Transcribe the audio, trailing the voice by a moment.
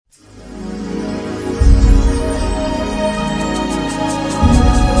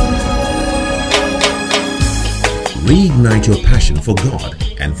reignite your passion for God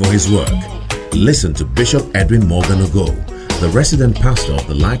and for His work. Listen to Bishop Edwin Morgan Ogo, the resident pastor of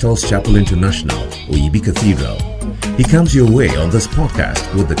the Lighthouse Chapel International, Oyibi Cathedral. He comes your way on this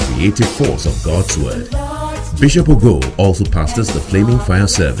podcast with the creative force of God's Word. Bishop Ogo also pastors the Flaming Fire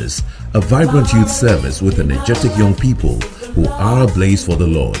Service, a vibrant youth service with energetic young people who are ablaze for the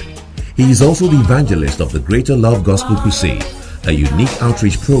Lord. He is also the evangelist of the Greater Love Gospel Crusade, a unique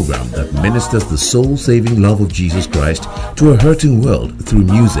outreach program that ministers the soul-saving love of Jesus Christ to a hurting world through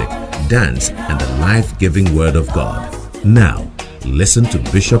music, dance, and the life-giving Word of God. Now, listen to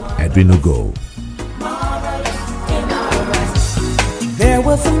Bishop Edwin Ogo. There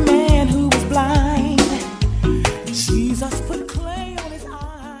was a man who was blind. Jesus put clay on his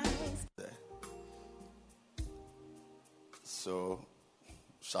eyes. So,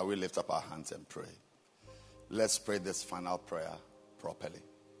 shall we lift up our hands and pray? Let's pray this final prayer properly.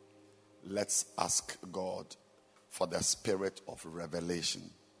 Let's ask God for the spirit of revelation.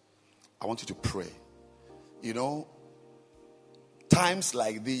 I want you to pray. You know, times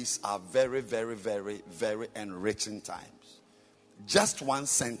like these are very, very, very, very enriching times. Just one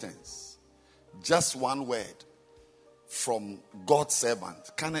sentence, just one word from God's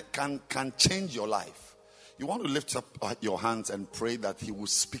servant can change your life. You want to lift up your hands and pray that He will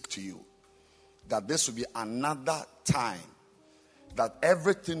speak to you. That this will be another time that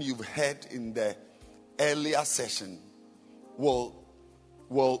everything you've heard in the earlier session will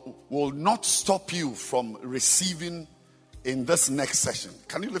not stop you from receiving in this next session.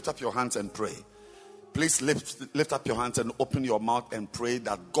 Can you lift up your hands and pray? Please lift up your hands and open your mouth and pray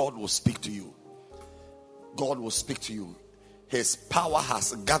that God will speak to you. God will speak to you. His power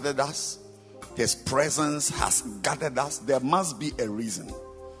has gathered us. His presence has gathered us. There must be a reason.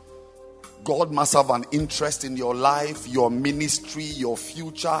 God must have an interest in your life, your ministry, your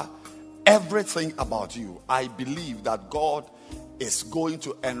future, everything about you. I believe that God is going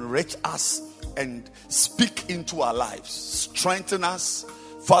to enrich us and speak into our lives, strengthen us.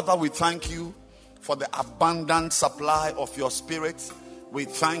 Father, we thank you for the abundant supply of your spirit. We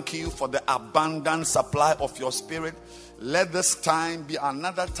thank you for the abundant supply of your spirit. Let this time be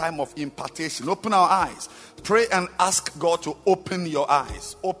another time of impartation. Open our eyes. Pray and ask God to open your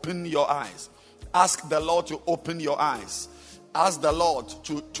eyes. Open your eyes. Ask the Lord to open your eyes. Ask the Lord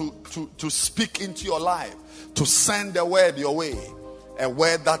to speak into your life, to send a word your way, a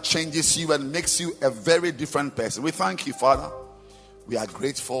word that changes you and makes you a very different person. We thank you, Father. We are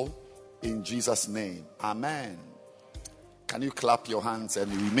grateful in Jesus' name. Amen. Can you clap your hands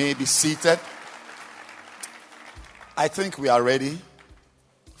and we may be seated? I think we are ready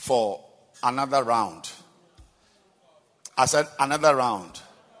for another round. I said another round.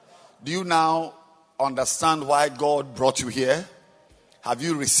 Do you now understand why God brought you here? Have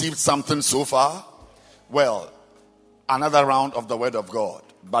you received something so far? Well, another round of the Word of God.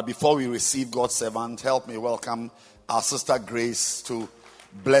 But before we receive God's servant, help me welcome our sister Grace to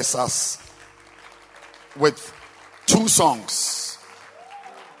bless us with 2 songs.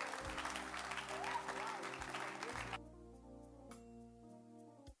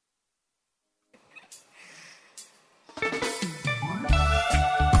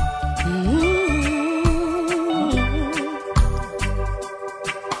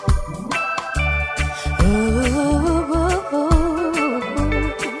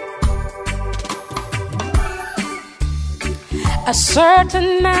 A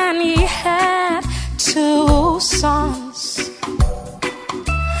certain man, he had 2 sons.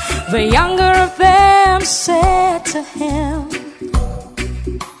 The younger of them said to him,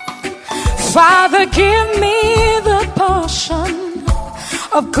 Father, give me the portion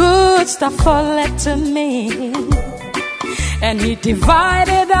of goods that falleth to me. And he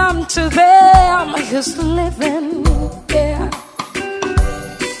divided unto them his living. Yeah.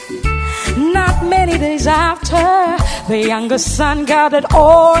 Not many days after, the younger son gathered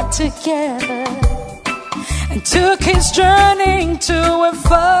all together and took his journey to a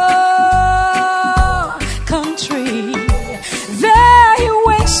far country. There he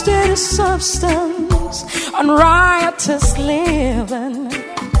wasted his substance on riotous living,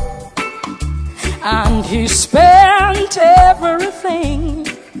 and he spent everything.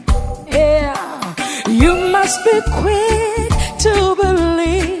 Yeah, you must be quick to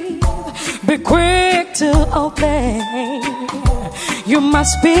believe, be quick to obey. You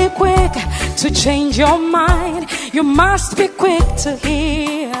must be quick to change your mind. You must be quick to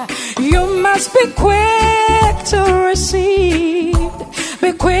hear. You must be quick to receive.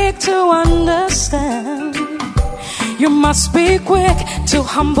 Be quick to understand. You must be quick to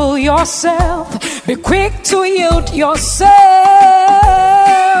humble yourself. Be quick to yield yourself.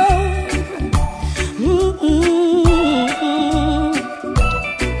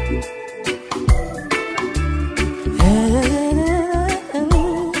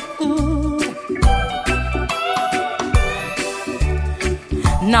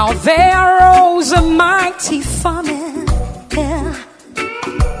 Now there arose a mighty famine, yeah,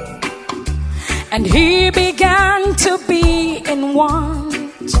 and he began to be in want.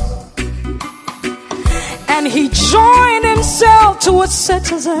 And he joined himself to a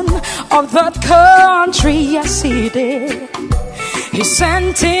citizen of that country, yes he did. He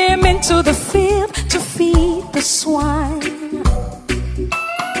sent him into the field to feed the swine.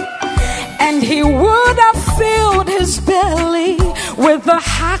 And he would have filled his belly with the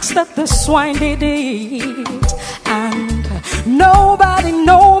hacks that the swine did eat. And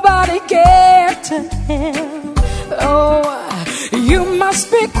nobody gave to him. Oh, you must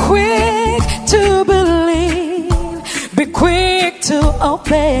be quick to believe, be quick to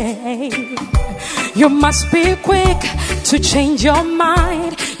obey. You must be quick to change your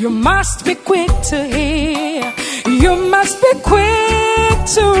mind. You must be quick to hear. You must be quick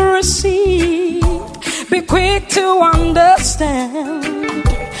to receive. Be quick to understand.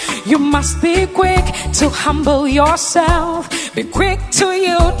 You must be quick to humble yourself. Be quick to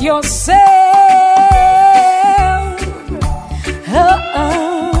yield yourself.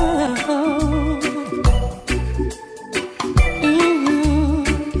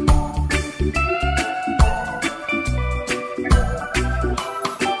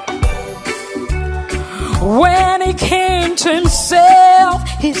 When he came to himself,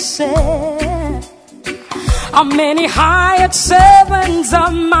 he said, how many hired servants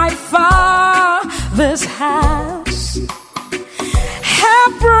of my father's house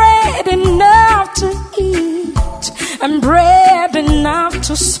have bread enough to eat and bread enough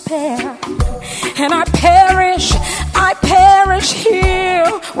to spare, and I perish here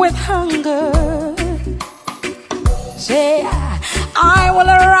with hunger. Say, I will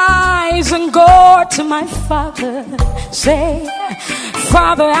arise and go to my father. Say,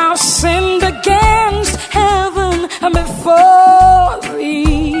 Father, I've sinned against heaven and before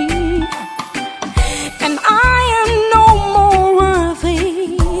thee, and I am no more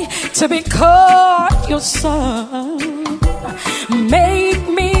worthy to be called your son. Make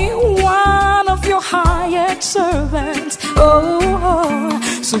me one of your hired servants. Oh,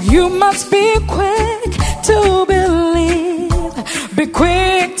 so you must be quick to believe, be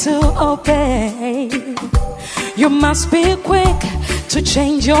quick to obey. You must be quick to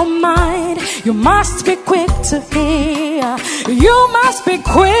change your mind. You must be quick to hear. You must be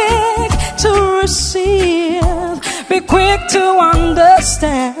quick to receive. Be quick to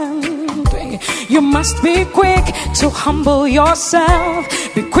understand. You must be quick to humble yourself.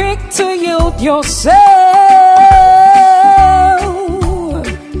 Be quick to yield yourself.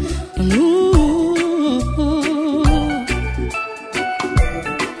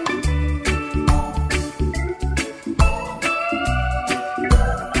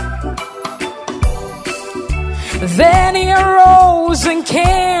 Then he arose and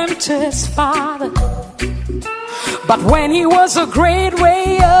came to his father. But when he was a great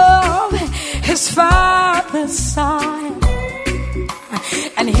way off, his father sighed,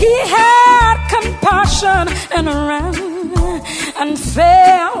 and he had compassion and ran and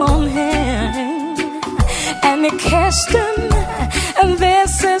fell on him, and he kissed him, and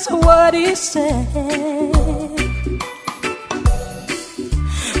this is what he said: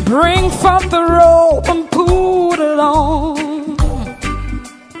 bring forth the robe and put it on.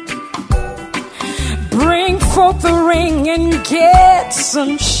 Bring forth the ring and get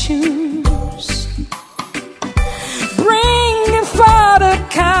some shoes. Bring the fatted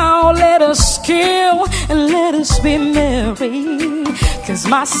cow, let us kill and let us be merry. 'Cause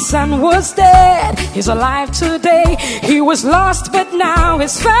my son was dead, he's alive today. He was lost but now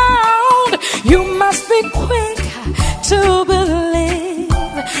is found. You must be quick to believe,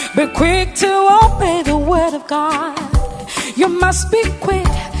 be quick to obey the word of God. You must be quick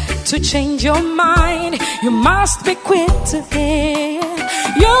to change your mind. You must be quick to hear.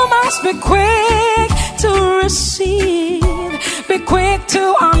 You must be quick to receive. Be quick to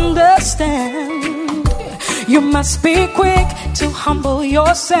understand. You must be quick to humble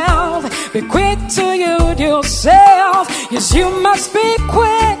yourself. Be quick to yield yourself. Yes, you must be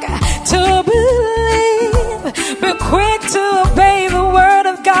quick to believe. Be quick to obey the word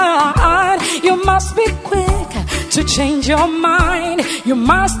of God. You must be quick to change your mind. You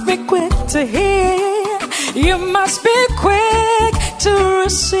must be quick to hear. You must be quick to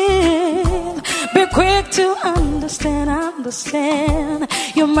receive. Be quick to understand.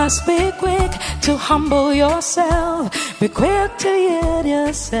 You must be quick to humble yourself. Be quick to yield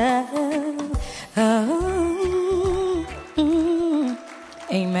yourself.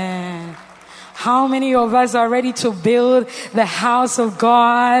 Amen. How many of us are ready to build the house of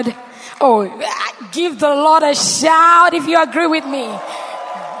God? Oh, give the Lord a shout if you agree with me.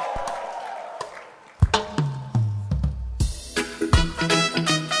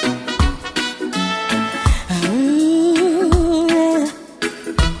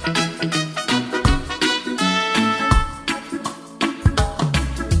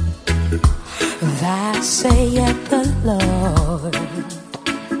 saith the Lord.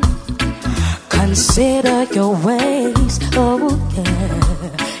 Consider your ways, oh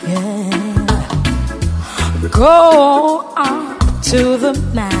yeah. Go up to the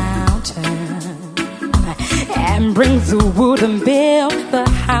mountain and bring the wood and build the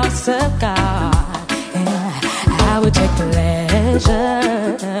house of God. Yeah, I will take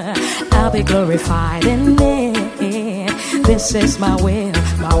pleasure, I'll be glorified in it. This is my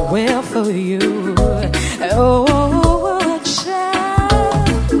will for you. Oh, child,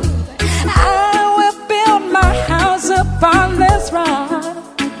 I will build my house upon this rock.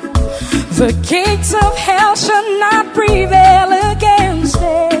 The gates of hell shall not prevail against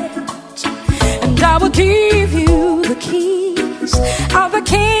it. And I will give you the keys of the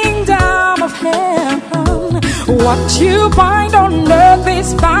kingdom of heaven. What you bind on earth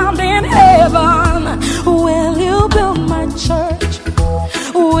is bound in heaven. Will you build my church?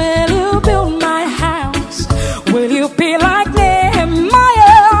 Will you build my house? Will you be like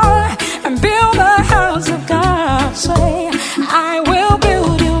Nehemiah and build the house of God? Say, I will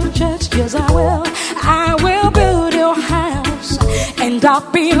build your church. Yes, I will. I will build your house. And I'll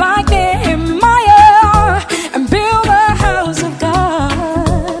be like Nehemiah and build the house of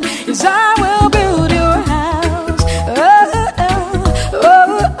God. Yes, I will build your house.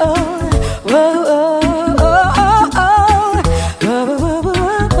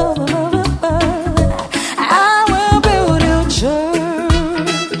 I will build your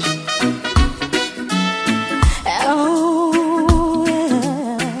church. Oh,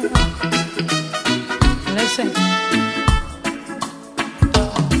 yeah. Listen.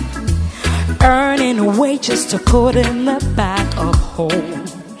 Earning wages to put in the back of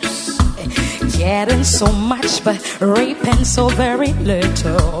holes. Getting so much but reaping so very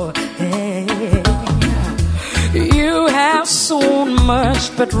little. Yeah. You have sown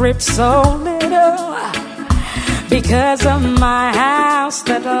much but reaped so little. Because of my house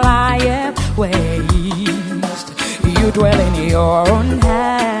that lieth waste. You dwell in your own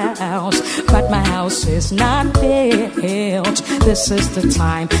house, but my house is not built. This is the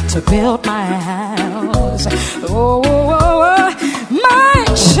time to build my house. Oh, my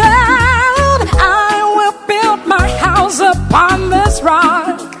child, I will build my house upon this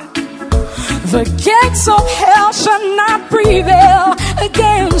rock. The gates of hell shall not prevail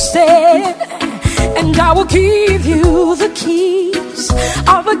against it. And I will give you the keys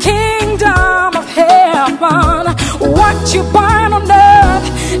of the kingdom of heaven. What you bind on earth,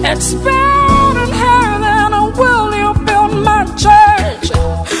 it's bound in heaven. Will you build my church?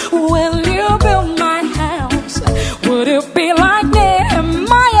 Will you build my house? Would you be like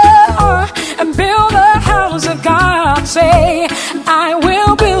Nehemiah and build the house of God? Say, I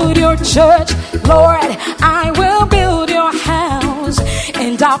will build your church, Lord. I will build your house.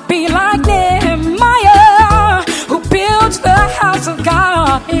 And I'll be like Nehemiah who builds the house of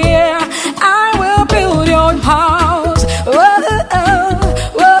God. Yeah, I will build your house.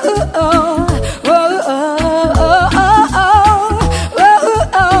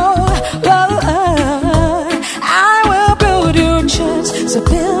 I will build your church. So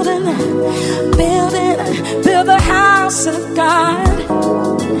build the house of God.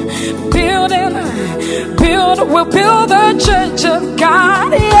 We'll build the church of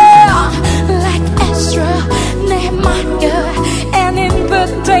God, yeah. Like Ezra, Nehemiah, and in the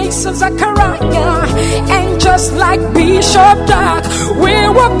days of Zechariah, and just like Bishop Doug, we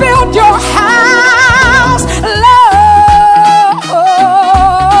will build your house, Lord.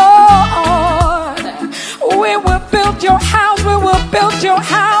 We will build your house, we will build your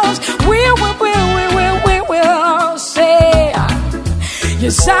house, we will say,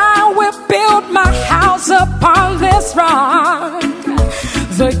 yes, I will build my house upon this rock.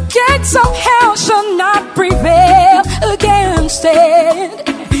 The gates of hell shall not prevail against it.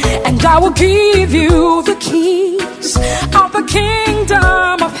 And I will give you the keys of the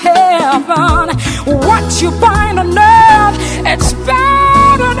kingdom of heaven. What you bind on earth, it's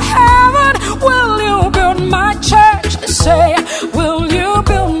bound in heaven. Will you build my church? Say, will you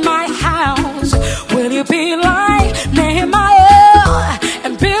build my house? Will you be like Nehemiah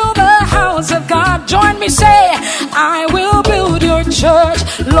and build the house of God? Join me, say, I will build your church,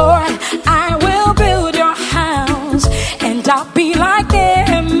 Lord. I will build your house. And I'll be like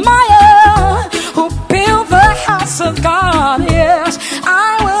Nehemiah who built the house of God. Yes,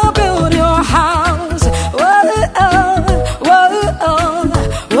 I will build your house.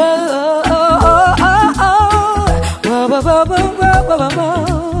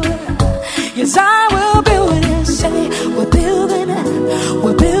 Yes, I will build it. Say, we're building,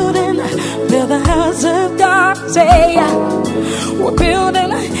 build the house of God. Say, we're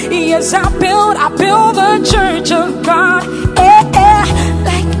building, Yes, I build the church of God.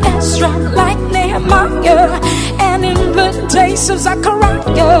 Like Ezra, like Nehemiah, and in the days of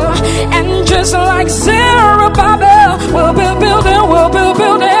Zechariah, and just like Zerubbabel, we'll be building.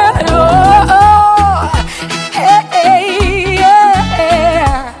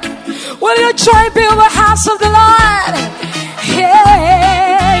 Will you try to build the house of the Lord?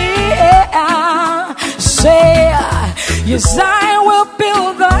 Say, yes, I will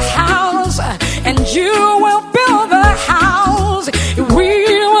build the house, and you will build the house. We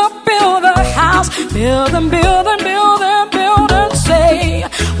will build the house. Build and build and build and build and say,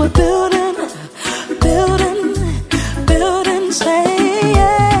 we're building, say,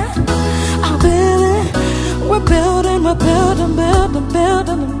 yeah. I'm building, we're building. We're building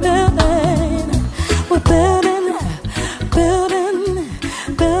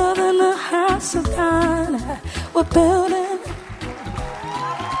the house of God. We're building.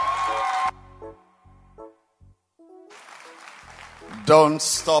 Don't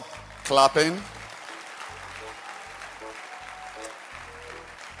stop clapping.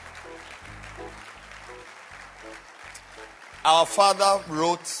 Our father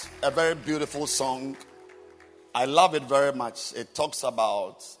wrote a very beautiful song. I love it very much. It talks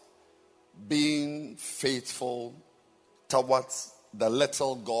about being faithful towards the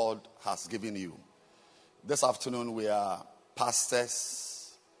little God has given you. This afternoon we are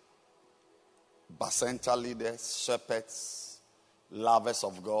pastors, Bacenta leaders, shepherds, lovers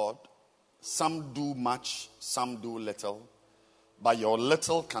of God. Some do much, some do little, but your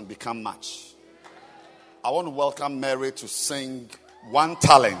little can become much. I want to welcome Mary to sing One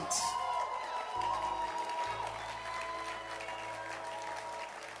Talent.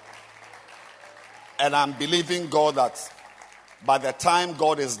 And I'm believing God that by the time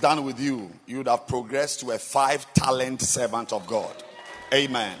God is done with you, you would have progressed to a 5-talent servant of God.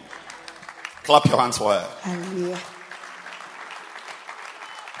 Amen. Clap your hands for her. Hallelujah.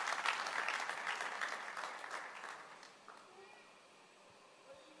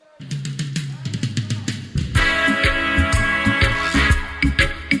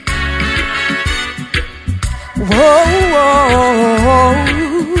 Whoa.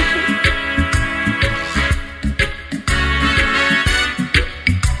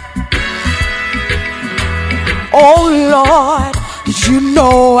 Oh Lord, you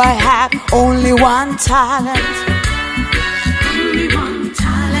know I have only one talent.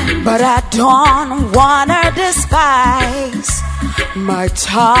 But I don't wanna despise my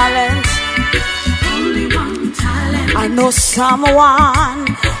talent. I know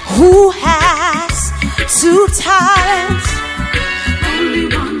someone who has 2 talents,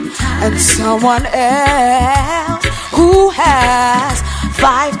 and someone else who has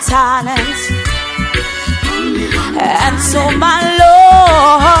 5 talents. And so my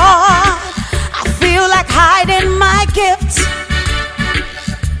Lord, I feel like hiding my gifts.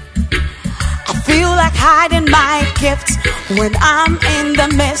 I feel like hiding my gifts when I'm in the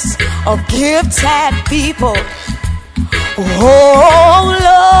midst of gifted people. Oh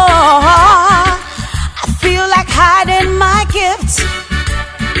Lord, I feel like hiding my gifts.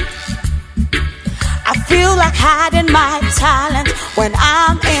 I feel like hiding my talent when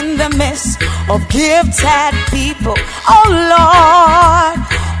I'm in the midst of gifted people. Oh Lord,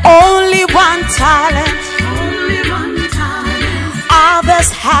 only one talent.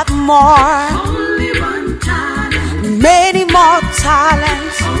 Others have more. Many more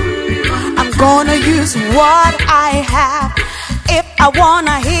talents. I'm gonna use what I have. If I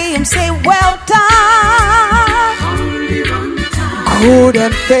wanna hear him say, well done, good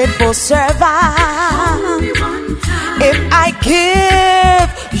and faithful servant. If I give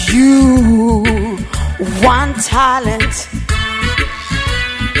you 1 talent,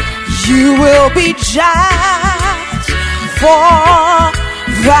 you will be judged for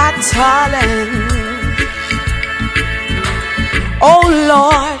that talent. Oh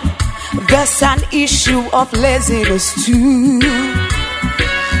Lord, there's an issue of laziness too.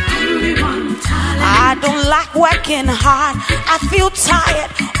 I don't like working hard. I feel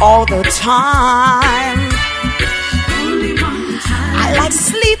tired all the time. I like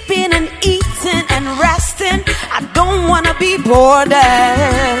sleeping and eating and resting. I don't want to be bored.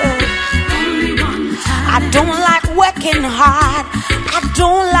 I don't like working hard. I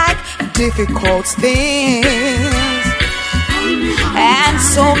don't like difficult things. And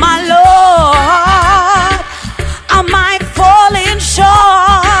so my Lord, am I falling short?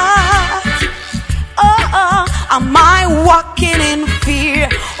 Am I walking in fear?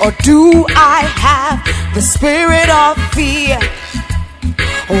 Or do I have the spirit of fear?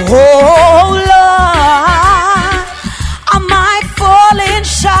 Oh Lord, am I falling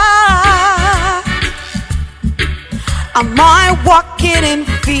short? Am I walking in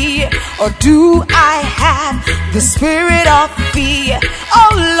fear, or do I have the spirit of fear?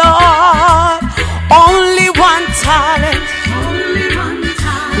 Oh Lord, only one talent.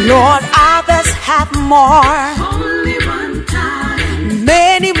 Lord, others have more.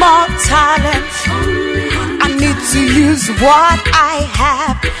 Many more talents. I need to use what I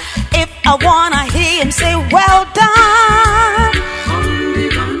have. If I wanna hear him say, well done,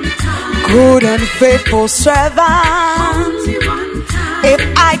 good and faithful servant. If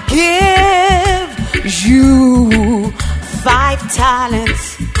I give you 5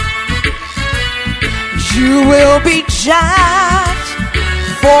 talents, you will be judged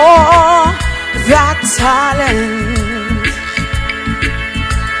for that talent.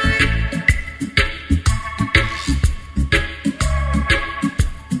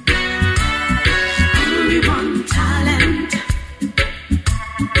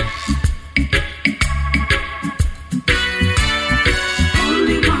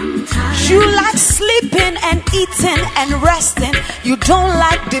 You like sleeping and eating and resting. You don't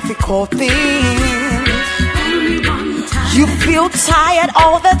like difficult things. You feel tired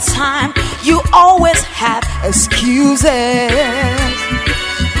all the time. You always have excuses.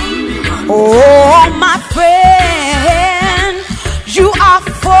 Oh, my friend, you are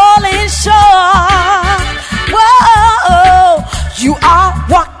falling short. Whoa, you are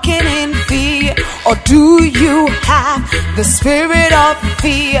walking in fear. Or do you have the spirit of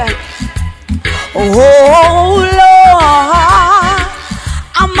fear? Oh Lord,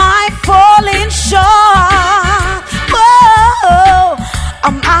 am I falling short? Whoa,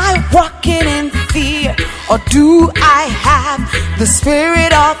 am I walking in fear, or do I have the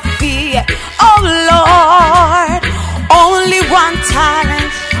spirit of fear? Oh Lord, only one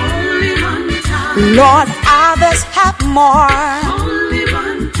talent. Lord, others have more.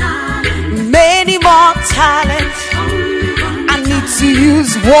 Many more talents. I need to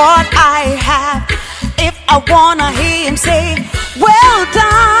use what I have. If I wanna hear him say, well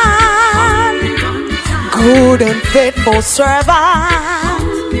done, good and faithful servant.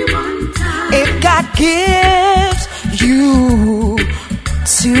 If God gives you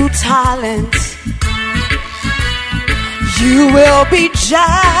 2 talents, you will be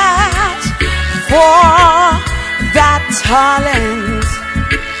judged for that talent.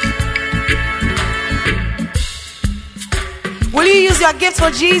 Will you use your gifts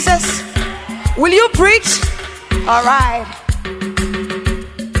for Jesus? Will you preach? All right.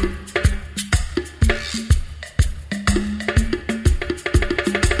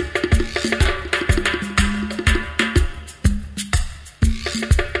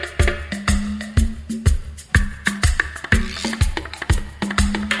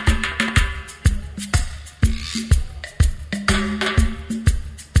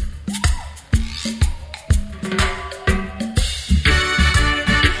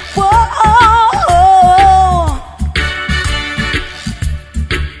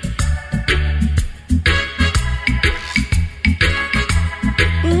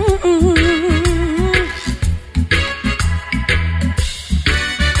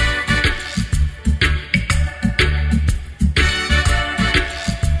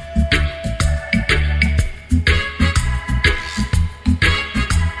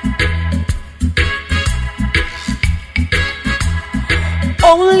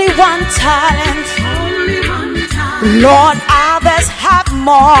 Only one talent. Lord, others have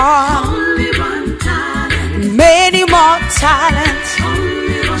more. Many more talents.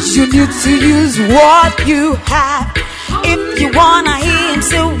 You need to use what you have. If you wanna hear him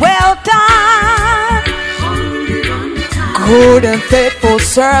say, well done, good and faithful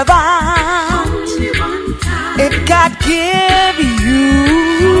servant. If God give you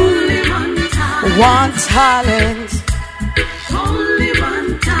 1 talent,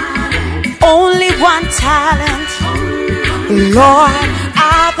 only one talent. Lord,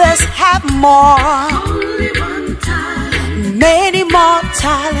 others have more. Many more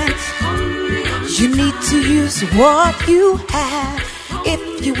talents. You need to use what you have.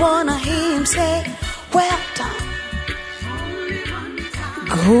 If you wanna hear him say, well done,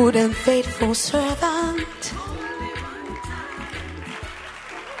 good and faithful servant.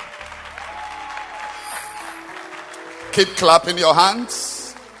 Keep clapping your hands.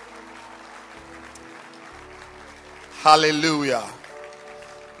 Hallelujah.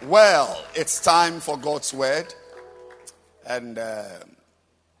 Well, it's time for God's word. And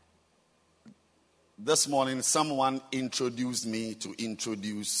this morning, someone introduced me to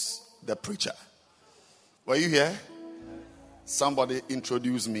introduce the preacher. Were you here? Somebody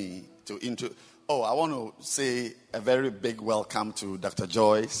introduced me to Oh, I want to say a very big welcome to Dr.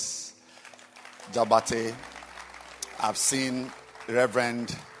 Joyce Jabate. I've seen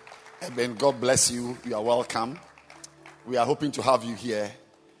Reverend Eben. God bless you. You are welcome. We are hoping to have you here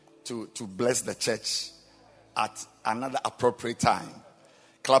to bless the church at another appropriate time.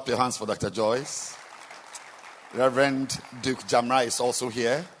 Clap your hands for Dr. Joyce. Reverend Duke Jamra is also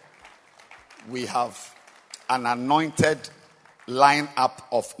here. We have an anointed lineup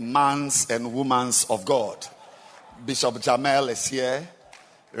of mans and women's of God. Bishop Jamel is here.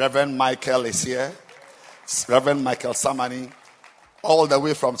 Reverend Michael is here. Reverend Michael Samani. All the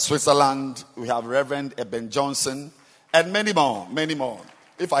way from Switzerland, we have Reverend Eben Johnson. And many more, many more.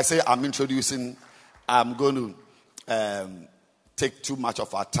 If I say I'm introducing, I'm going to take too much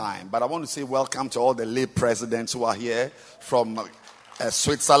of our time. But I want to say welcome to all the lay presidents who are here from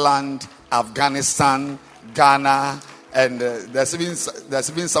Switzerland, Afghanistan, Ghana, and there's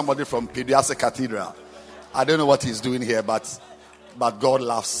even somebody from Pediasa Cathedral. I don't know what he's doing here, but God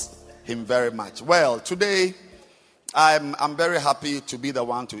loves him very much. Well, today I'm very happy to be the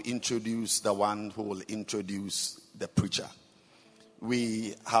one to introduce the one who will introduce the preacher.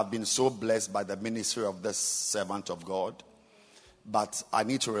 We have been so blessed by the ministry of this servant of God, but I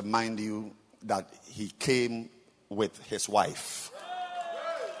need to remind you that he came with his wife.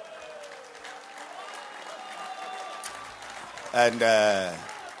 And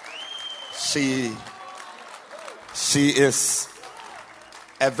she is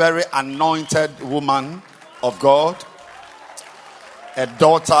a very anointed woman of God, a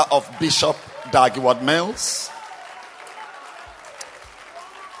daughter of Bishop Dag Heward-Mills.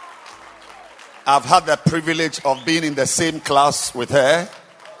 I've had the privilege of being in the same class with her.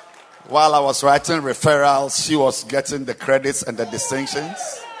 While I was writing referrals, she was getting the credits and the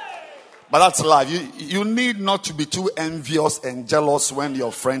distinctions. But that's life. You need not to be too envious and jealous when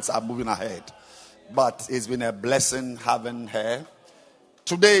your friends are moving ahead. But it's been a blessing having her.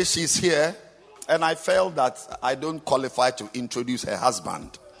 Today she's here, and I felt that I don't qualify to introduce her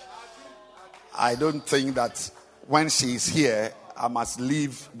husband. I don't think that when she's here, I must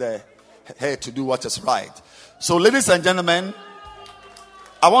leave her to do what is right. So, ladies and gentlemen,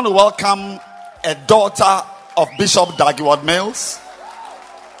 I want to welcome a daughter of Bishop Dag Heward-Mills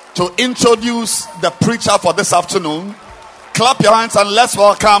to introduce the preacher for this afternoon. Clap your hands and let's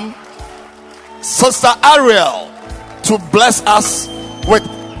welcome Sister Ariel to bless us with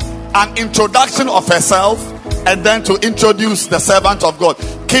an introduction of herself and then to introduce the servant of God.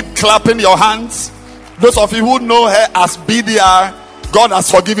 Keep clapping your hands. Those of you who know her as BDR, God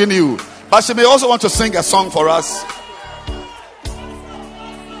has forgiven you. But she may also want to sing a song for us.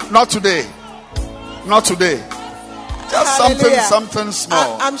 Not today. Not today. Just Hallelujah. something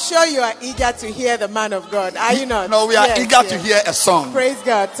small. I'm sure you are eager to hear the man of God. Are you not? No, we are eager to hear a song. Praise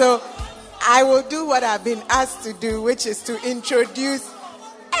God. So I will do what I've been asked to do, which is to introduce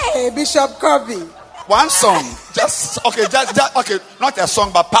Bishop Kobe. One song. Just okay, not a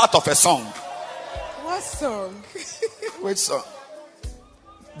song, but part of a song. What song? Which song?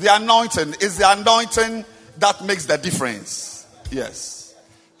 The anointing. Is the anointing that makes the difference. Yes.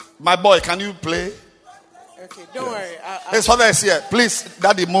 My boy, can you play? Okay, don't worry. His father is here. Please,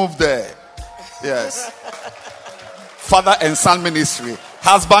 Daddy, move there. Yes. Father and son ministry.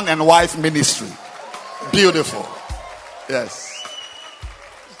 Husband and wife ministry. Beautiful. Yes.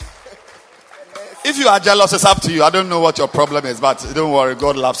 If you are jealous, it's up to you. I don't know what your problem is, but don't worry.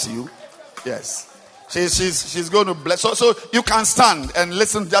 God loves you. Yes. She's going to bless. So you can stand and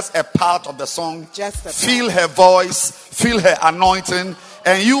listen just a part of the song. Just a part. Feel her voice. Feel her anointing.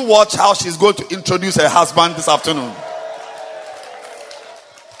 And you watch how she's going to introduce her husband this afternoon.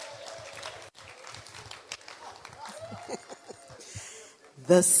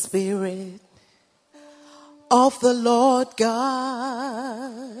 The Spirit of the Lord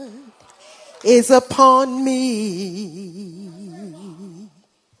God is upon me,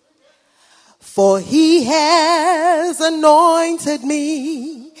 for he has anointed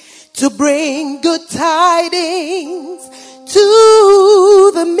me to bring good tidings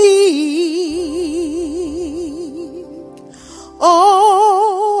to the meek.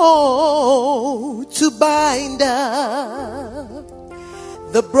 Oh, to bind up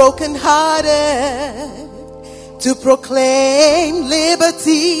the brokenhearted, to proclaim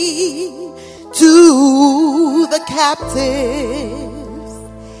liberty to the captives,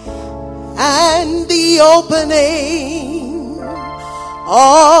 and the opening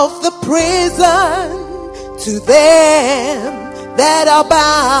of the prison to them that are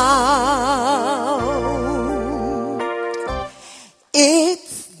bound.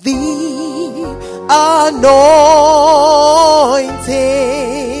 It's the anointing.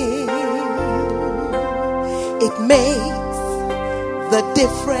 It makes the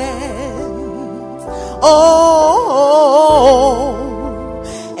difference Oh,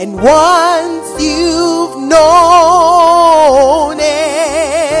 and once you've known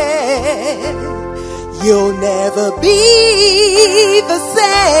it, you'll never be the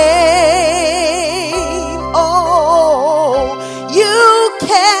same. Oh, you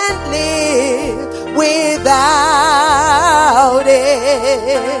can't live without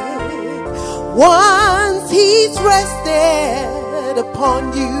it. Once he's rested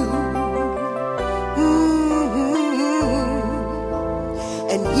upon you,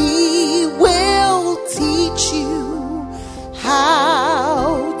 and he will teach you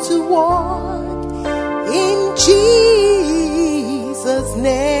how to walk in Jesus'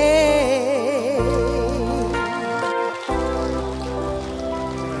 name.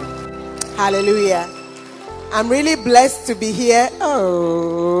 Hallelujah. I'm really blessed to be here.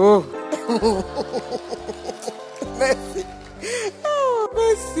 Oh. Mercy. Oh,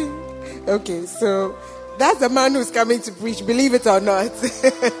 mercy. Okay, so that's the man who's coming to preach, believe it or not.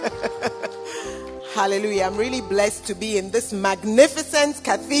 Hallelujah. I'm really blessed to be in this magnificent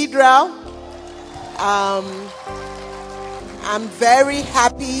cathedral. I'm very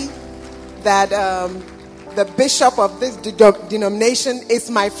happy that the bishop of this denomination is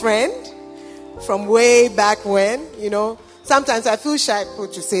my friend from way back when. You know, sometimes I feel shy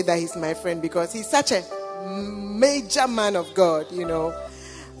to say that he's my friend because he's such a major man of God, you know.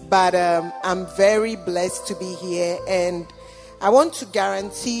 But I'm very blessed to be here, and I want to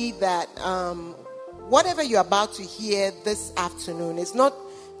guarantee that whatever you're about to hear this afternoon is not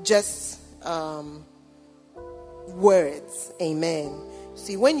just words. Amen.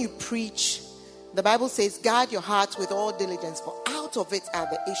 See, when you preach, the Bible says, guard your heart with all diligence, for out of it are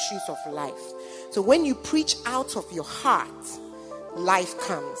the issues of life. So when you preach out of your heart, life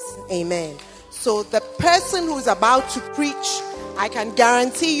comes. Amen. So the person who is about to preach, I can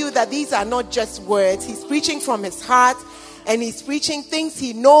guarantee you that these are not just words. He's preaching from his heart, and he's preaching things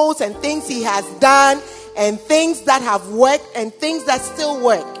he knows and things he has done and things that have worked and things that still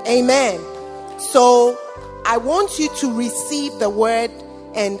work. Amen. So I want you to receive the word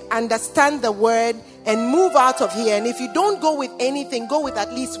and understand the word and move out of here. And if you don't go with anything, go with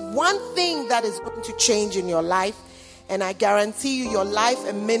at least one thing that is going to change in your life. And I guarantee you, your life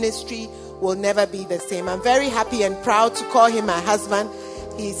and ministry will never be the same. I'm very happy and proud to call him my husband.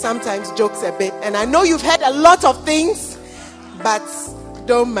 He sometimes jokes a bit. And I know you've heard a lot of things, but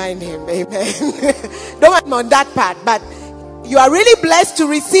don't mind him. Amen. Don't mind him on that part. But you are really blessed to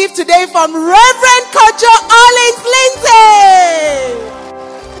receive today from Reverend Kojo Ollins Lindsay.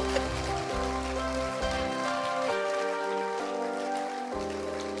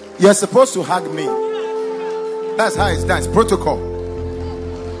 You're supposed to hug me. That's how it's done. It's protocol.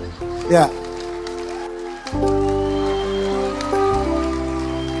 Yeah.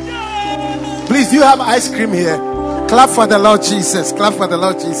 Please, do you have ice cream here? Clap for the Lord Jesus. Clap for the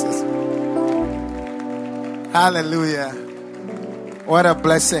Lord Jesus. Hallelujah. What a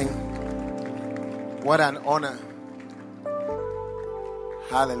blessing. What an honor.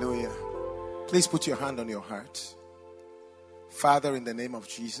 Hallelujah. Please put your hand on your heart. Father, in the name of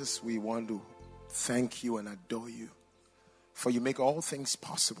Jesus, we want to thank you and adore you, for you make all things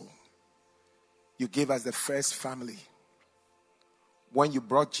possible. You gave us the first family when you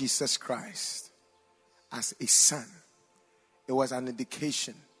brought Jesus Christ as a son. It was an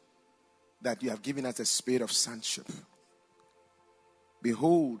indication that you have given us a spirit of sonship.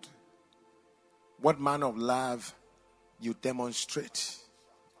 Behold, what manner of love you demonstrate,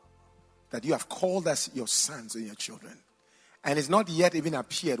 that you have called us your sons and your children. And it's not yet even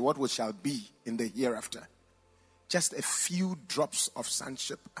appeared what we shall be in the hereafter. Just a few drops of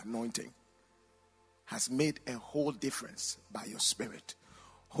sonship anointing has made a whole difference by your spirit.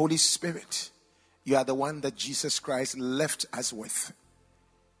 Holy Spirit, you are the one that Jesus Christ left us with.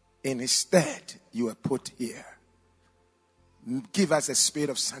 In his stead, you are put here. Give us a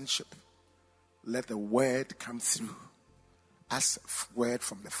spirit of sonship. Let the word come through as word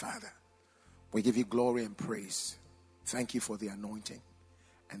from the Father. We give you glory and praise. Thank you for the anointing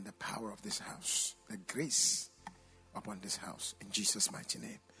and the power of this house, the grace upon this house. In Jesus' mighty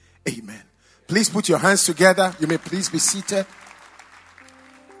name, amen. Please put your hands together. You may please be seated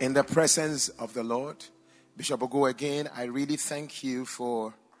in the presence of the Lord. Bishop Ogo, again, I really thank you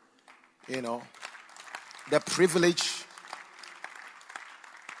for, the privilege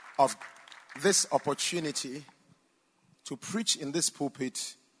of this opportunity to preach in this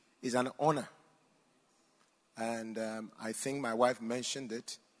pulpit is an honor. And I think my wife mentioned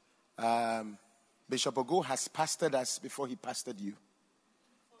it. Bishop Ogo has pastored us before he pastored you.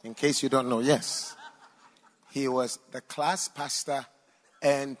 In case you don't know, yes. He was the class pastor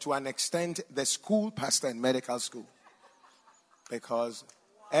and to an extent, the school pastor in medical school. Because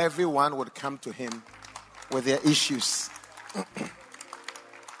everyone would come to him with their issues.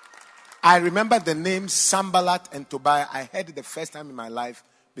 I remember the name Sanballat and Tobiah. I heard it the first time in my life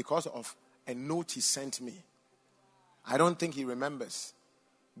because of a note he sent me. I don't think he remembers.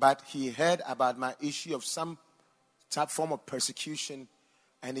 But he heard about my issue of some type form of persecution.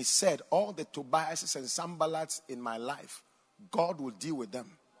 And he said, all the Tobiases and Sanballats in my life, God will deal with them.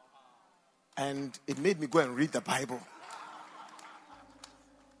 And it made me go and read the Bible.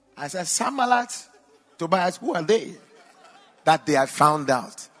 I said, Sanballat, Tobias, who are they? That day I found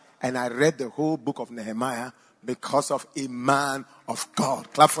out. And I read the whole book of Nehemiah because of a man of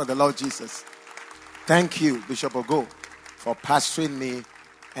God. Clap for the Lord Jesus. Thank you, Bishop Ogo, for pastoring me.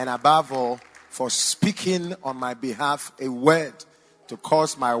 And above all, for speaking on my behalf a word to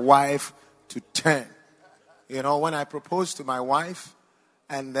cause my wife to turn. You know, when I proposed to my wife,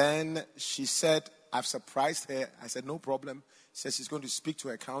 and then she said, I've surprised her. I said, no problem. She said she's going to speak to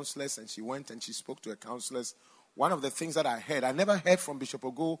her counselors, and she went and she spoke to her counselors. One of the things that I heard, I never heard from Bishop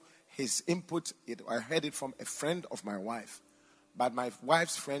Ogo his input. I heard it from a friend of my wife. But my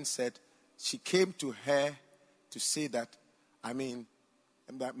wife's friend said she came to her to say that,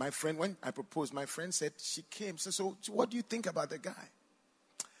 my friend, when I proposed, my friend said, she came. So what do you think about the guy?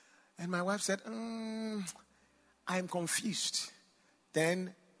 And my wife said, I'm confused.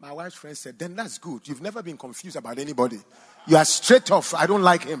 Then my wife's friend said, then that's good. You've never been confused about anybody. You are straight off. I don't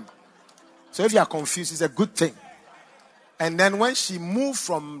like him. So if you are confused, it's a good thing. And then when she moved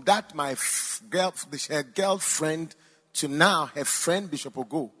from that, her girlfriend, to now her friend, Bishop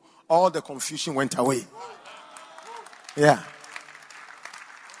Ogo, all the confusion went away. Yeah.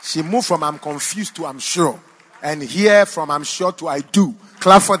 She moved from I'm confused to I'm sure. And here from I'm sure to I do.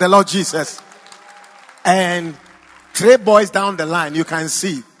 Clap for the Lord Jesus. And 3 boys down the line, you can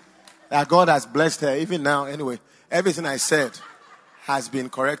see that God has blessed her. Even now, anyway, everything I said has been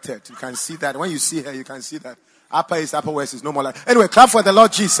corrected. You can see that. When you see her, you can see that. Upper East, Upper West is no more like. Anyway, clap for the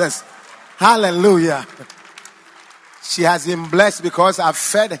Lord Jesus. Hallelujah. She has been blessed because I've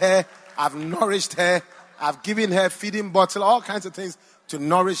fed her, I've nourished her, I've given her feeding bottle, all kinds of things to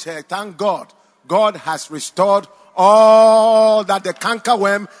nourish her. Thank God. God has restored all that the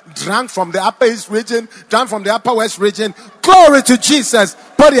cankerworm drank from the Upper East region, drank from the Upper West region. Glory to Jesus.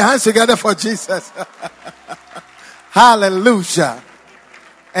 Put your hands together for Jesus. Hallelujah.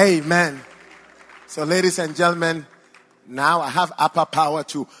 Amen. So ladies and gentlemen, now I have upper power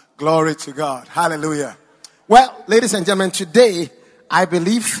to glory to God. Hallelujah. Well, ladies and gentlemen, today I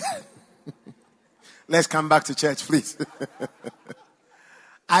believe, let's come back to church, please.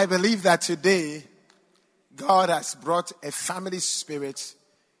 I believe that today God has brought a family spirit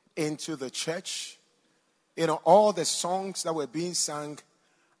into the church. You know, all the songs that were being sung,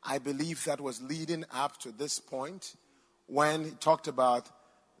 I believe that was leading up to this point when he talked about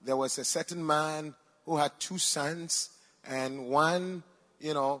there was a certain man who had 2 sons, and one,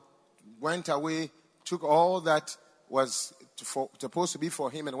 went away, took all that was supposed to be for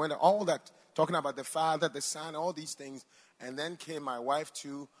him, and went all that, talking about the father, the son, all these things. And then came my wife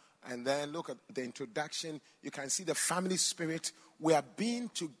too. And then look at the introduction. You can see the family spirit. We have been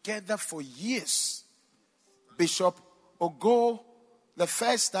together for years. Bishop Ogo, the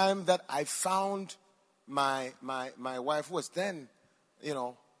first time that I found my wife was then,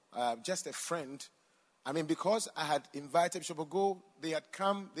 just a friend. Because I had invited Bishop Ogo, they had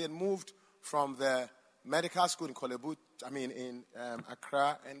moved from the medical school in Kolebu, in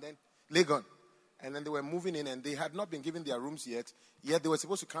Accra, and then Legon. And then they were moving in, and they had not been given their rooms yet. Yet they were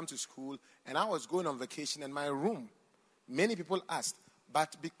supposed to come to school, and I was going on vacation, and my room, many people asked,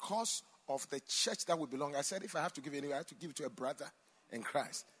 but because of the church that we belong, I said, if I have to give it anyway, I have to give it to a brother in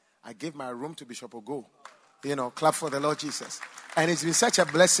Christ. I gave my room to Bishop Ogo. Clap for the Lord Jesus. And it's been such a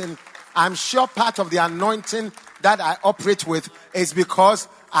blessing. I'm sure part of the anointing that I operate with is because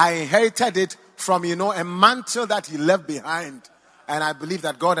I inherited it from, a mantle that he left behind. And I believe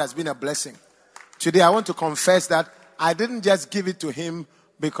that God has been a blessing. Today, I want to confess that I didn't just give it to him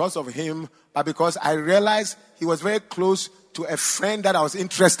because of him, but because I realized he was very close to a friend that I was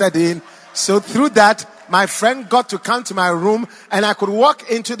interested in. So through that, my friend got to come to my room, and I could walk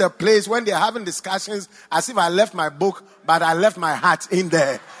into the place when they're having discussions as if I left my book, but I left my heart in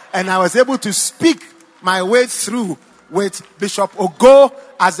there. And I was able to speak my way through with Bishop Ogo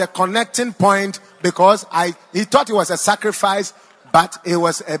as a connecting point because he thought it was a sacrifice, but it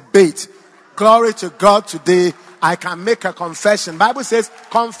was a bait. Glory to God. Today I can make a confession. Bible says,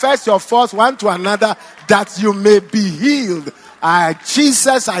 confess your faults one to another that you may be healed.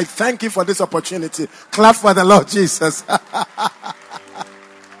 Jesus, I thank you for this opportunity. Clap for the Lord Jesus.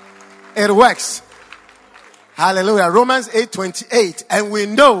 It works. Hallelujah. Romans 8:28. And we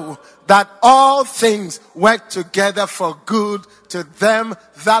know that all things work together for good to them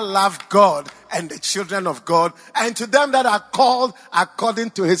that love God and the children of God, and to them that are called according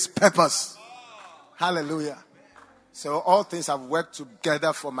to his purpose. Hallelujah. So all things have worked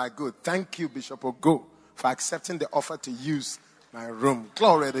together for my good. Thank you, Bishop Ogo, for accepting the offer to use my room.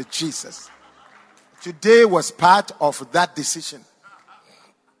 Glory to Jesus. Today was part of that decision.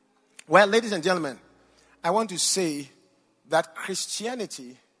 Well, ladies and gentlemen, I want to say that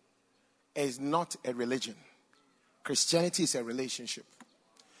Christianity is not a religion. Christianity is a relationship.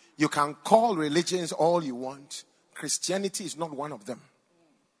 You can call religions all you want. Christianity is not one of them.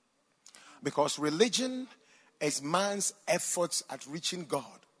 Because religion is man's efforts at reaching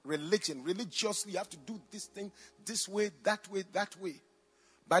God. Religion, religiously, you have to do this thing this way, that way, that way.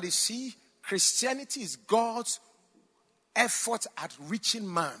 But you see, Christianity is God's effort at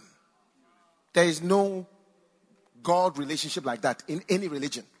reaching man. There is no God relationship like that in any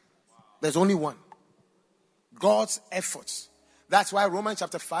religion. There's only one. God's efforts. That's why Romans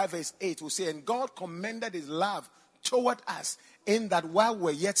chapter 5 verse 8 will say, and God commended his love toward us in that while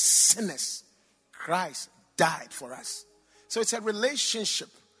we're yet sinners, Christ died for us. So it's a relationship.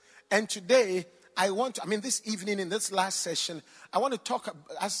 And today, this evening in this last session, I want to talk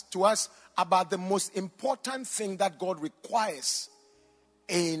to us about the most important thing that God requires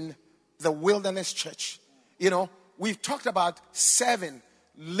in the Wilderness Church. You know, we've talked about serving,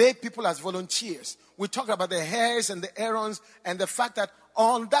 lay people as volunteers. We talked about the Hairs and the Aarons and the fact that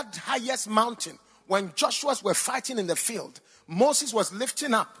on that highest mountain, when Joshua were fighting in the field, Moses was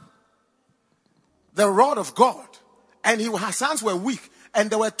lifting up the rod of God, and his hands were weak. And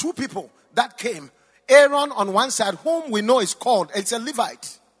there were two people that came. Aaron on one side, whom we know is called, it's a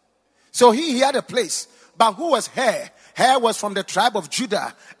Levite. So he had a place. But who was Hur? Hur was from the tribe of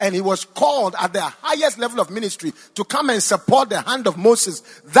Judah, and he was called at the highest level of ministry to come and support the hand of Moses.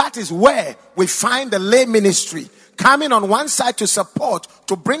 That is where we find the lay ministry coming on one side to support,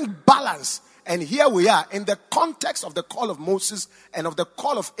 to bring balance. And here we are in the context of the call of Moses and of the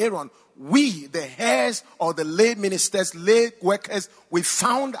call of Aaron. We, the heirs or the lay ministers, lay workers, we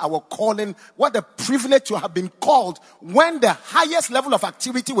found our calling. What a privilege to have been called when the highest level of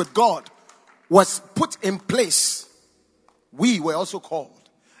activity with God was put in place. We were also called.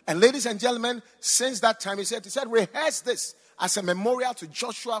 And ladies and gentlemen, since that time, he said, rehearse this as a memorial to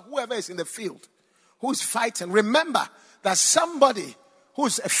Joshua, whoever is in the field, who is fighting. Remember that somebody who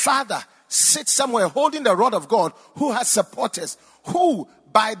is a father sits somewhere holding the rod of God, who has supporters, who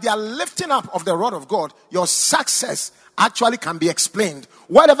by their lifting up of the rod of God, your success actually can be explained.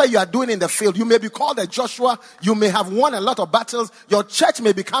 Whatever you are doing in the field, you may be called a Joshua, you may have won a lot of battles, your church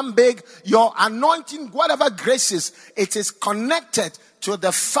may become big, your anointing, whatever graces, it is connected to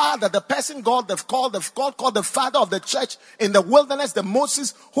the Father, the person God called the Father of the church in the wilderness, the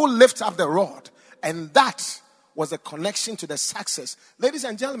Moses who lifts up the rod. And that was a connection to the success. Ladies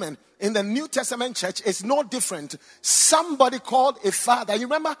and gentlemen, in the New Testament church, it's no different. Somebody called a father. You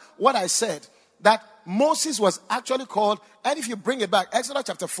remember what I said? That Moses was actually called, and if you bring it back, Exodus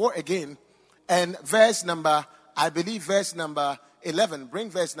chapter 4 again, and verse number 11. Bring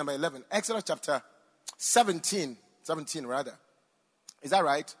verse number 11. Exodus chapter 17 rather. Is that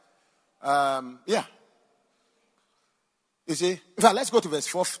right? Yeah. You see? In fact, let's go to verse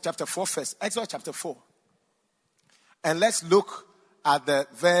 4, chapter 4 first. Exodus chapter 4. And let's look at the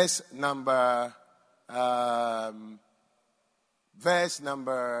verse number,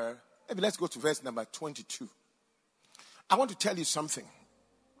 maybe let's go to verse number 22. I want to tell you something.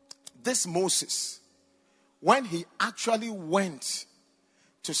 This Moses, when he actually went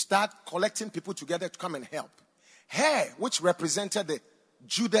to start collecting people together to come and help, Hur, which represented the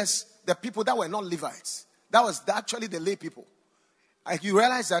Judas, the people that were not Levites, that was actually the lay people. You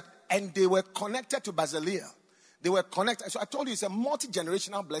realize that, and they were connected to Bezalel. They were connected. So I told you it's a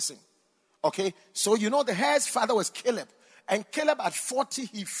multi-generational blessing. Okay? So you know the Hur's father was Caleb. And Caleb at 40,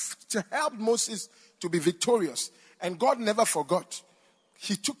 he helped Moses to be victorious. And God never forgot.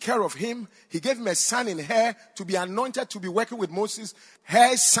 He took care of him. He gave him a son in Hur to be anointed to be working with Moses.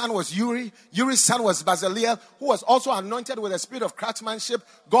 Hur's son was Uri. Uri's son was Bezalel, who was also anointed with a spirit of craftsmanship.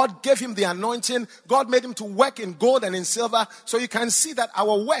 God gave him the anointing. God made him to work in gold and in silver. So you can see that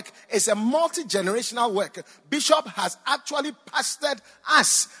our work is a multi-generational work. Bishop has actually pastored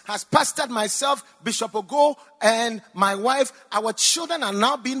us, has pastored myself, Bishop Ogo, and my wife. Our children are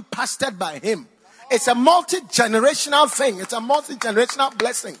now being pastored by him. It's a multi-generational thing. It's a multi-generational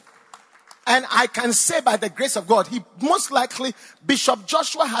blessing. And I can say by the grace of God, most likely, Bishop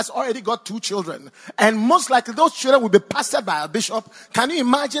Joshua has already got 2 children. And most likely those children will be pastored by a bishop. Can you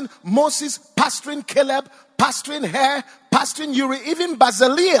imagine Moses pastoring Caleb, pastoring Hur, pastoring Uri, even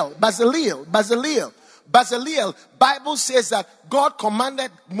Bezaleel. Bible says that God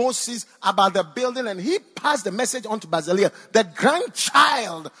commanded Moses about the building, and he passed the message on to Bezaleel, the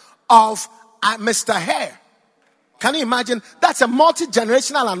grandchild of Mr. Hur. Can you imagine? That's a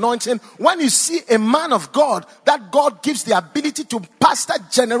multi-generational anointing. When you see a man of God, that God gives the ability to pastor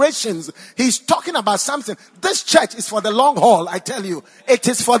generations, he's talking about something. This church is for the long haul, I tell you. It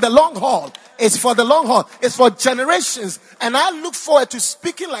is for the long haul. It's for the long haul. It's for generations. And I look forward to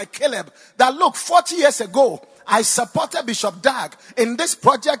speaking like Caleb, that look, 40 years ago, I supported Bishop Dag in this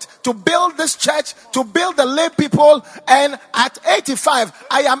project to build this church, to build the lay people. And at 85,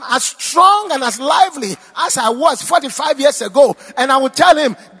 I am as strong and as lively as I was 45 years ago. And I will tell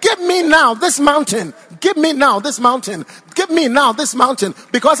him, give me now this mountain. Give me now this mountain. Give me now this mountain.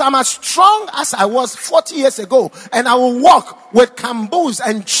 Because I'm as strong as I was 40 years ago. And I will walk with camboos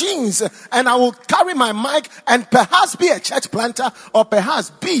and jeans. And I will carry my mic and perhaps be a church planter, or perhaps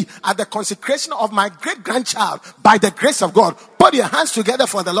be at the consecration of my great-grandchild by the grace of God. Put your hands together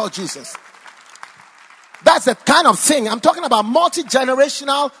for the Lord Jesus. That's the kind of thing. I'm talking about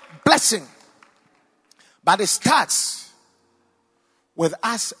multi-generational blessing. But it starts with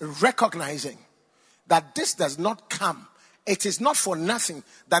us recognizing that this does not come. It is not for nothing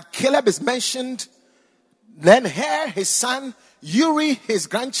that Caleb is mentioned, then Hur, his son, Uri, his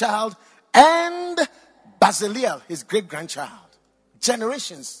grandchild, and Bezaleel, his great-grandchild.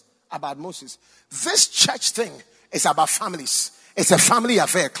 Generations about Moses. This church thing is about families. It's a family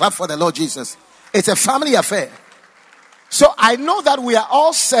affair. Clap for the Lord Jesus. It's a family affair. So I know that we are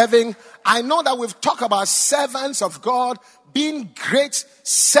all serving. I know that we've talked about servants of God being great,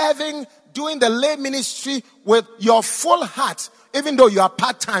 serving, doing the lay ministry with your full heart. Even though you are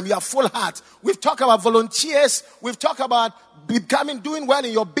part-time, you are full heart. We've talked about volunteers. We've talked about doing well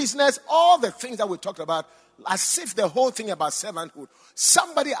in your business. All the things that we talked about, as if the whole thing about servanthood.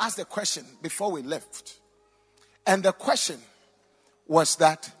 Somebody asked the question before we left. And the question was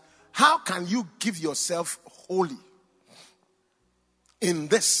that, how can you give yourself wholly in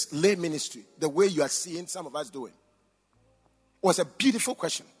this lay ministry the way you are seeing some of us doing? It was a beautiful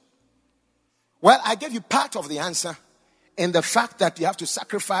question. Well, I gave you part of the answer in the fact that you have to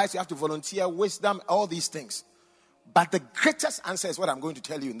sacrifice, you have to volunteer, wisdom, all these things. But the greatest answer is what I'm going to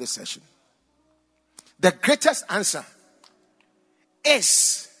tell you in this session. The greatest answer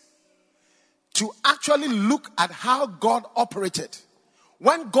is to actually look at how God operated.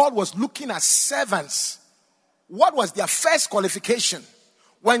 When God was looking at servants, what was their first qualification?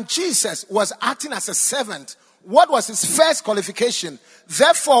 When Jesus was acting as a servant, what was his first qualification?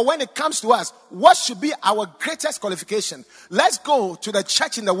 Therefore, when it comes to us, what should be our greatest qualification? Let's go to the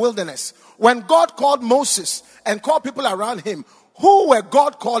church in the wilderness. When God called Moses and called people around him, who were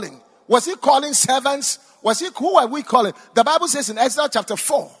God calling? Was he calling servants? Who were we calling? The Bible says in Exodus chapter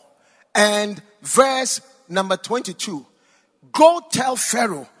 4 and verse number 22, go tell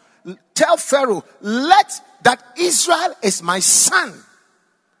Pharaoh, let that Israel is my son,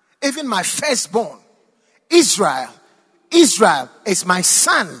 even my firstborn. Israel is my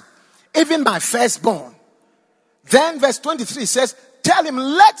son, even my firstborn. Then verse 23 says, tell him,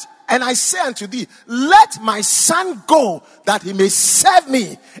 and I say unto thee, let my son go, that he may serve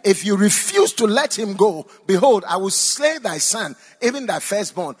me. If you refuse to let him go, behold, I will slay thy son, even thy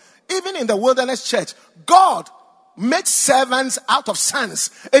firstborn. Even in the wilderness church, God made servants out of sons.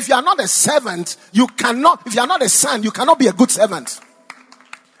 If you are not a servant, if you are not a son, you cannot be a good servant.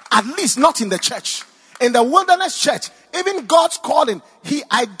 At least not in the church. In the wilderness church, even God's calling, he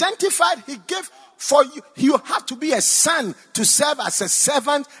identified, he gave for you. You have to be a son to serve as a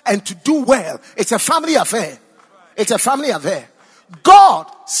servant and to do well. It's a family affair. It's a family affair.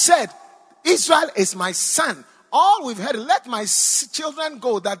 God said, Israel is my son. All we've heard, let my children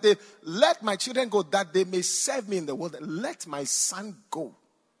go that they may serve me in the world. Let my son go.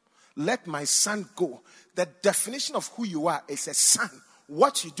 Let my son go. The definition of who you are is a son.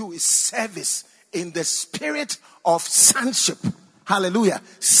 What you do is service in the spirit of sonship. Hallelujah.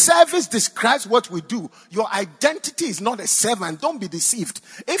 Service describes what we do. Your identity is not a servant. Don't be deceived.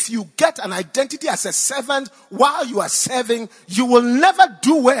 If you get an identity as a servant while you are serving, you will never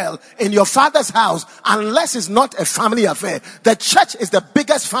do well in your father's house unless it's not a family affair. The church is the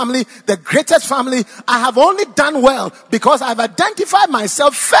biggest family, the greatest family. I have only done well because I've identified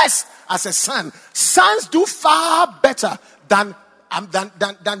myself first as a son. Sons do far better than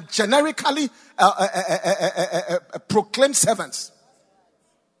generically proclaimed servants.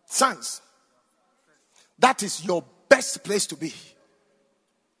 Sons. That is your best place to be.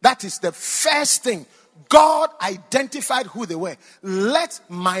 That is the first thing. God identified who they were. Let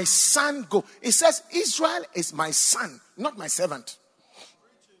my son go. It says, Israel is my son, not my servant.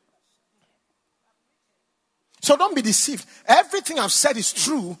 So don't be deceived. Everything I've said is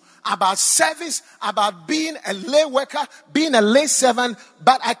true about service, about being a lay worker, being a lay servant.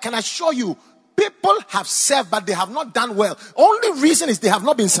 But I can assure you, people have served, but they have not done well. Only reason is they have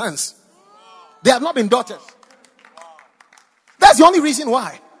not been sons. They have not been daughters. That's the only reason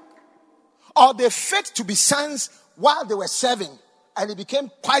why. Or they faked to be sons while they were serving, and it became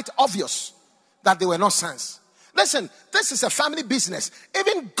quite obvious that they were not sons. Listen, this is a family business.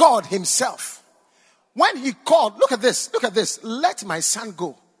 Even God himself, when he called, look at this, let my son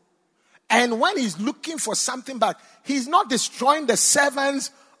go. And when he's looking for something back, he's not destroying the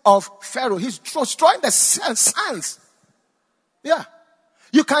servants of Pharaoh. He's destroying the sons. Yeah.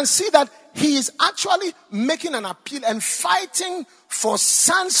 You can see that he is actually making an appeal and fighting for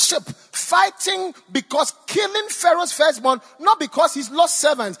sonship. Fighting because killing Pharaoh's firstborn, not because he's lost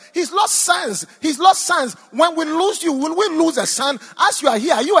servants. He's lost sons. He's lost sons. When we lose you, will we lose a son? As you are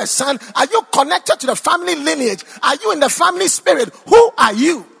here, are you a son? Are you connected to the family lineage? Are you in the family spirit? Who are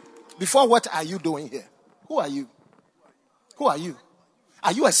you? Before, what are you doing here? Who are you? Who are you?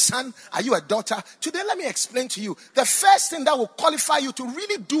 Are you a son? Are you a daughter? Today, let me explain to you. The first thing that will qualify you to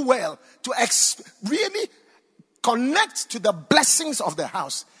really do well, to really connect to the blessings of the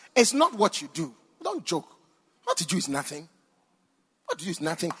house, is not what you do. Don't joke. What you do is nothing. What you do is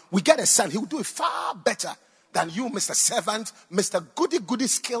nothing. We get a son. He will do it far better than you, Mr. Servant, Mr. Goody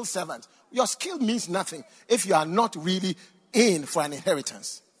skill servant. Your skill means nothing if you are not really in for an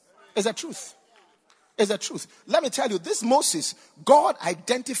inheritance. It's the truth. Is the truth. Let me tell you, this Moses, God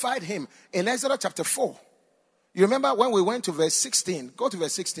identified him in Exodus chapter 4. You remember when we went to verse 16? Go to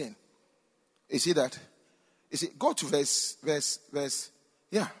verse 16. You see that? You see, go to verse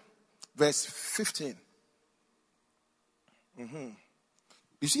 15.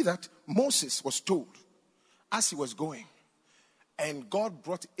 You see that? Moses was told as he was going, and God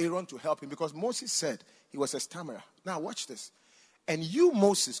brought Aaron to help him because Moses said he was a stammerer. Now watch this. And you,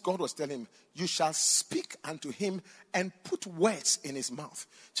 Moses, God was telling him, you shall speak unto him and put words in his mouth.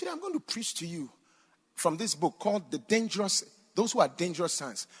 Today I'm going to preach to you from this book called Those Who Are Dangerous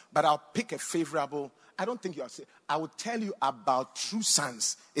Sons. But I'll pick a favorable. I don't think you are saying. I will tell you about true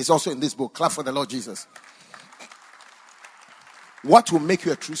sons. It's also in this book. Clap for the Lord Jesus. What will make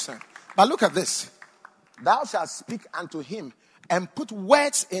you a true son? But look at this. Thou shalt speak unto him and put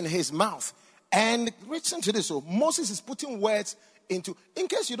words in his mouth. And listen to this. So Moses is putting words into, in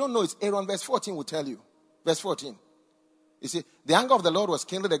case you don't know, it's Aaron. Verse 14 will tell you. Verse 14. You see, the anger of the Lord was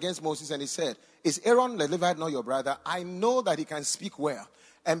kindled against Moses, and he said, is Aaron the Levite not your brother? I know that he can speak well.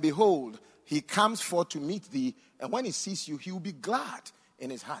 And behold, he comes forth to meet thee, and when he sees you, he will be glad in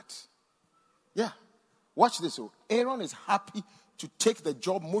his heart. Yeah. Watch this. So Aaron is happy to take the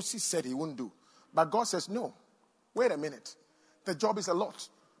job Moses said he wouldn't do. But God says, no. Wait a minute. The job is a lot.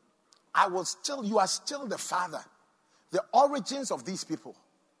 You are still the father. The origins of these people.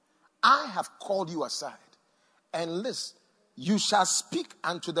 I have called you aside. And listen, you shall speak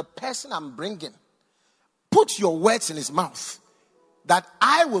unto the person I'm bringing. Put your words in his mouth. That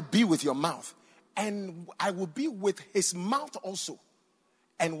I will be with your mouth. And I will be with his mouth also.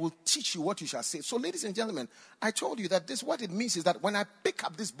 And will teach you what you shall say. So ladies and gentlemen, I told you that what it means is that when I pick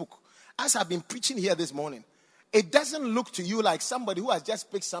up this book, as I've been preaching here this morning, it doesn't look to you like somebody who has just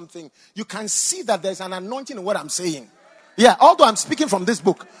picked something. You can see that there's an anointing in what I'm saying. Yeah, although I'm speaking from this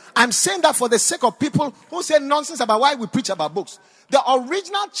book, I'm saying that for the sake of people who say nonsense about why we preach about books. The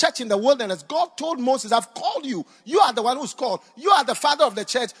original church in the wilderness, God told Moses, I've called you. You are the one who's called. You are the father of the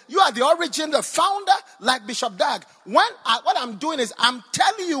church. You are the origin, the founder, like Bishop Dag. What I'm doing is I'm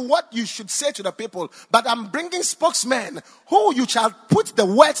telling you what you should say to the people, but I'm bringing spokesmen who you shall put the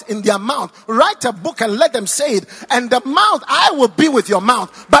words in their mouth. Write a book and let them say it. And the mouth, I will be with your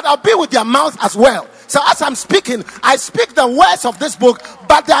mouth, but I'll be with your mouth as well. So as I'm speaking, I speak the words of this book,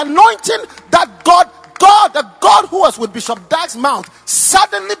 but the anointing that the God who was with Bishop Dag's mouth,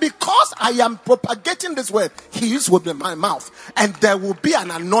 suddenly because I am propagating this word, he is with my mouth. And there will be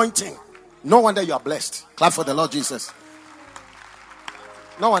an anointing. No wonder you are blessed. Clap for the Lord Jesus.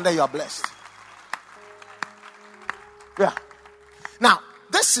 No wonder you are blessed. Yeah. Now,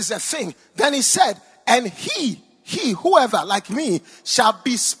 this is a thing. Then he said, and he, whoever like me, shall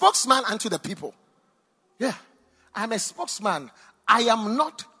be spokesman unto the people. Yeah. I'm a spokesman. I am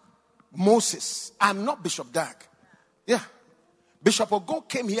not Moses. I'm not Bishop Dag. Yeah. Bishop Ogo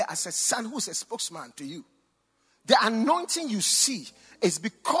came here as a son who's a spokesman to you. The anointing you see is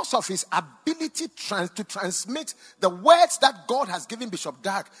because of his ability to transmit the words that God has given Bishop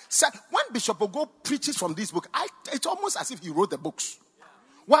Dag. So when Bishop Ogo preaches from this book, it's almost as if he wrote the books.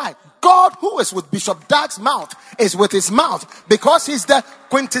 Why? God, who is with Bishop Dag's mouth, is with his mouth because he's the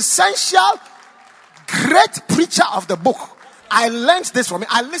quintessential great preacher of the book. I learned this from him.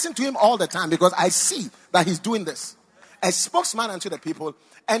 I listen to him all the time because I see that he's doing this. A spokesman unto the people,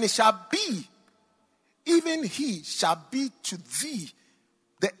 and it shall be, even he shall be to thee.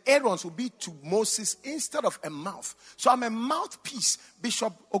 The Aarons will be to Moses instead of a mouth. So I'm a mouthpiece.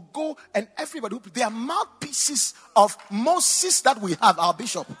 Bishop Ogo and everybody, they are mouthpieces of Moses that we have, our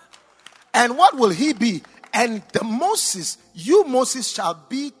bishop. And what will he be? And the Moses, you Moses shall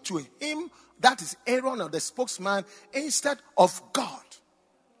be to him, that is Aaron or the spokesman, instead of God.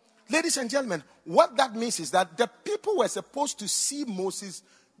 Ladies and gentlemen, what that means is that the people were supposed to see Moses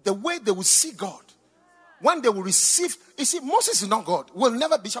the way they would see God. When they will receive, you see, Moses is not God. Will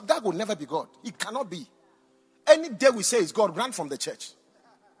never, Bishop Dag will never be God. He cannot be. Any day we say is God, run from the church.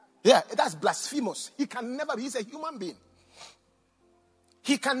 Yeah, that's blasphemous. He can never be. He's a human being.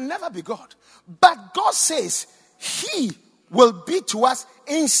 He can never be God. But God says he will be to us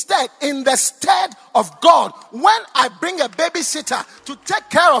instead, in the stead of God. When I bring a babysitter to take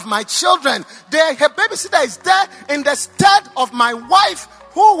care of my children, the babysitter is there in the stead of my wife,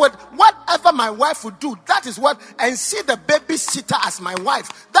 who would, whatever my wife would do, that is what, and see the babysitter as my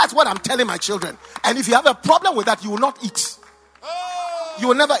wife. That's what I'm telling my children. And if you have a problem with that, you will not eat. You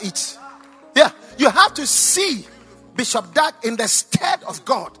will never eat. Yeah, you have to see Bishop Dag in the stead of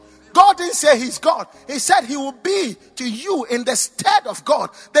God. God didn't say he's God. He said he will be to you in the stead of God.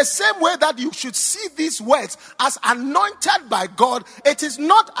 The same way that you should see these words as anointed by God. It is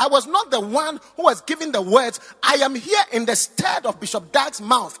not, I was not the one who was giving the words. I am here in the stead of Bishop Dag's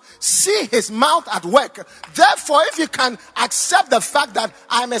mouth. See his mouth at work. Therefore, if you can accept the fact that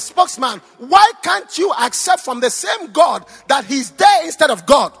I'm a spokesman, why can't you accept from the same God that he's there instead of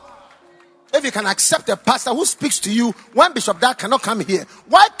God? If you can accept a pastor who speaks to you when Bishop Dag cannot come here,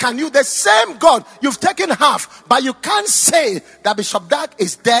 why can you, the same God, you've taken half, but you can't say that Bishop Dag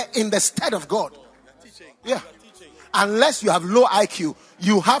is there in the stead of God? Yeah. Unless you have low IQ,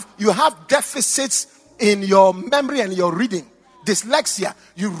 you have deficits in your memory and your reading. Dyslexia.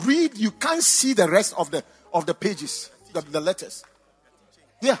 You read, you can't see the rest of the pages, the letters.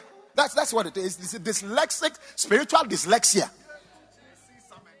 Yeah. That's what it is. It's a dyslexic, spiritual dyslexia.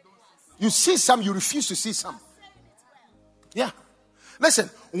 You see some, you refuse to see some. Yeah. Listen,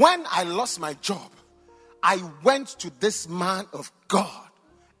 when I lost my job, I went to this man of God.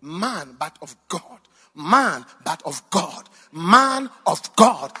 Man, but of God. Man, but of God. Man of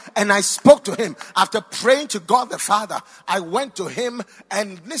God. And I spoke to him. After praying to God the Father, I went to him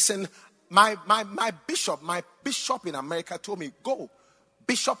and listen, my bishop in America told me, go.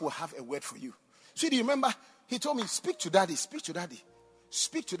 Bishop will have a word for you. So do you remember? He told me, speak to daddy, speak to daddy.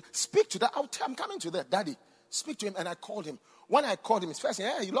 Speak to that. I'm coming to that, daddy. Speak to him. And I called him. When I called him, his first thing,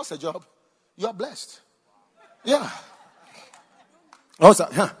 hey, you lost a job. You're blessed. Yeah.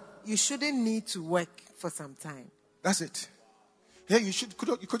 You shouldn't need to work for some time. That's it. Yeah, you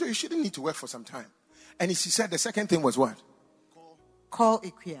shouldn't need to work for some time. And he said the second thing was what? Call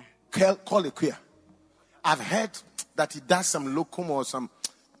Equia. Call Equia. I've heard that he does some locum or some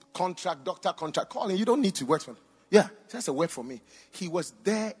doctor contract. Call him. You don't need to work for him. Yeah, that's a word for me. He was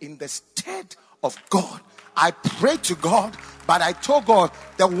there in the stead of God. I prayed to God, but I told God,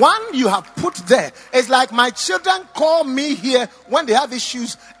 the one you have put there is like my children call me here when they have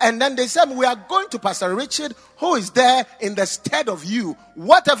issues, and then they say, we are going to Pastor Richard, who is there in the stead of you.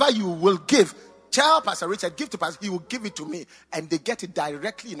 Whatever you will give, tell Pastor Richard, give to Pastor, he will give it to me. And they get it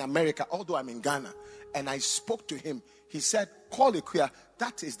directly in America, although I'm in Ghana. And I spoke to him. He said, call Equia.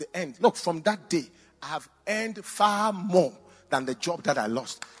 That is the end. Look, from that day, I have earned far more than the job that I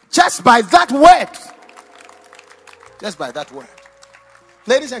lost. Just by that word. Just by that word.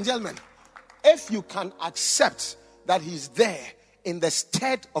 Ladies and gentlemen, if you can accept that he's there in the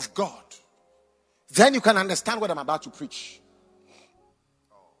stead of God, then you can understand what I'm about to preach.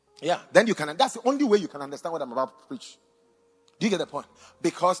 Yeah, then you can. That's the only way you can understand what I'm about to preach. Do you get the point?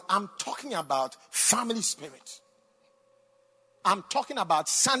 Because I'm talking about family spirit. I'm talking about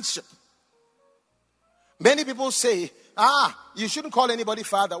sonship. Many people say, you shouldn't call anybody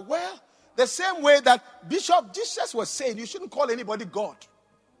father. Well, the same way that Bishop Jesus was saying, you shouldn't call anybody God.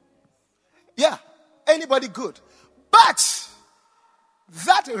 Yeah, anybody good. But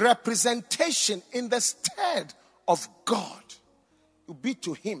that representation in the stead of God, to be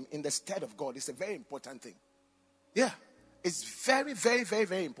to him in the stead of God, is a very important thing. Yeah, it's very, very, very,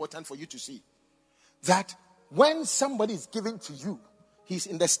 very important for you to see that when somebody is giving to you, He's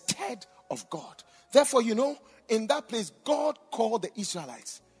in the stead of God. Therefore, in that place, God called the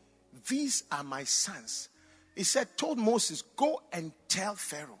Israelites, these are my sons. He told Moses, go and tell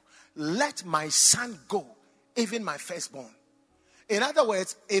Pharaoh, let my son go, even my firstborn. In other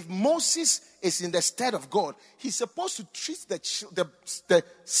words, if Moses is in the stead of God, he's supposed to treat the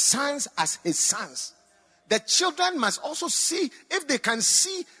sons as his sons. The children must also see, if they can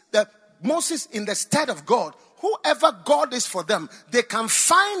see that Moses in the stead of God, whoever God is for them, they can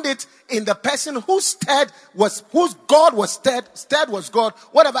find it in the person whose God was stead was God,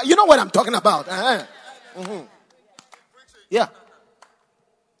 whatever. You know what I'm talking about. Mm-hmm. Yeah.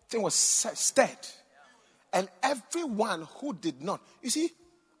 Thing was stead. And everyone who did not. You see,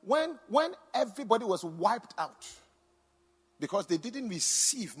 when everybody was wiped out, because they didn't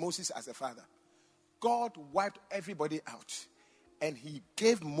receive Moses as a father, God wiped everybody out. And he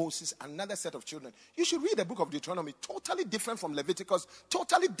gave Moses another set of children. You should read the book of Deuteronomy. Totally different from Leviticus.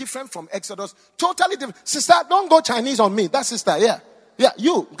 Totally different from Exodus. Totally different. Sister, don't go Chinese on me. That sister, yeah. Yeah,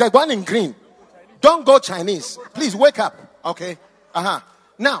 you, the one in green. Don't go Chinese. Please wake up. Okay?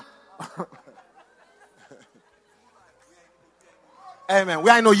 Now. Amen.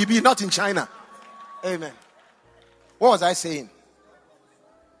 Where I know you be, not in China. Amen. What was I saying?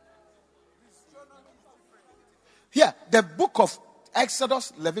 Yeah, the book of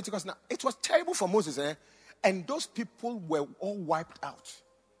Exodus, Leviticus. Now, it was terrible for Moses, and those people were all wiped out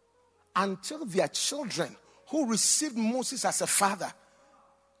until their children, who received Moses as a father,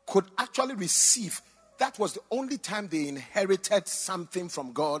 could actually receive. That was the only time they inherited something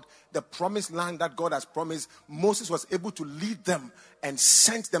from God, the promised land that God has promised. Moses was able to lead them and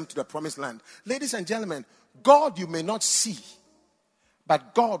sent them to the promised land. Ladies and gentlemen, God you may not see,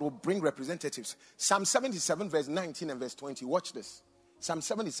 but God will bring representatives. Psalm 77 verse 19 and verse 20. Watch this. Psalm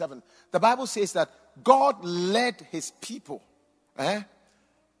 77. The Bible says that God led his people.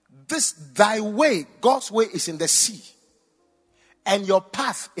 This thy way, God's way is in the sea, and your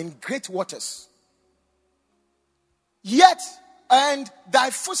path in great waters. Yet, and thy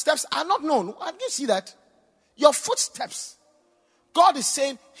footsteps are not known. Do you see that? Your footsteps. God is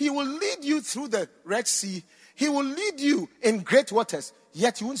saying he will lead you through the Red Sea. He will lead you in great waters.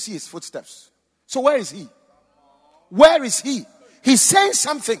 Yet you won't see his footsteps. So where is he? Where is he? He's saying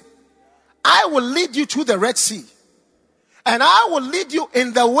something. I will lead you through the Red Sea. And I will lead you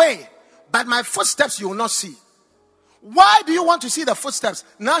in the way. But my footsteps you will not see. Why do you want to see the footsteps?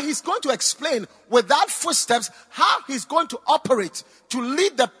 Now he's going to explain without footsteps how he's going to operate to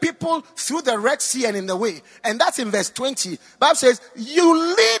lead the people through the Red Sea and in the way. And that's in verse 20. The Bible says, you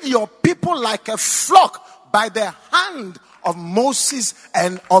lead your people like a flock by the hand of Moses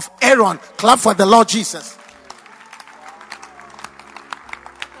and of Aaron. Clap for the Lord Jesus.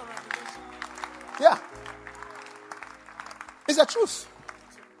 Yeah. It's the truth.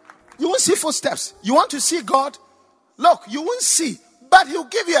 You won't see footsteps. You want to see God? Look, you won't see, but he'll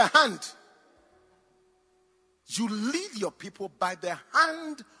give you a hand. You lead your people by the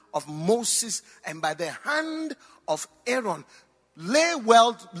hand of Moses and by the hand of Aaron. Lay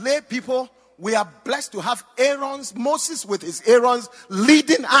people, we are blessed to have Moses with his Aarons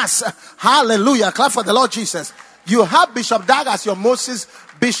leading us. Hallelujah. Clap for the Lord Jesus. You have Bishop Dag as your Moses,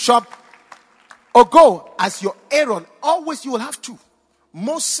 Bishop Ogo as your Aaron. Always you will have two.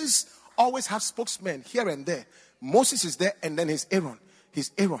 Moses always have spokesmen here and there. Moses is there and then his Aaron. His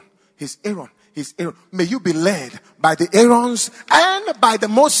Aaron. His Aaron. His Aaron. May you be led by the Aarons and by the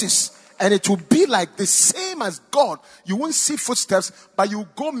Moses. And it will be like the same as God. You won't see footsteps, but you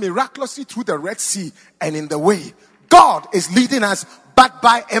go miraculously through the Red Sea and in the way. God is leading us, but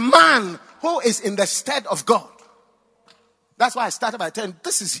by a man who is in the stead of God. That's why I started by telling,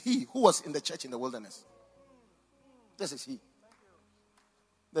 this is he who was in the church in the wilderness. This is he.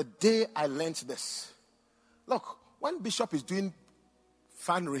 The day I learned this. Look, when Bishop is doing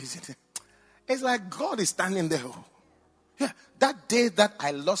fundraising, it's like God is standing there. Yeah, that day that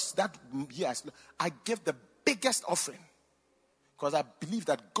I lost, that year, I gave the biggest offering because I believed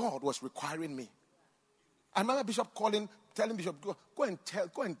that God was requiring me. I remember Bishop telling Bishop, go and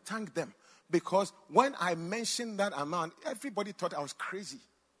thank them, because when I mentioned that amount, everybody thought I was crazy.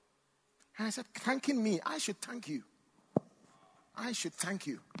 And I said, thanking me, I should thank you. I should thank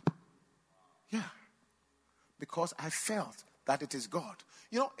you. Yeah. Because I felt that it is God.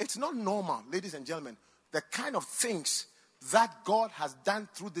 You know, it's not normal, ladies and gentlemen. The kind of things that God has done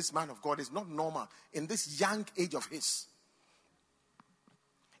through this man of God is not normal in this young age of his.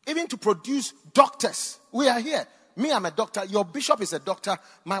 Even to produce doctors. We are here. Me, I'm a doctor. Your bishop is a doctor.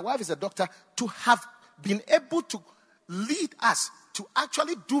 My wife is a doctor. To have been able to lead us to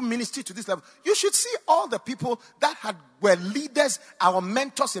actually do ministry to this level, you should see all the people that were leaders, our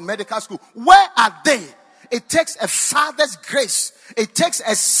mentors in medical school. Where are they? It takes a father's grace. It takes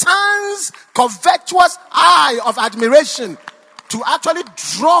a son's covetous eye of admiration to actually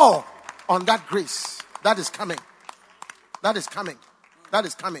draw on that grace. That is coming. That is coming. That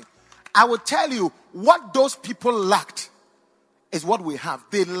is coming. I will tell you what those people lacked is what we have.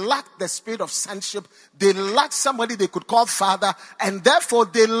 They lacked the spirit of sonship. They lacked somebody they could call father. And therefore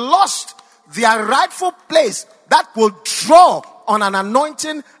they lost their rightful place that will draw on an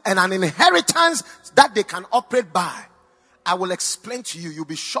anointing and an inheritance that they can operate by. I will explain to you. You'll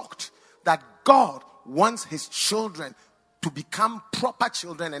be shocked that God wants his children to become proper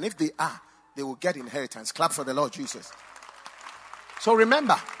children. And if they are, they will get inheritance. Clap for the Lord Jesus. So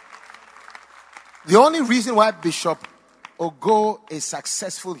remember, the only reason why Bishop Ogo is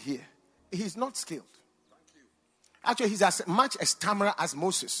successful here, he's not skilled. Actually, he's as much a stammerer as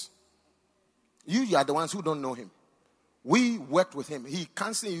Moses. You are the ones who don't know him. We worked with him. He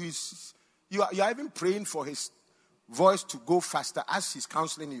constantly, you are even praying for his voice to go faster as he's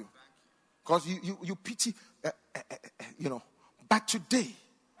counseling you. Because you pity, But today,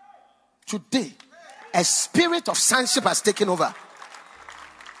 a spirit of sonship has taken over.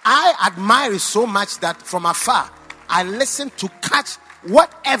 I admire it so much that from afar, I listen to catch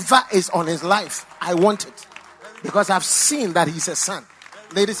whatever is on his life. I want it. Because I've seen that he's a son.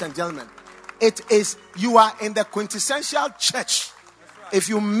 Ladies and gentlemen, you are in the quintessential church. If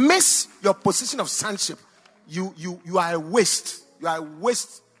you miss your position of sonship, you are a waste. You are a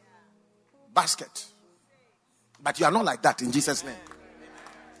waste basket. But you are not like that in Jesus' name.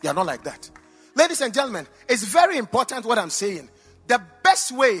 You are not like that. Ladies and gentlemen, it's very important what I'm saying. The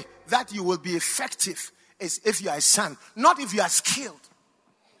best way that you will be effective is if you are a son, not if you are skilled.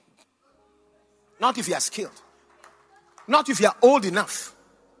 Not if you are skilled. Not if you are old enough.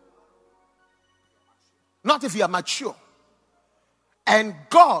 Not if you are mature. And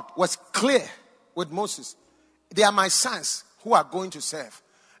God was clear with Moses. They are my sons who are going to serve.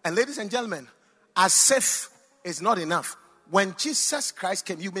 And ladies and gentlemen, as if it's not enough. When Jesus Christ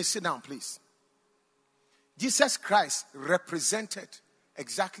came, you may sit down, please. Jesus Christ represented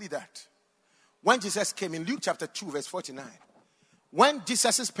exactly that. When Jesus came in Luke chapter 2, verse 49, when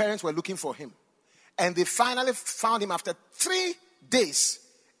Jesus' parents were looking for him, and they finally found him after 3 days,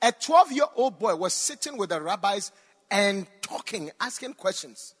 a 12-year-old boy was sitting with the rabbis and talking, asking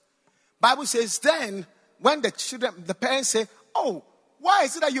questions. Bible says then, when the parents say, "Oh, why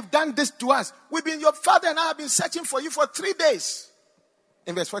is it that you've done this to us? Your father and I have been searching for you for 3 days."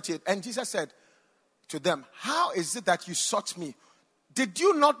 In verse 48, and Jesus said to them, "How is it that you sought me? Did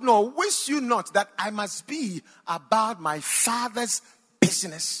you not know, wish you not that I must be about my father's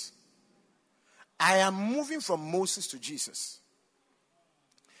business?" I am moving from Moses to Jesus.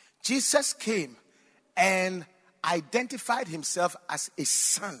 Jesus came and identified himself as a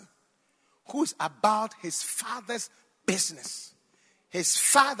son who is about his father's business. His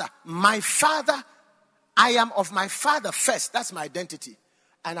father, my father, I am of my father first. That's my identity.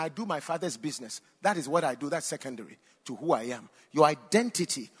 And I do my father's business. That is what I do. That's secondary to who I am. Your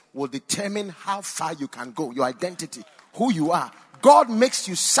identity will determine how far you can go. Your identity, who you are. God makes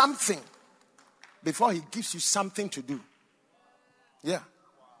you something before he gives you something to do. Yeah.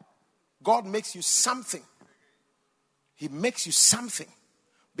 God makes you something. He makes you something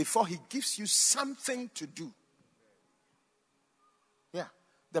before he gives you something to do. Yeah.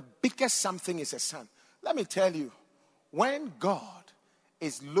 The biggest something is a son. Let me tell you, when God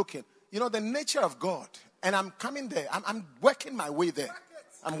is looking, the nature of God, and I'm coming there. I'm working my way there.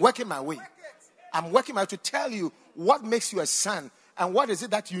 I'm working my way to tell you what makes you a son and what is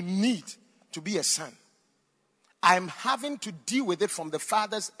it that you need to be a son. I'm having to deal with it from the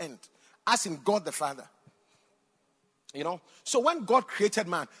Father's end, as in God the Father. So when God created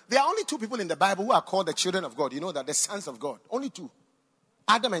man, there are only two people in the Bible who are called the children of God. You know that, the sons of God. Only two.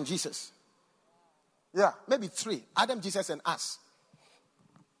 Adam and Jesus. Yeah, maybe three. Adam, Jesus, and us.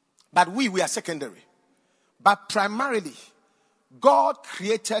 But we are secondary. But primarily, God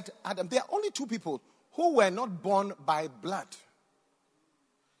created Adam. There are only two people who were not born by blood.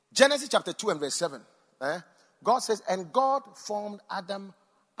 Genesis chapter 2 and verse 7. God says, and God formed Adam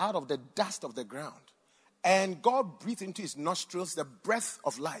out of the dust of the ground. And God breathed into his nostrils the breath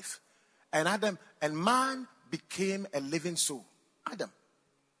of life. And man became a living soul. Adam.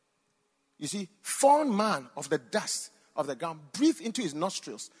 You see, formed man of the dust of the ground, breathed into his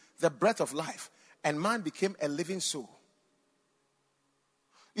nostrils the breath of life. And man became a living soul.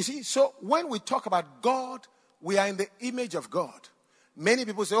 You see, so when we talk about God, we are in the image of God. Many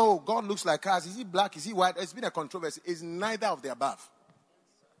people say, oh, God looks like us. Is he black? Is he white? It's been a controversy. It's neither of the above.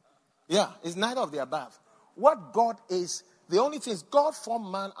 Yeah, it's neither of the above. What God is, the only thing is God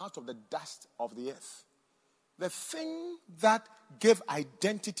formed man out of the dust of the earth. The thing that gave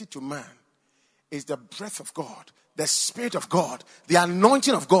identity to man is the breath of God, the Spirit of God, the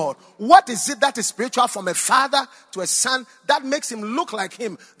anointing of God. What is it that is spiritual from a father to a son that makes him look like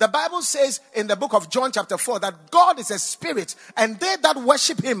him? The Bible says in the book of John chapter 4 that God is a spirit, and they that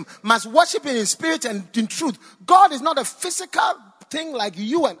worship him must worship him in spirit and in truth. God is not a physical thing like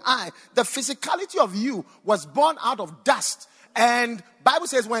you and I. The physicality of you was born out of dust. And Bible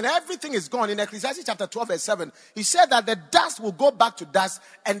says when everything is gone, in Ecclesiastes chapter 12 verse 7, he said that the dust will go back to dust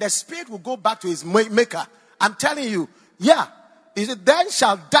and the spirit will go back to his maker. I'm telling you, yeah. He said, then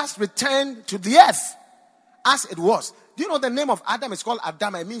shall dust return to the earth as it was. Do you know the name of Adam is called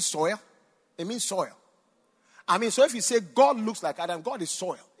Adam? It means soil. It means soil. I mean, so if you say God looks like Adam, God is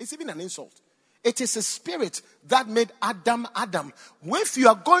soil. It's even an insult. It is a spirit that made Adam Adam. If you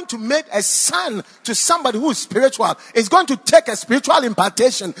are going to make a son to somebody who is spiritual, it's going to take a spiritual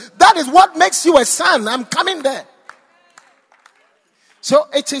impartation. That is what makes you a son. I'm coming there. So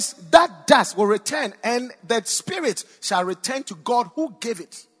it is that dust will return, and that spirit shall return to God who gave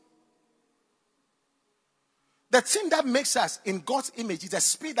it. The thing that makes us in God's image is the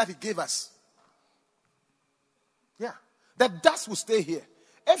spirit that he gave us. Yeah. The dust will stay here.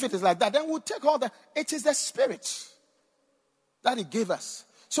 If it is like that, then we'll take all that. It is the spirit that he gave us.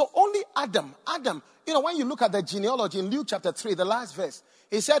 So only Adam, you know, when you look at the genealogy in Luke chapter 3, the last verse,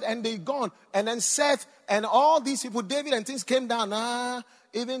 he said, and they gone, and then Seth, and all these people, David and things came down,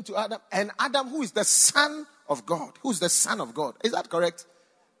 even to Adam. And Adam, who is the son of God. Who is the son of God. Is that correct?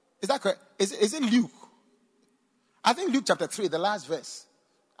 Is that correct? Is it Luke? I think Luke chapter 3, the last verse.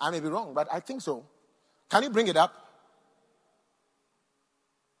 I may be wrong, but I think so. Can you bring it up?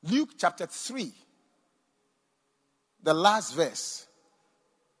 Luke chapter 3, the last verse.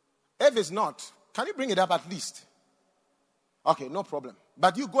 If it's not, can you bring it up at least? Okay, no problem.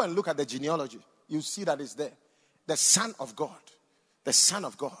 But you go and look at the genealogy. You see that it's there. The Son of God. The Son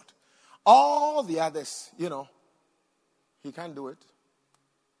of God. All the others, you know, he can't do it.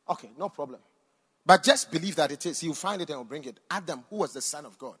 Okay, no problem. But just believe that it is. You'll find it and will bring it. Adam, who was the Son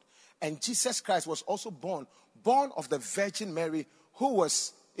of God. And Jesus Christ was also born of the Virgin Mary, who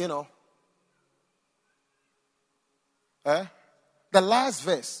was, you know, the last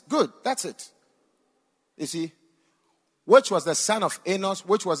verse. Good, that's it. You see, which was the son of Enos,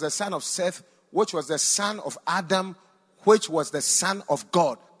 which was the son of Seth, which was the son of Adam, which was the son of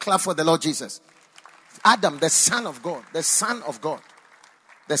God. Clap for the Lord Jesus. Adam, the son of God, the son of God,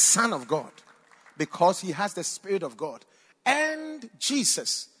 the son of God, because he has the Spirit of God. And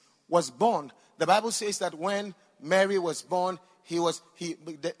Jesus was born. The Bible says that when Mary was born,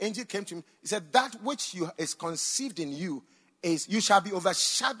 the angel came to him. He said, that which is conceived in you is, you shall be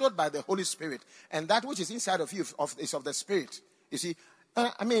overshadowed by the Holy Spirit. And that which is inside of you is of the Spirit. You see,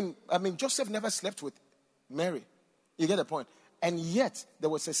 I mean, Joseph never slept with Mary. You get the point? And yet, there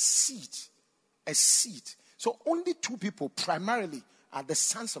was a seed. A seed. So only two people primarily are the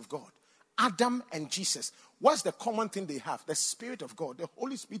sons of God. Adam and Jesus. What's the common thing they have? The Spirit of God. The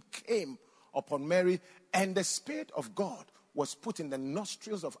Holy Spirit came upon Mary, and the Spirit of God was put in the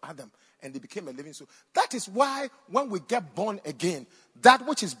nostrils of Adam, and they became a living soul. That is why when we get born again, that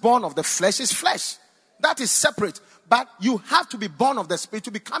which is born of the flesh is flesh. That is separate. But you have to be born of the Spirit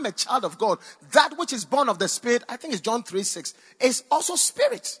to become a child of God. That which is born of the Spirit, I think it's John 3:6, is also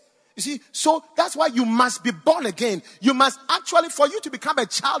spirit. You see, so that's why you must be born again. You must actually, for you to become a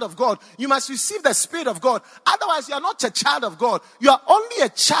child of God, you must receive the Spirit of God. Otherwise, you are not a child of God. You are only a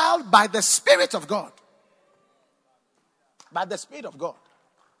child by the Spirit of God. By the Spirit of God.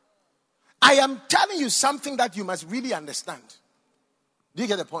 I am telling you something that you must really understand. Do you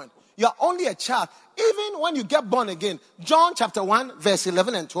get the point? You are only a child. Even when you get born again, John chapter 1, verse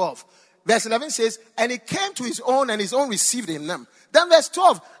 11 and 12. Verse 11 says, and he came to his own, and his own received him. Then verse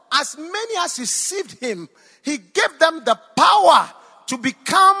 12, as many as received him, he gave them the power to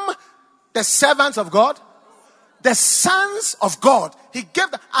become the servants of God, the sons of God. He gave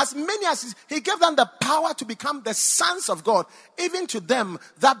them, as many as he gave them the power to become the sons of God, even to them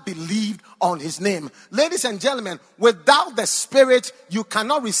that believed on his name. Ladies and gentlemen, without the Spirit, you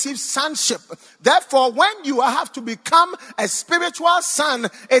cannot receive sonship. Therefore, when you have to become a spiritual son,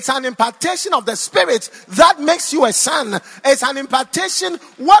 it's an impartation of the Spirit that makes you a son. It's an impartation.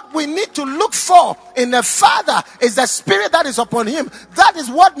 What we need to look for in a father is the Spirit that is upon him. That is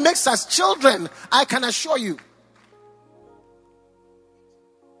what makes us children. I can assure you.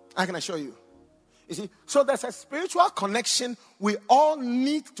 I can assure you. You see, so there's a spiritual connection we all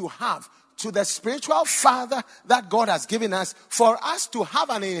need to have to the spiritual father that God has given us for us to have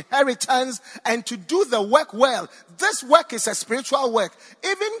an inheritance and to do the work well. This work is a spiritual work.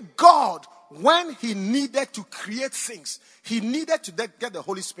 Even God, when he needed to create things, he needed to get the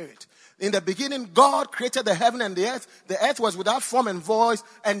Holy Spirit. In the beginning, God created the heaven and the earth. The earth was without form and void,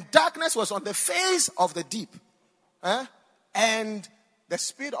 and darkness was on the face of the deep. And the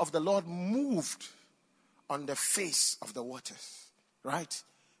Spirit of the Lord moved on the face of the waters. Right?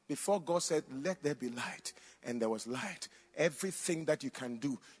 Before God said, let there be light, and there was light. Everything that you can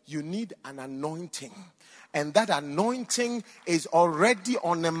do, you need an anointing. And that anointing is already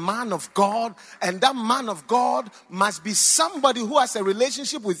on a man of God. And that man of God must be somebody who has a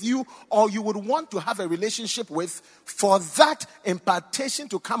relationship with you, or you would want to have a relationship with, for that impartation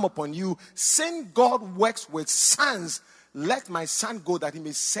to come upon you. Since God works with sons, let my son go that he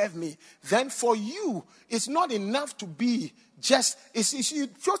may serve me. Then for you, it's not enough to be just, you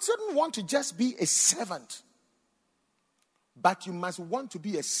shouldn't want to just be a servant. But you must want to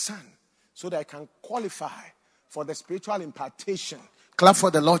be a son so that I can qualify for the spiritual impartation. Clap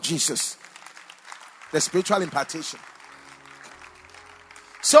for the Lord Jesus. The spiritual impartation.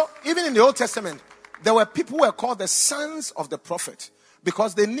 So, even in the Old Testament, there were people who were called the sons of the prophet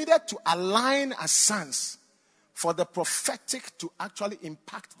because they needed to align as sons for the prophetic to actually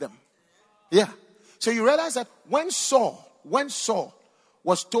impact them. Yeah. So you realize that when Saul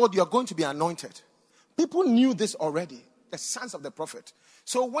was told you're going to be anointed, people knew this already. The sons of the prophet.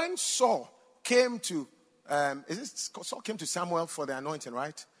 So when Saul came to Samuel for the anointing,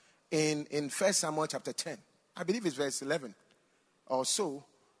 right? In 1 Samuel chapter 10. I believe it's verse 11 or so.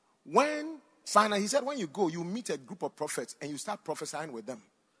 When finally he said, when you go, you meet a group of prophets and you start prophesying with them.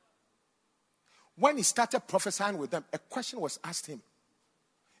 When he started prophesying with them, a question was asked him.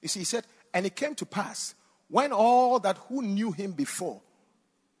 You see, he said, and it came to pass, when all that who knew him before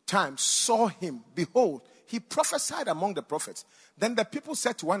time saw him, behold, he prophesied among the prophets. Then the people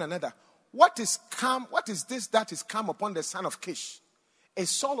said to one another, what is this that is come upon the son of Kish? Is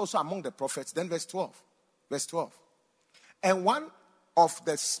Saul also among the prophets? Then verse 12. Verse 12. And one of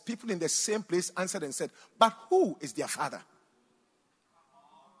the people in the same place answered and said, but who is their father?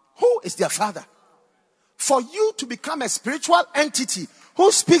 Who is their father? For you to become a spiritual entity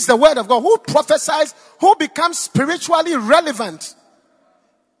who speaks the word of God, who prophesies, who becomes spiritually relevant,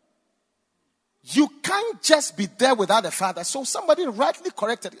 you can't just be there without a father. So somebody rightly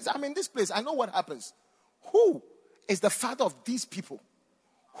corrected. I'm in this place. I know what happens. Who is the father of these people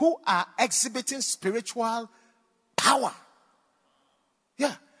who are exhibiting spiritual power?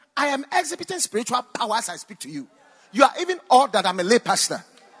 Yeah. I am exhibiting spiritual power as I speak to you. You are even awed that I'm a lay pastor.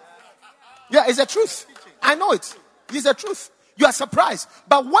 Yeah, it's the truth. I know it. It's the truth. You are surprised.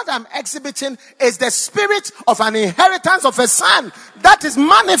 But what I'm exhibiting is the spirit of an inheritance of a son that is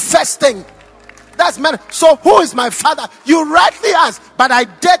manifesting. That's man. So who is my father? You rightly ask, but I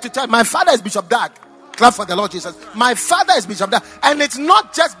dare to tell you, my father is Bishop Dag. Clap for the Lord Jesus. My father is Bishop Dag. And it's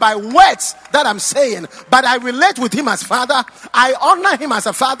not just by words that I'm saying, but I relate with him as father. I honor him as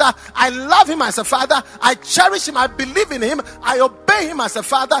a father. I love him as a father. I cherish him. I believe in him. I obey him as a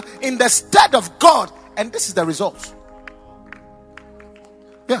father in the stead of God. And this is the result.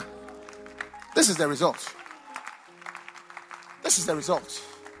 Yeah. This is the result. This is the result.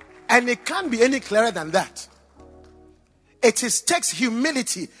 And it can't be any clearer than that. It takes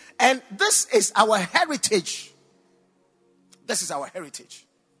humility. And this is our heritage. This is our heritage.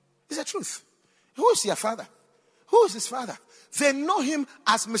 It's the truth. Who is your father? Who is his father? They know him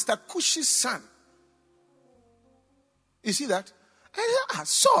as Mr. Cush's son. You see that? And,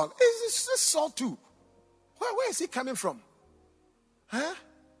 Saul. Is this Saul too? Where is he coming from? Huh?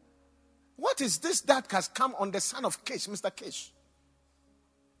 What is this that has come on the son of Kish, Mr. Kish?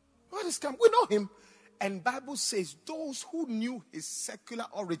 What is come? We know him. And Bible says those who knew his secular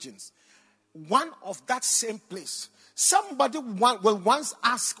origins, one of that same place, somebody will once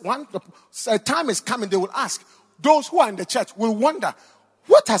ask, a time is coming, they will ask, those who are in the church will wonder,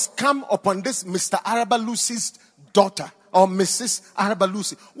 what has come upon this Mr. Araba Lucy's daughter or Mrs. Araba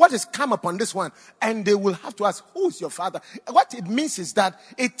Lucy? What has come upon this one? And they will have to ask, who is your father? What it means is that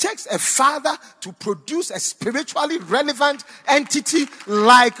it takes a father to produce a spiritually relevant entity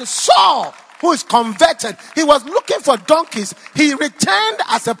like Saul, who is converted. He was looking for donkeys. He returned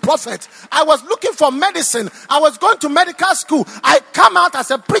as a prophet. I was looking for medicine. I was going to medical school. I come out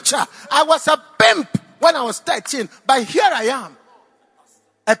as a preacher. I was a pimp when I was 13. But here I am,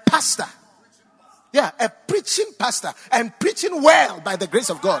 a pastor. Yeah, a preaching pastor. And preaching well by the grace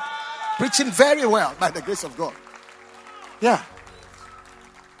of God. Preaching very well by the grace of God. Yeah.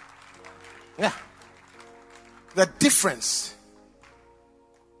 Yeah. The difference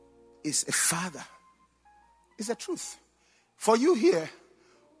is a father. It's the truth. For you here,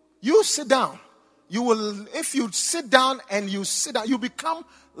 you sit down. You will, if you sit down and you sit down, you become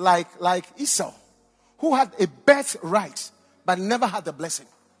like Esau, who had a birthright but never had the blessing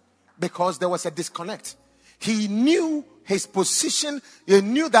because there was a disconnect. He knew his position. He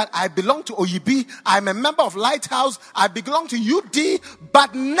knew that I belong to OUB. I'm a member of Lighthouse. I belong to UD,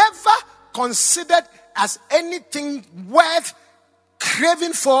 but never considered as anything worth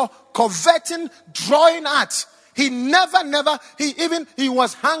craving for, coveting, drawing at. He he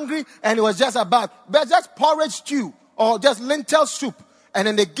was hungry and it was just just porridge stew or just lentil soup. And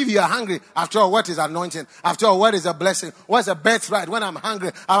then they give you a hungry. After all, what is anointing? After all, what is a blessing? What's a birthright? When I'm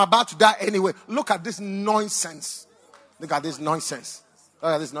hungry, I'm about to die anyway. Look at this nonsense. Look at this nonsense.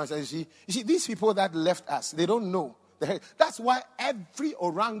 Look at this nonsense. You see, these people that left us, they don't know. That's why every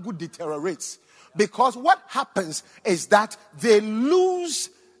orangu deteriorates. Because what happens is that they lose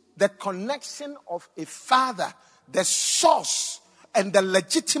the connection of a father, the source and the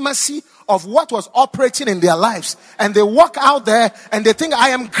legitimacy of what was operating in their lives. And they walk out there and they think, I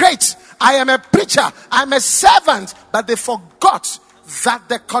am great. I am a preacher. I'm a servant. But they forgot that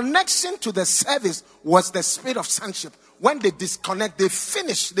the connection to the service was the spirit of sonship. When they disconnect, they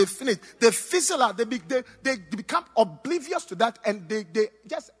finish, they fizzle out, they become oblivious to that and they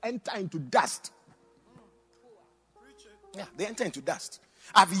just enter into dust. Yeah, they enter into dust.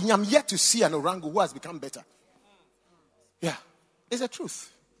 I'm yet to see an orangu who has become better. Yeah, it's the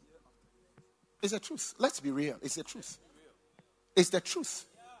truth. It's the truth. Let's be real. It's the truth. It's the truth.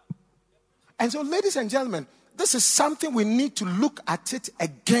 And so, ladies and gentlemen, this is something we need to look at it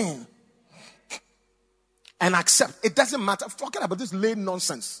again and accept. It doesn't matter. Forget about this lay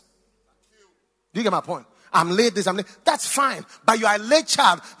nonsense. Do you get my point? I'm late this, I'm late. That's fine. But you are a late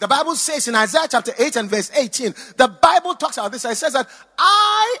child. The Bible says in Isaiah chapter 8 and verse 18, the Bible talks about this. It says that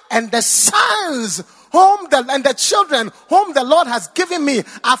I and the sons and the children whom the Lord has given me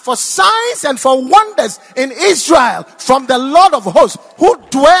are for signs and for wonders in Israel from the Lord of hosts who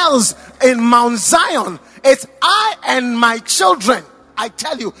dwells in Mount Zion. It's I and my children. I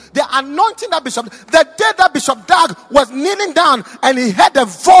tell you, the anointing that the day that Bishop Dag was kneeling down and he heard a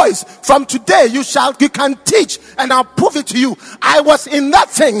voice from today, you can teach and I'll prove it to you. I was in that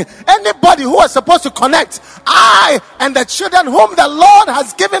thing. Anybody who was supposed to connect, I and the children whom the Lord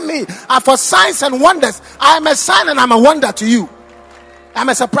has given me are for signs and wonders. I am a sign and I'm a wonder to you. I'm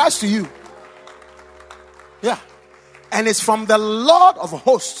a surprise to you. Yeah. And it's from the Lord of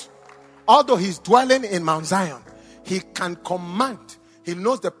hosts. Although he's dwelling in Mount Zion, he can command. He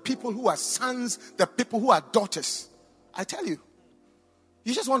knows the people who are sons, the people who are daughters. I tell you,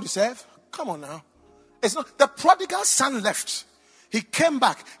 you just want to serve? Come on now. It's not the prodigal son left. He came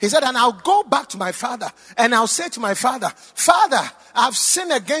back. He said, and I'll go back to my father and I'll say to my father, Father, I've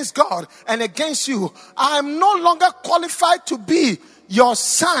sinned against God and against you. I am no longer qualified to be your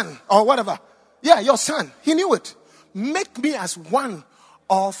son or whatever. Yeah, your son. He knew it. Make me as one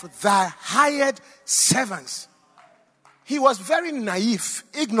of thy hired servants. He was very naive,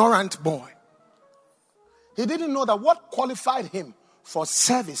 ignorant boy. He didn't know that what qualified him for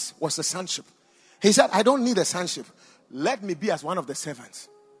service was the sonship. He said, I don't need a sonship. Let me be as one of the servants.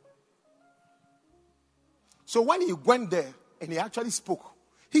 So when he went there and he actually spoke,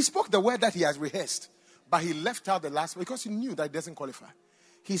 he spoke the word that he has rehearsed, but he left out the last word because he knew that it doesn't qualify.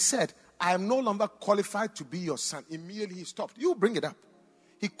 He said, I am no longer qualified to be your son. Immediately he stopped. You bring it up.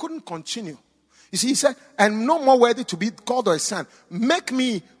 He couldn't continue. You see, he said, I'm no more worthy to be called a son. Make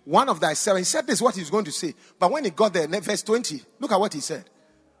me one of thy servants. He said this is what he was going to say. But when he got there, verse 20, look at what he said.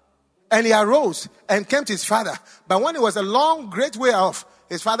 And he arose and came to his father. But when it was a long, great way off,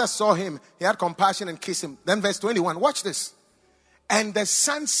 his father saw him. He had compassion and kissed him. Then verse 21, watch this. And the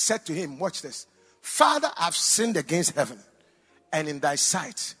son said to him, watch this. Father, I've sinned against heaven and in thy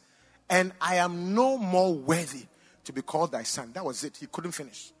sight. And I am no more worthy to be called thy son. That was it. He couldn't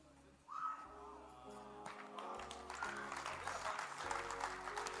finish.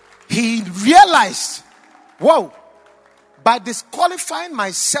 He realized, whoa, by disqualifying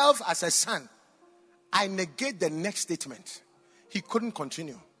myself as a son, I negate the next statement. He couldn't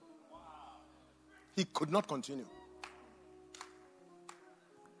continue. He could not continue.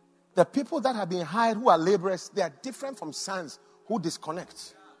 The people that have been hired who are laborers, they are different from sons who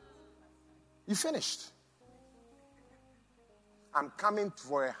disconnect. You finished. I'm coming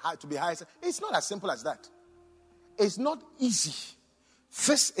to be hired. It's not as simple as that. It's not easy.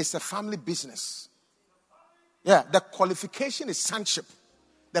 This is a family business. Yeah, the qualification is sonship.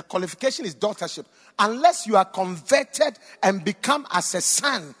 The qualification is daughtership. Unless you are converted and become as a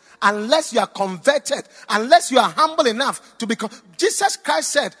son, unless you are converted, unless you are humble enough to become. Jesus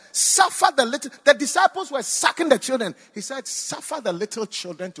Christ said, suffer the little. The disciples were sucking the children. He said, suffer the little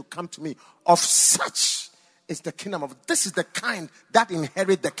children to come to me. Of such is the kingdom of. This is the kind that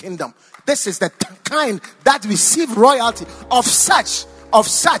inherit the kingdom. This is the kind that receive royalty. Of such.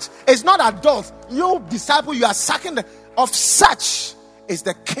 It's not adults. You disciple, you are sucking the. Of such is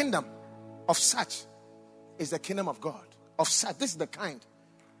the kingdom. Of such is the kingdom of God. Of such. This is the kind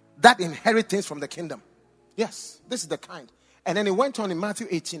that inherit things from the kingdom. Yes, this is the kind. And then he went on in Matthew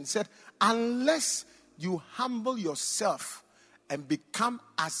 18. He said, unless you humble yourself and become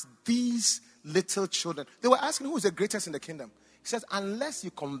as these little children. They were asking who is the greatest in the kingdom. He says, unless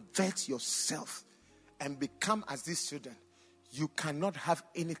you convert yourself and become as these children, you cannot have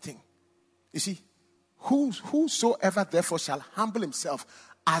anything. You see, whosoever therefore shall humble himself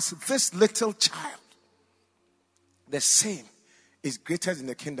as this little child, the same is greater in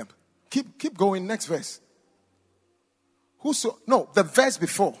the kingdom. Keep going. Next verse. The verse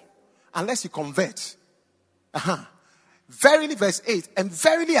before. Unless you convert. Verily, verse 8. And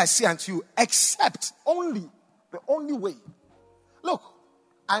verily I say unto you, except only, the only way. Look,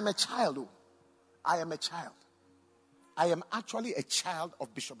 I'm a child. Oh. I am a child. I am actually a child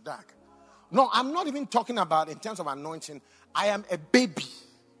of Bishop Dag. No, I'm not even talking about in terms of anointing. I am a baby.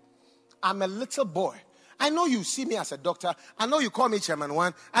 I'm a little boy. I know you see me as a doctor. I know you call me Chairman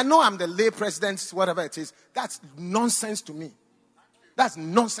One. I know I'm the lay president, whatever it is. That's nonsense to me. That's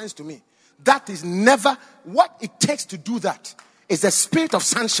nonsense to me. That is never what it takes to do that. Is the spirit of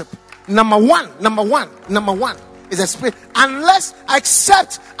sonship. Number one is a spirit. Unless,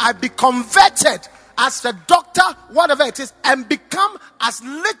 except I be converted as a doctor, whatever it is, and become as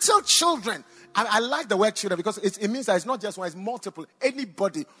little children. I like the word children because it means that it's not just one, it's multiple.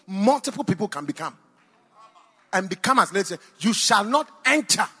 Anybody, multiple people can become. And become as little. You shall not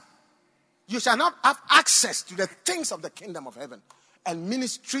enter. You shall not have access to the things of the kingdom of heaven. And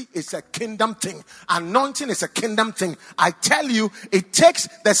ministry is a kingdom thing. Anointing is a kingdom thing. I tell you, it takes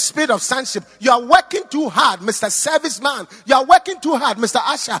the spirit of sonship. You are working too hard, Mr. Serviceman. You are working too hard, Mr.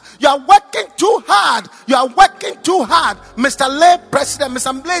 Usher. You are working too hard. You are working too hard, Mr. Lay President,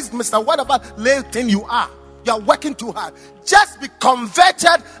 Mr. Blaze, Mr. Whatever lay thing you are. You are working too hard. Just be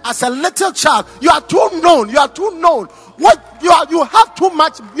converted as a little child. You are too known. You are too known. What you have too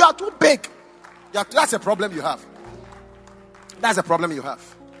much. You are too big. That's a problem you have. That's the problem you have.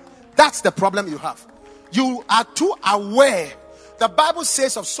 That's the problem you have. You are too aware. The Bible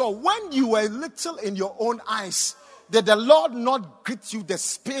says of Saul, when you were little in your own eyes, did the Lord not grant you the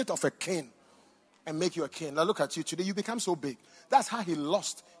spirit of a king and make you a king? Now look at you today. You become so big. That's how he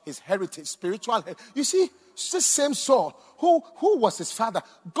lost his heritage, spiritual heritage. You see, this same Saul, who was his father,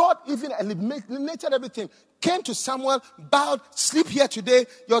 God even eliminated everything. Came to Samuel, bowed, sleep here today.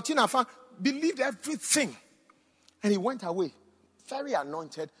 Your teen and family believed everything. And he went away. Very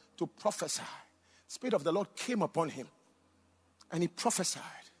anointed to prophesy. Spirit of the Lord came upon him and he prophesied,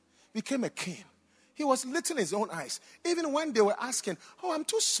 became a king. He was little in his own eyes. Even when they were asking, I'm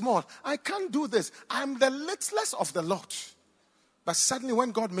too small, I can't do this, I'm the littlest of the lot. But suddenly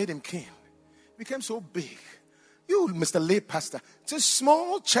when God made him king, he became so big. You, Mr. Lay Pastor, it's a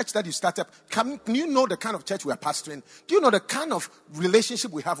small church that you started. Can you know the kind of church we are pastoring? Do you know the kind of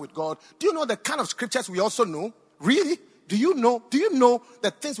relationship we have with God? Do you know the kind of scriptures we also know? Really? Do you know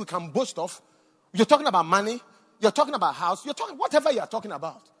the things we can boast of? You're talking about money. You're talking about house. You're talking whatever you're talking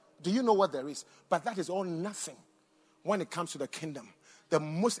about. Do you know what there is? But that is all nothing when it comes to the kingdom. The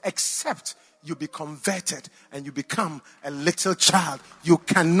most, except you be converted and you become a little child. You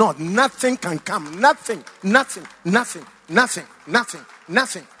cannot. Nothing can come. Nothing. Hebrews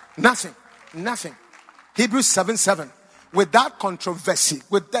 7:7. Without controversy.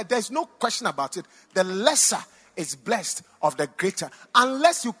 There's no question about it. The lesser is blessed of the greater.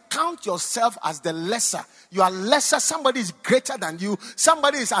 Unless you count yourself as the lesser, you are lesser. Somebody is greater than you.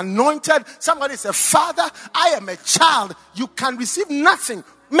 Somebody is anointed. Somebody is a father. I am a child. You can receive nothing.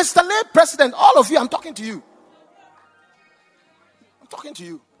 Mr. Lay President, all of you, I'm talking to you. I'm talking to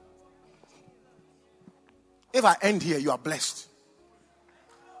you. If I end here, you are blessed.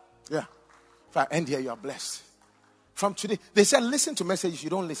 Yeah. If I end here, you are blessed. From today, they said listen to messages, you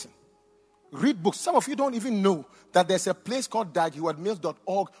don't listen. Read books. Some of you don't even know that there's a place called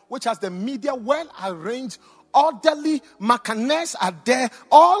daghewardmills.org which has the media well arranged, orderly. Macanes are there.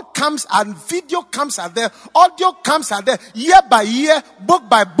 All camps and video camps are there. Audio camps are there. Year by year, book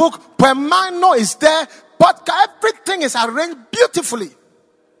by book. Permano is there. But everything is arranged beautifully.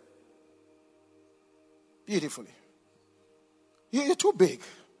 Beautifully. You're too big.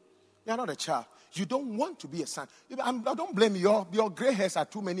 You're not a child. You don't want to be a son. I don't blame you. Your gray hairs are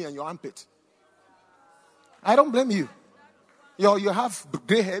too many in your armpit. I don't blame you. You have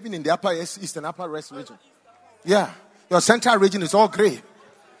gray hair even in the upper east and upper west region. Yeah. Your central region is all gray.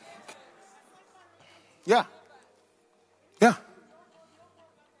 Yeah. Yeah.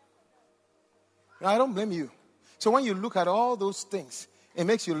 I don't blame you. So when you look at all those things, it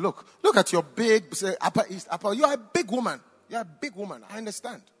makes you look. Look at your big, say, upper east, upper. You are a big woman. You are a big woman. I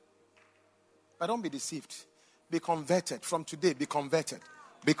understand. But don't be deceived. Be converted. From today, be converted.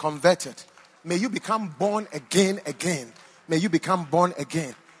 Be converted. May you become born again. May you become born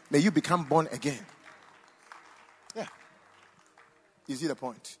again. May you become born again. Yeah. You see the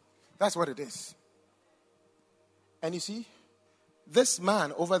point? That's what it is. And you see, this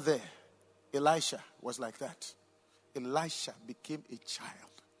man over there, Elisha, was like that. Elisha became a child.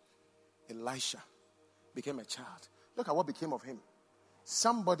 Elisha became a child. Look at what became of him.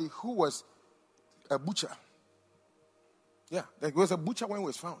 Somebody who was a butcher. Yeah, there was a butcher when he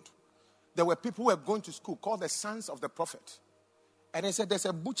was found. There were people who were going to school called the sons of the prophet. And they said, there's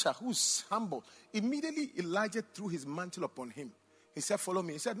a butcher who's humble. Immediately, Elijah threw his mantle upon him. He said, follow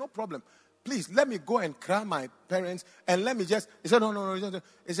me. He said, no problem. Please, let me go and cry my parents. And let me just, he said, no.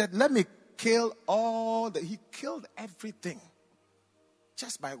 He said, let me kill he killed everything.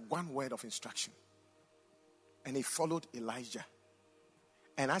 Just by one word of instruction. And he followed Elijah.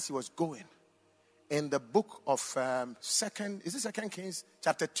 And as he was going, in the book of 2 Kings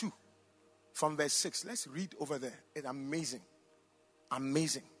chapter 2, from verse 6. Let's read over there. It's amazing.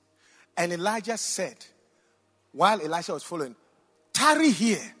 Amazing. And Elijah said, while Elisha was following, tarry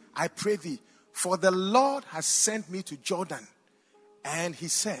here, I pray thee, for the Lord has sent me to Jordan. And he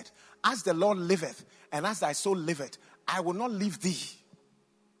said, as the Lord liveth, and as thy soul liveth, I will not leave thee.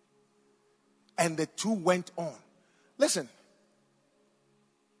 And the two went on. Listen.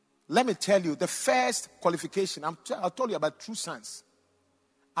 Let me tell you, the first qualification, I'll tell you about true sons.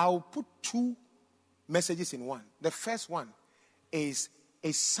 I'll put two messages in one. The first one is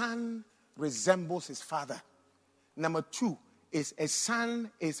a son resembles his father. Number two is a son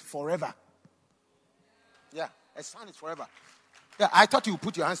is forever. Yeah, a son is forever. Yeah, I thought you would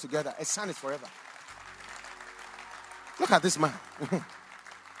put your hands together. A son is forever. Look at this man.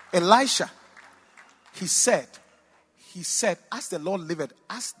 Elisha, he said, as the Lord liveth,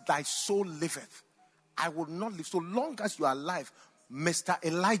 as thy soul liveth, I will not live. So long as you are alive, Mr.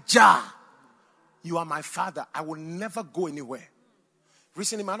 Elijah, you are my father. I will never go anywhere.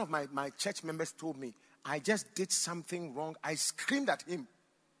 Recently, one of my church members told me, I just did something wrong. I screamed at him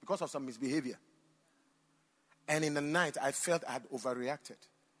because of some misbehavior. And in the night, I felt I had overreacted.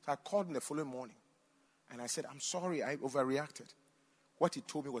 So I called him the following morning. And I said, I'm sorry, I overreacted. What he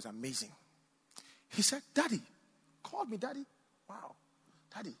told me was amazing. He said, Daddy, called me Daddy. Wow.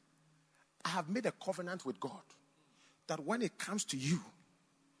 Daddy, I have made a covenant with God that when it comes to you,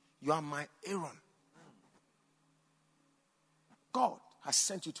 you are my Aaron. God has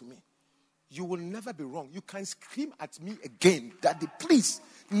sent you to me. You will never be wrong. You can scream at me again. Daddy, please,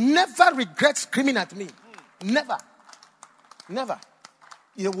 never regret screaming at me. Never. Never.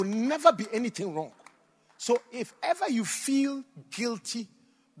 There will never be anything wrong. So if ever you feel guilty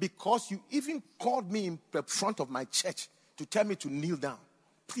because you even called me in the front of my church to tell me to kneel down,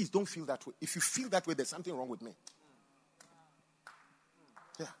 please don't feel that way. If you feel that way, there's something wrong with me.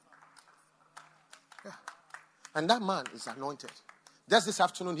 Yeah. Yeah. And that man is anointed. Just this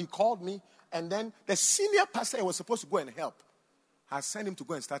afternoon, he called me, and then the senior pastor I was supposed to go and help, I sent him to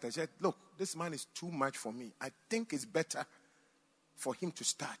go and start. I said, look, this man is too much for me. I think it's better for him to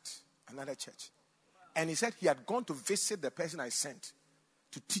start another church. And he said he had gone to visit the person I sent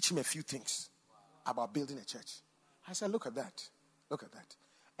to teach him a few things about building a church. I said, look at that. Look at that.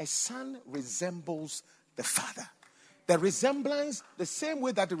 A son resembles the father. The resemblance, the same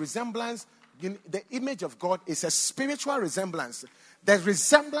way that the resemblance, the image of God is a spiritual resemblance. The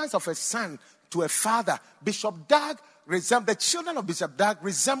resemblance of a son to a father. Bishop Dag the children of Bishop Dag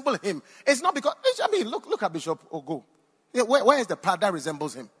resemble him. It's not because, look at Bishop Ogo. Where is the part that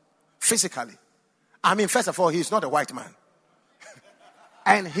resembles him? Physically. First of all, he's not a white man.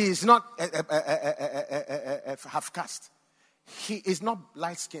 And he is not a half caste. He is not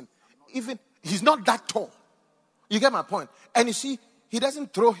light skinned. Even, he's not that tall. You get my point? And you see, he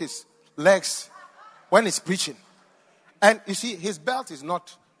doesn't throw his legs when he's preaching. And you see, his belt is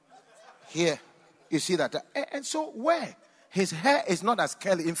not here. You see that? And so where? His hair is not as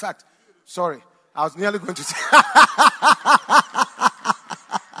curly. In fact, sorry, I was nearly going to say.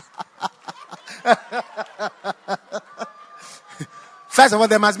 First of all,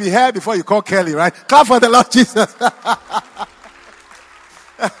 there must be hair before you call curly, right? Clap for the Lord Jesus.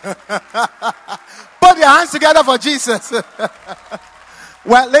 your hands together for Jesus.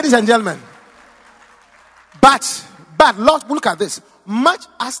 Well, ladies and gentlemen, but Lord, look at this. Much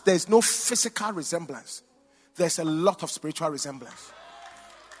as there's no physical resemblance, there's a lot of spiritual resemblance.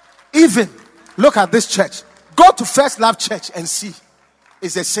 Even look at this church. Go to First Love Church and see.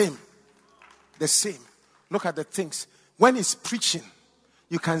 It's the same. The same. Look at the things. When he's preaching,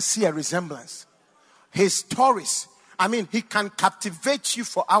 you can see a resemblance. His stories, I mean, he can captivate you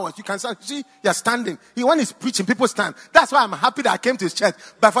for hours. You can see, you're standing. When he's preaching, people stand. That's why I'm happy that I came to his church.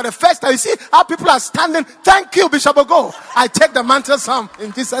 But for the first time, you see how people are standing. Thank you, Bishop Ogo. I take the mantle some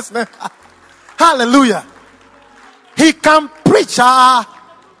in Jesus' name. Hallelujah. He can preach.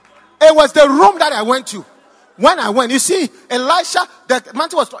 It was the room that I went to. When I went, you see, Elisha, the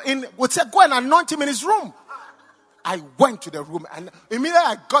mantle was in, would say, go and anoint him in his room. I went to the room and immediately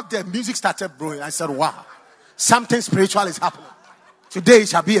I got there, music started blowing. I said, wow, something spiritual is happening. Today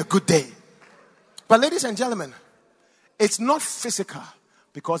shall be a good day. But ladies and gentlemen, it's not physical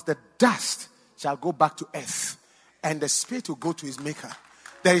because the dust shall go back to earth and the spirit will go to his maker.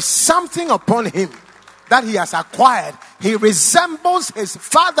 There is something upon him that he has acquired. He resembles his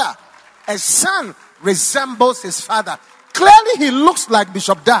father. A son resembles his father. Clearly he looks like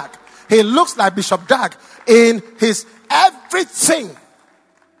Bishop Dag. He looks like Bishop Dag in his everything.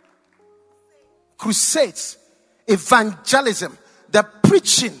 Crusades, evangelism, the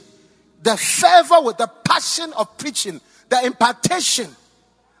preaching, the fervor with the passion of preaching, the impartation,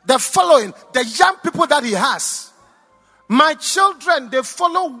 the following, the young people that he has. My children, they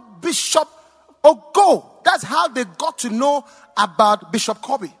follow Bishop Ogo. That's how they got to know about Bishop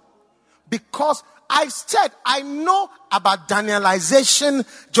Kobe. Because I said, I know about Danielization,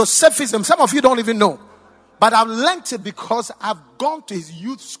 Josephism. Some of you don't even know. But I've learned it because I've gone to his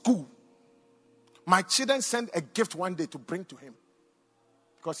youth school. My children sent a gift one day to bring to him.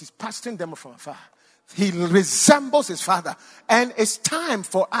 Because he's pastoring them from afar. He resembles his father. And it's time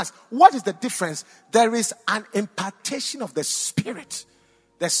for us. What is the difference? There is an impartation of the Spirit.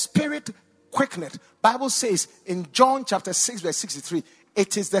 The Spirit quickeneth. Bible says in John chapter 6 verse 63,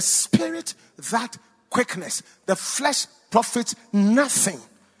 it is the Spirit that quickeneth. The flesh profits nothing.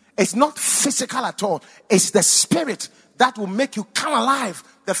 It's not physical at all. It's the Spirit that will make you come alive.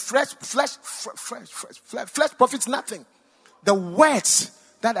 The flesh profits nothing. The words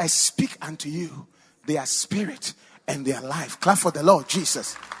that I speak unto you, they are spirit and they are life. Clap for the Lord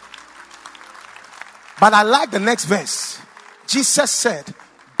Jesus. But I like the next verse. Jesus said,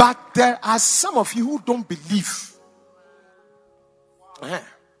 but there are some of you who don't believe.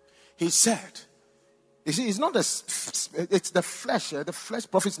 He said, you see, it's not it's the flesh. The flesh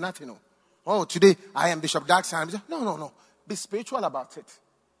profits nothing. Oh, today I am Bishop Dag. No. Be spiritual about it.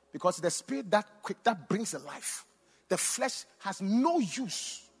 Because the spirit that brings the life. The flesh has no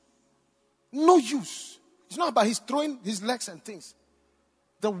use. No use. It's not about his throwing his legs and things.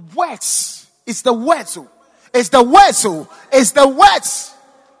 The words. It's the words. It's the words. It's the words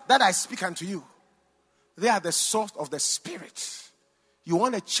that I speak unto you. They are the source of the Spirit. You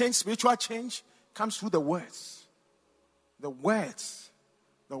want to change, spiritual change comes through the words. The words.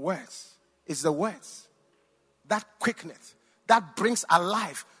 The words. It's the words. That quickeneth. That brings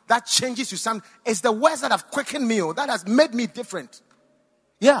alive. That changes you something. It's the words that have quickened me. That has made me different.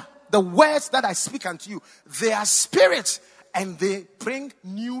 Yeah. The words that I speak unto you. They are spirit. And they bring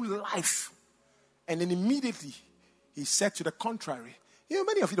new life. And then immediately he said to the contrary.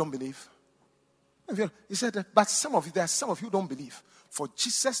 Many of you don't believe. He said, but there are some of you who don't believe. For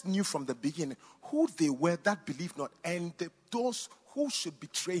Jesus knew from the beginning who they were that believed not, and those who should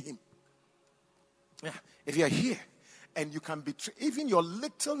betray him. Yeah. If you're here and you can betray even your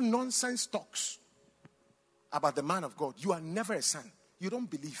little nonsense talks about the man of God, you are never a son. You don't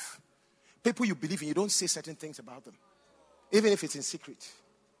believe. People you believe in, you don't say certain things about them. Even if it's in secret.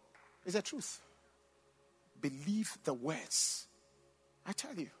 It's the truth. Believe the words. I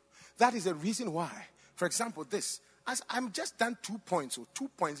tell you. That is the reason why. For example, this. As I'm just done 2 points, or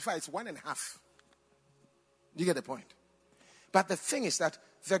 2.5, it's 1.5. You get the point? But the thing is that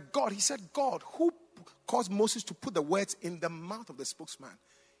he said, God, who caused Moses to put the words in the mouth of the spokesman,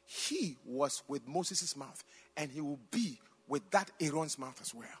 he was with Moses' mouth, and he will be with that Aaron's mouth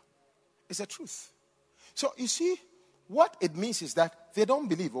as well. It's the truth. So you see, what it means is that they don't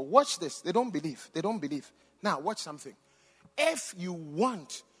believe. Or watch this, they don't believe. They don't believe. Now, watch something. If you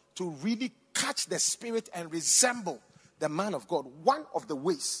want to really catch the spirit and resemble the man of God, one of the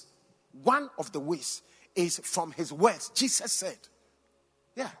ways is from his words. Jesus said,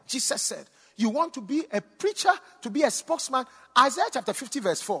 you want to be a preacher, to be a spokesman. Isaiah chapter 50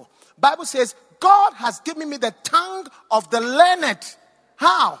 verse 4. Bible says, God has given me the tongue of the learned.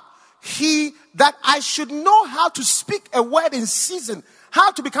 How? that I should know how to speak a word in season,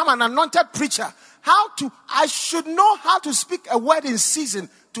 how to become an anointed preacher, I should know how to speak a word in season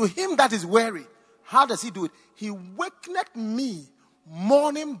to him that is weary. How does he do it? He wakeneth me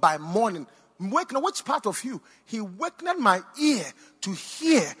morning by morning. Which part of you? He wakeneth my ear to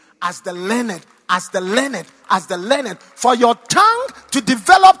hear as the learned. For your tongue to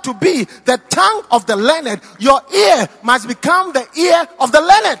develop to be the tongue of the learned, your ear must become the ear of the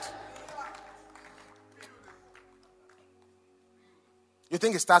learned. You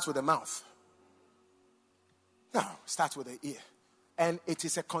think it starts with the mouth? No, it starts with the ear. And it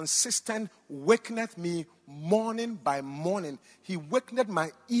is a consistent wakeneth me morning by morning. He wakeneth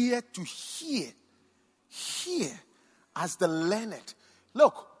my ear to hear as the learned.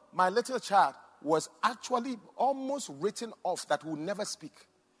 Look, my little child was actually almost written off that would never speak.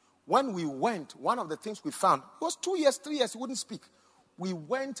 When we went, one of the things we found, it was 2 years, 3 years, he wouldn't speak. We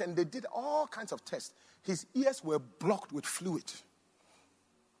went and they did all kinds of tests. His ears were blocked with fluid.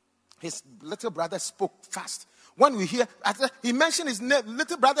 His little brother spoke fast. When we hear, he mentioned his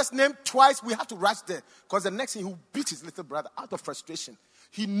little brother's name twice, we had to rush there. Because the next thing, he beat his little brother out of frustration.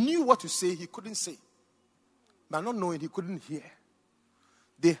 He knew what to say, he couldn't say. But not knowing, he couldn't hear.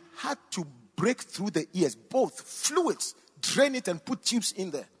 They had to break through the ears, both fluids, drain it and put tubes in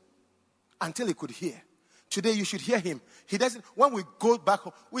there until he could hear. Today you should hear him. He doesn't, when we go back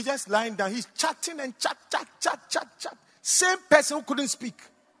home, we just lying down, he's chatting and chat. Same person who couldn't speak.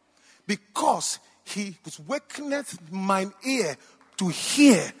 Because he was wakeneth mine ear to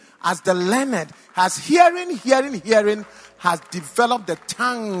hear as the learned has hearing, has developed the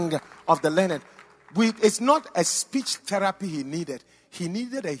tongue of the learned. It's not a speech therapy he needed. He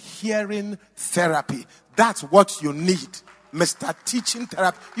needed a hearing therapy. That's what you need. Mr. Teaching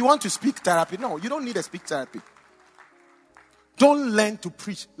Therapy. You want to speak therapy? No, you don't need a speech therapy. Don't learn to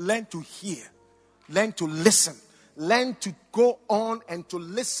preach. Learn to hear. Learn to listen. Learn to go on and to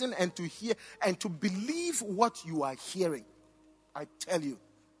listen and to hear and to believe what you are hearing. I tell you,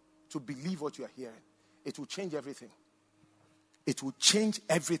 to believe what you are hearing. It will change everything. It will change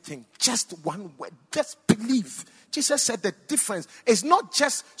everything. Just one word. Just believe. Jesus said the difference is not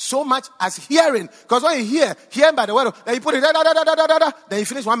just so much as hearing. Because when you hear by the word, then you put it, then you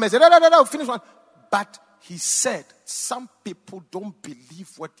finish one message, finish one. But he said, some people don't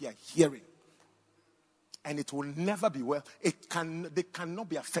believe what they are hearing. And it will never be well. They cannot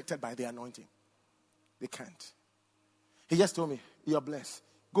be affected by the anointing. They can't. He just told me, you're blessed.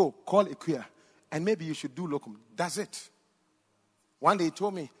 Go, call Equia. And maybe you should do locum. That's it. One day he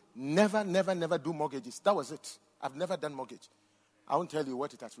told me, never do mortgages. That was it. I've never done mortgage. I won't tell you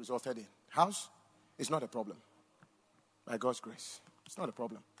what it has resulted in. House is not a problem. By God's grace. It's not a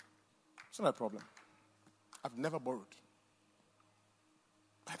problem. It's not a problem. I've never borrowed.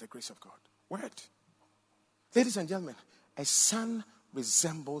 By the grace of God. Word. Ladies and gentlemen, a son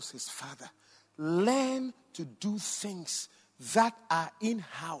resembles his father. Learn to do things that are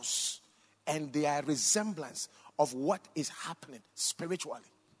in-house and they are resemblance of what is happening spiritually.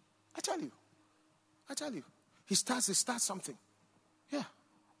 I tell you. He starts something. Yeah.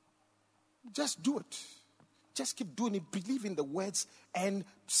 Just do it. Just keep doing it. Believe in the words and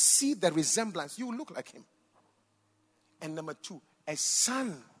see the resemblance. You will look like him. And number 2, a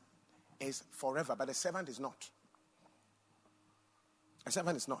son is forever, but a servant is not. A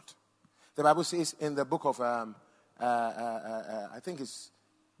servant is not. The Bible says in the book of, I think it's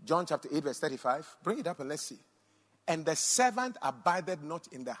John chapter 8, verse 35. Bring it up and let's see. And the servant abideth not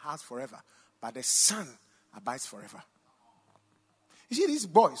in the house forever, but the son abides forever. You see these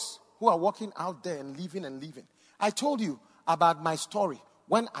boys who are walking out there and leaving. I told you about my story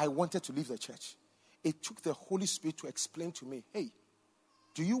when I wanted to leave the church. It took the Holy Spirit to explain to me, hey,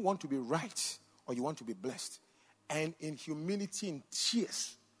 do you want to be right or you want to be blessed? And in humility and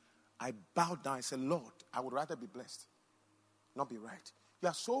tears, I bowed down and said, Lord, I would rather be blessed, not be right. You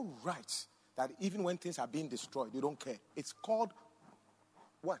are so right that even when things are being destroyed, you don't care. It's called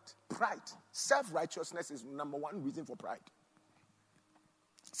what? Pride. Self-righteousness is number one reason for pride.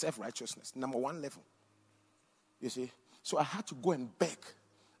 Self-righteousness, number one level. You see? So I had to go and beg,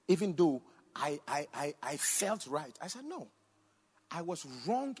 even though I felt right. I said, no. I was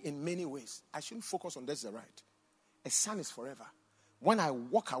wrong in many ways. I shouldn't focus on this the right. A son is forever. When I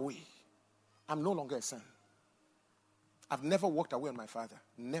walk away, I'm no longer a son. I've never walked away on my father.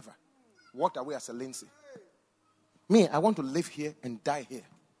 Never. Walked away as a Lindsay. Me, I want to live here and die here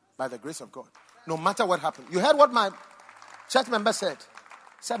by the grace of God. No matter what happens. You heard what my church member said.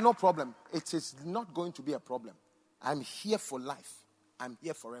 Said, no problem. It is not going to be a problem. I'm here for life. I'm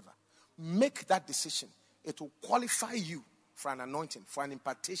here forever. Make that decision. It will qualify you for an anointing, for an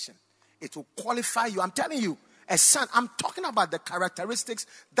impartation. It will qualify you. I'm telling you, a son, I'm talking about the characteristics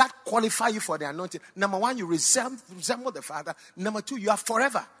that qualify you for the anointing. Number one, you resemble the Father. Number two, you are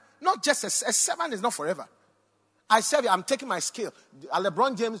forever. Not just a servant is not forever. I said, I'm taking my skill.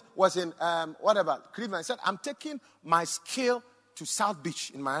 LeBron James was in Cleveland. I said, I'm taking my skill to South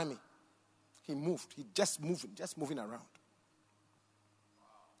Beach in Miami. He moved. He just moving around.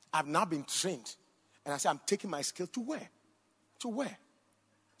 I've now been trained. And I said, I'm taking my skill to where? To where?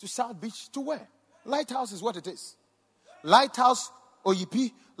 To South Beach. To where? Lighthouse is what it is. Lighthouse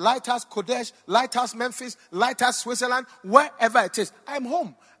OEP, Lighthouse Kodesh, Lighthouse Memphis, Lighthouse Switzerland, wherever it is. I'm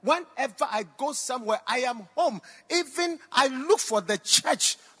home. Whenever I go somewhere, I am home. Even I look for the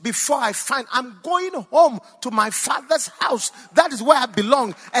church before I find. I'm going home to my Father's house. That is where I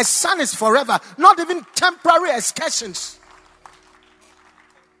belong. A son is forever. Not even temporary excursions.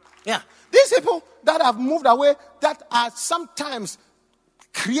 Yeah. These people that have moved away, that are sometimes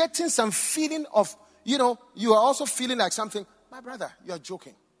creating some feeling of, you are also feeling like something. My brother, you're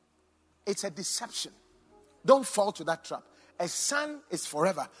joking. It's a deception. Don't fall to that trap. A son is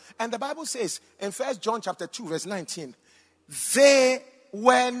forever. And the Bible says in 1 John chapter 2, verse 19,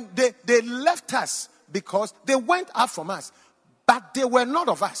 when they left us because they went out from us, but they were not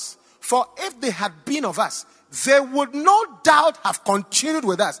of us. For if they had been of us, they would no doubt have continued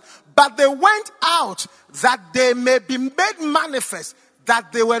with us. But they went out that they may be made manifest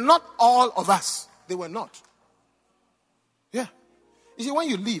that they were not all of us. They were not. Yeah. You see, when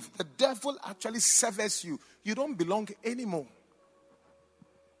you leave, the devil actually severs you. You don't belong anymore.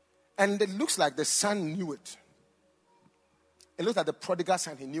 And it looks like the son knew it. It looks like the prodigal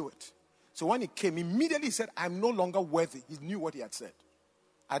son, he knew it. So when he came, immediately he said, I'm no longer worthy. He knew what he had said.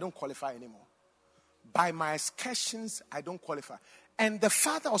 I don't qualify anymore. By my excursions, I don't qualify. And the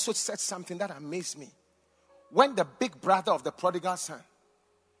father also said something that amazed me. When the big brother of the prodigal son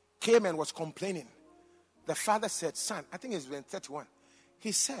came and was complaining, the father said, son, I think it's been 31.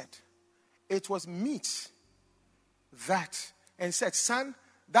 He said, it was meet that, and said, son,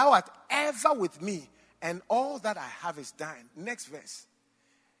 thou art ever with me, and all that I have is thine. Next verse.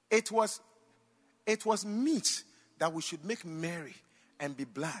 It was meet that we should make merry and be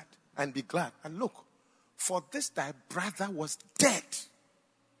glad. And look, for this thy brother was dead.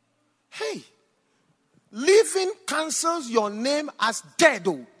 Hey, living cancels your name as dead.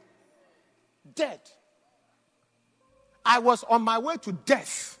 Oh, dead. I was on my way to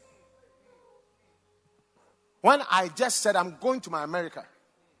death when I just said I'm going to my America.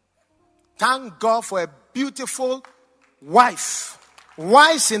 Thank God for a beautiful wife,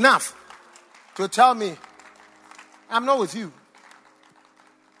 wise enough to tell me, I'm not with you.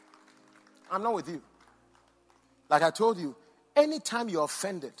 I'm not with you. Like I told you, anytime you're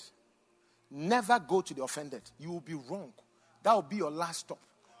offended, never go to the offended. You will be wrong. That will be your last stop.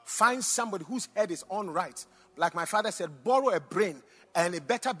 Find somebody whose head is on right. Like my father said, borrow a brain, and it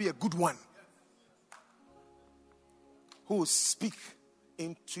better be a good one. Who will speak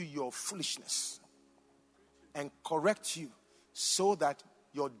into your foolishness and correct you so that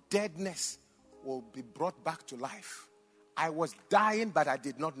your deadness will be brought back to life. I was dying, but I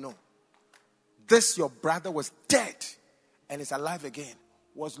did not know. This, your brother, was dead and is alive again.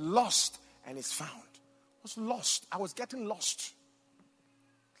 Was lost and is found. Was lost. I was getting lost.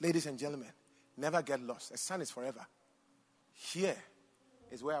 Ladies and gentlemen, never get lost. A son is forever. Here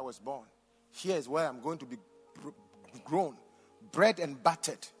is where I was born. Here is where I'm going to be grown, bred and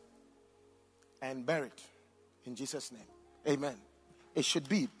battered, and buried. In Jesus' name. Amen. It should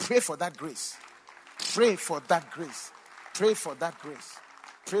be. Pray for that grace. Pray for that grace. Pray for that grace.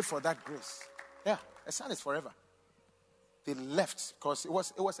 Pray for that grace. Yeah, a son is forever. They left because it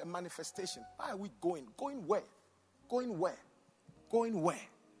was a manifestation. Why are we going? Going where? Going where? Going where?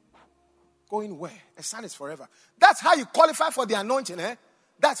 Going where? A son is forever. That's how you qualify for the anointing, eh?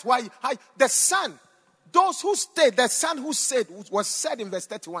 That's why the son, those who stayed, the son who said, was said in verse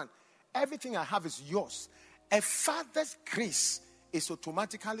 31, everything I have is yours. A father's grace is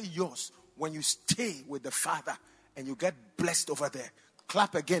automatically yours when you stay with the Father and you get blessed over there.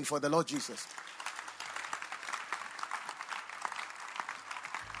 Clap again for the Lord Jesus.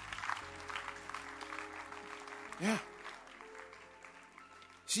 Yeah.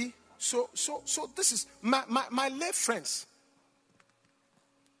 See? So this is my lay friends.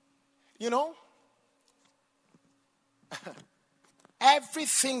 You know,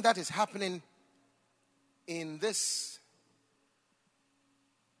 everything that is happening in this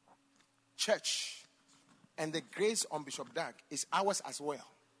church and the grace on Bishop Dag is ours as well.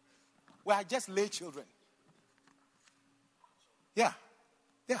 We are just lay children. Yeah.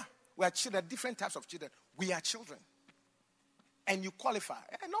 We are children, different types of children. We are children. and you qualify.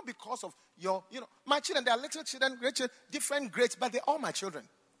 And not because of your, my children, they are little children, great children, different grades, but they're all my children.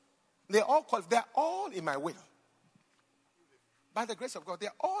 They're all in my will. By the grace of God,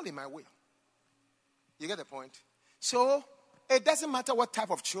 they're all in my will. You get the point? So, it doesn't matter what type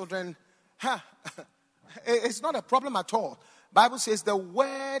of children. It's not a problem at all. Bible says the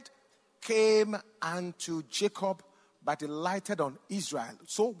word came unto Jacob, but it lighted on Israel.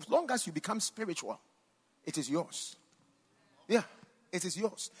 So long as you become spiritual, it is yours. Yeah, it is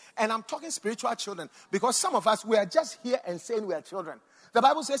yours. And I'm talking spiritual children because some of us, we are just here and saying we are children. The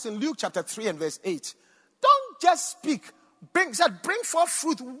Bible says in Luke chapter 3 and verse 8, don't just speak. Bring forth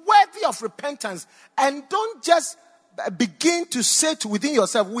fruit worthy of repentance. And don't just begin to say to within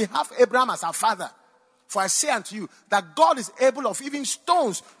yourself, we have Abraham as our father. For I say unto you that God is able of even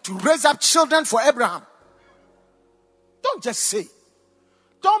stones to raise up children for Abraham. Don't just say.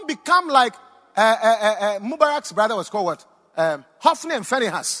 Don't become like Mubarak's brother was called what? Hophni and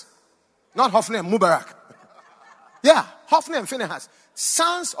Phinehas. Not Hophni and Mubarak. Yeah, Hophni and Phinehas.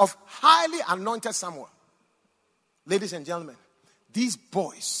 Sons of highly anointed Samuel. Ladies and gentlemen, these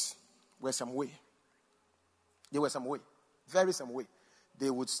boys were some way. They were some way. Very some way. They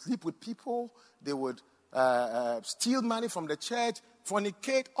would sleep with people. They would steal money from the church,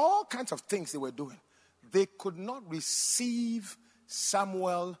 fornicate, all kinds of things they were doing. They could not receive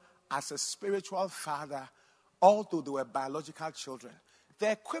Samuel as a spiritual father, although they were biological children.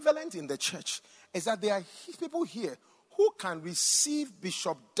 The equivalent in the church is that there are people here who can receive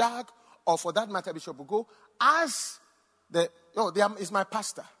Bishop Dag, or for that matter, Bishop Ugo, as is my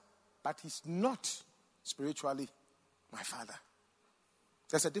pastor, but he's not spiritually my father.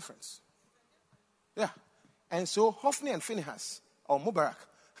 There's a difference. Yeah. And so Hophni and Phinehas, or Mubarak,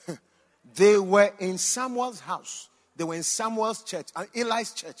 they were in Samuel's house. They were in Samuel's church,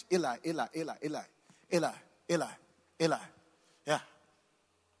 Eli's church. Eli. Yeah.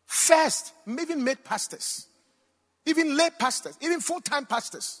 First, even made pastors. Even lay pastors. Even full-time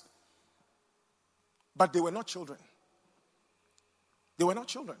pastors. But they were not children. They were not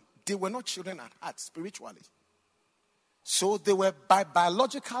children. They were not children at heart, spiritually. So they were by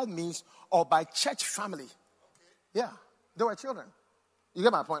biological means or by church family. Yeah, they were children. You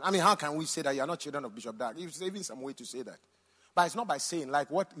get my point? I mean, how can we say that you are not children of Bishop Dag? There's even some way to say that. But it's not by saying,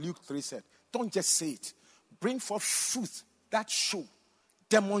 like what Luke 3 said. Don't just say it. Bring forth fruit that show,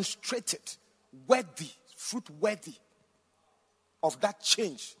 demonstrate it, worthy, fruit worthy of that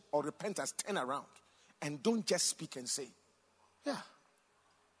change or repentance, turn around. And don't just speak and say. Yeah.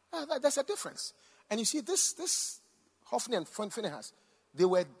 There's a difference. And you see, this Hophni and Phinehas, they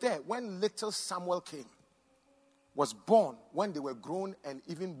were there when little Samuel came. Was born when they were grown and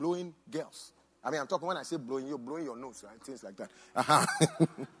even blowing girls. I mean, I'm talking when I say blowing, you're blowing your nose, right? Things like that.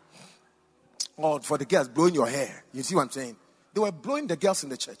 Or for the girls, blowing your hair. You see what I'm saying? They were blowing the girls in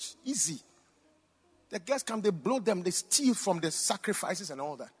the church. Easy. The girls come, they blow them, they steal from the sacrifices and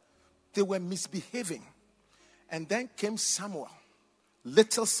all that. They were misbehaving. And then came Samuel,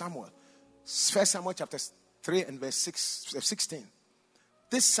 little Samuel. 1 Samuel chapter 3 and verse 16.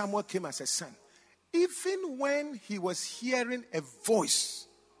 This Samuel came as a son. Even when he was hearing a voice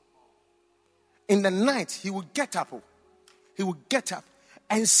in the night, he would get up. He would get up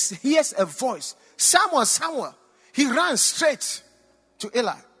and hears a voice. Samuel, Samuel. He ran straight to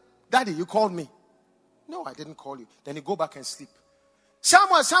Eli. Daddy, you called me. No, I didn't call you. Then he go back and sleep.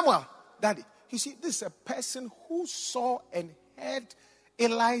 Samuel, Samuel. Daddy. You see, this is a person who saw and heard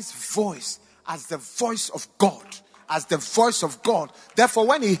Eli's voice as the voice of God. As the voice of God. Therefore,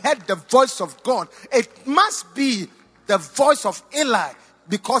 when he heard the voice of God, it must be the voice of Eli,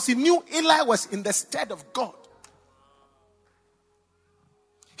 because he knew Eli was in the stead of God.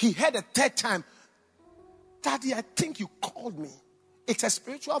 He heard a third time, Daddy, I think you called me. It's a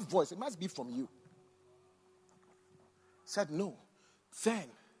spiritual voice. It must be from you. Said no. Then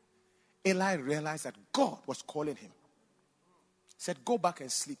Eli realized that God was calling him. Said, go back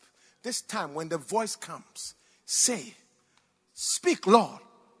and sleep. This time when the voice comes, say, speak, Lord,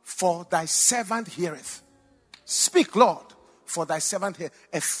 for thy servant heareth. Speak, Lord, for thy servant heareth.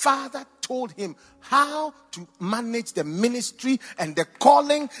 A father told him how to manage the ministry and the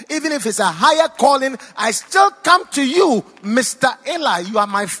calling. Even if it's a higher calling, I still come to you, Mr. Eli. You are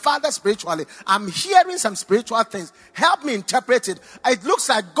my father spiritually. I'm hearing some spiritual things. Help me interpret it. It looks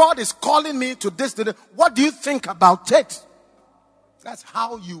like God is calling me to this. What do you think about it? That's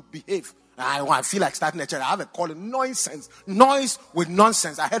how you behave. I feel like starting a church. I have a calling. Nonsense. Noise with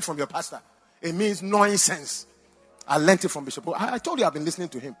nonsense. I heard from your pastor. It means nonsense. I learned it from Bishop. I told you I've been listening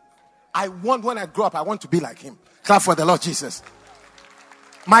to him. When I grow up, I want to be like him. Clap for the Lord Jesus.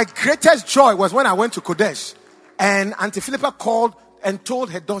 My greatest joy was when I went to Kodesh And Auntie Philippa called and told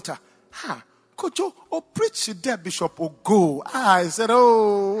her daughter, could you preach to there, Bishop, or go? I said,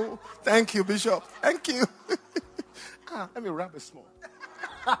 oh, thank you, Bishop. Thank you. Let me rub it small.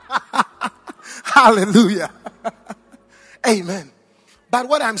 Hallelujah. Amen. But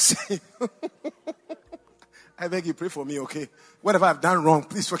what I'm saying, I beg you, pray for me, okay? Whatever I've done wrong,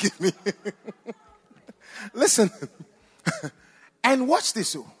 please forgive me. Listen. And watch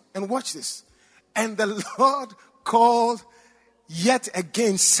this, and watch this. And the Lord called yet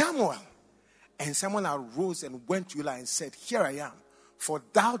again Samuel. And Samuel arose and went to Eli and said, here I am, for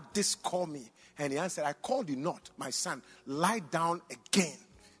thou didst call me. And he answered, I called you not, my son. Lie down again.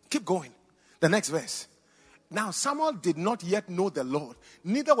 Keep going. The next verse. Now Samuel did not yet know the Lord,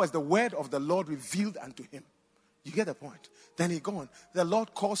 neither was the word of the Lord revealed unto him. You get the point? Then he go on. The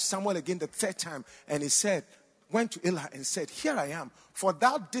Lord called Samuel again the third time, and he said, went to Eli and said, here I am, for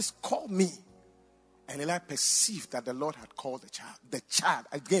thou didst call me. And Eli perceived that the Lord had called the child. The child.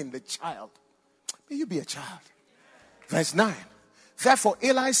 Again, the child. May you be a child. Verse 9. Therefore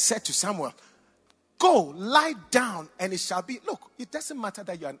Eli said to Samuel, go, lie down, and it shall be. Look, it doesn't matter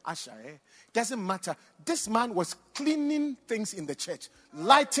that you're an usher. It doesn't matter. This man was cleaning things in the church,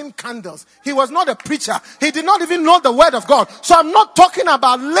 lighting candles. He was not a preacher. He did not even know the word of God. So I'm not talking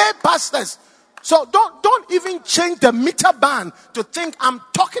about lay pastors. So don't even change the meter band to think I'm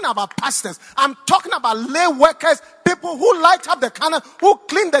talking about pastors. I'm talking about lay workers, people who light up the candle, who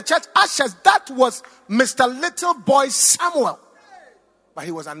clean the church, ushers. That was Mr. Little Boy Samuel. But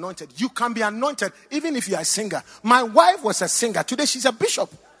he was anointed. You can be anointed even if you're a singer. My wife was a singer. Today she's a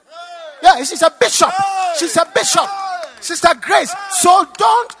bishop. Yeah, she's a bishop. She's a bishop. Sister Grace. So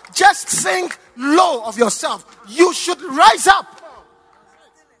don't just think low of yourself. You should rise up.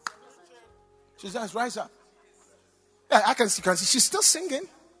 She says, rise up. Yeah, I can see. She's still singing.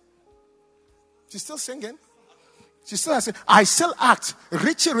 She's still singing. She still has. I still act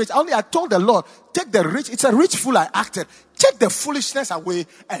rich. Only I told the Lord, take the rich. It's a rich fool I acted. Take the foolishness away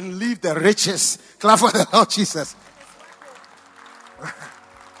and leave the riches. Clap for the Lord Jesus.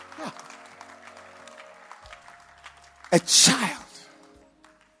 Yeah. A child.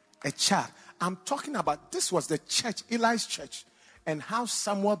 A child. I'm talking about, this was the church, Eli's church, and how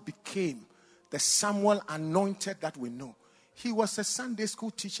Samuel became the Samuel anointed that we know. He was a Sunday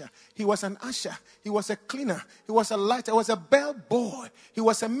school teacher. He was an usher. He was a cleaner. He was a lighter. He was a bell boy. He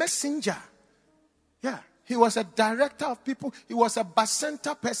was a messenger. Yeah. He was a director of people. He was a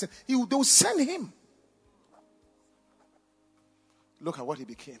bacenta person. They would send him. Look at what he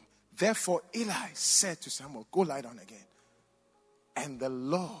became. Therefore, Eli said to Samuel, go lie down again. And the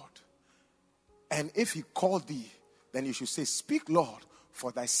Lord, and if he called thee, then you should say, speak, Lord,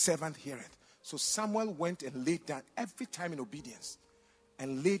 for thy servant heareth. So Samuel went and laid down every time in obedience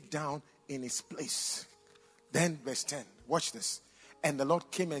and laid down in his place. Then verse 10, watch this. And the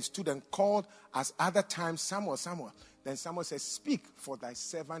Lord came and stood and called as other times, Samuel, Samuel. Then Samuel says, speak, for thy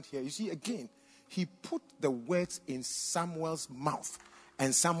servant here. You see, again, he put the words in Samuel's mouth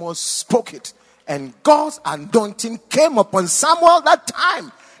and Samuel spoke it. And God's anointing came upon Samuel that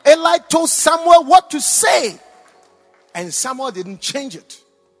time. Eli told Samuel what to say. And Samuel didn't change it.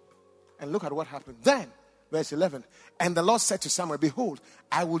 And look at what happened. Then, verse 11. And the Lord said to Samuel, behold,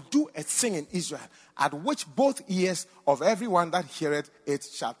 I will do a thing in Israel, at which both ears of everyone that heareth it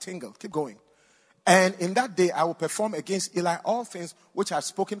shall tingle. Keep going. And in that day I will perform against Eli all things which I have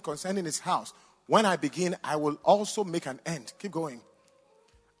spoken concerning his house. When I begin, I will also make an end. Keep going.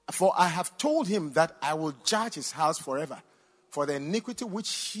 For I have told him that I will judge his house forever, for the iniquity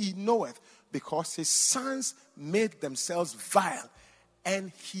which he knoweth, because his sons made themselves vile,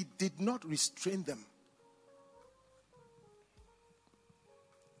 and he did not restrain them.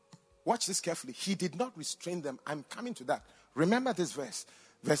 Watch this carefully. He did not restrain them. I'm coming to that. Remember this verse.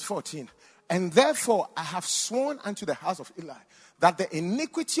 Verse 14. And therefore I have sworn unto the house of Eli, that the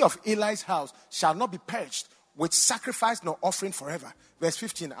iniquity of Eli's house shall not be purged with sacrifice nor offering forever. Verse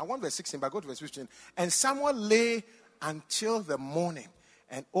 15. I want verse 16, but go to verse 15. And Samuel lay until the morning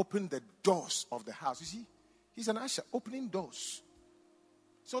and opened the doors of the house. You see, he's an usher, opening doors.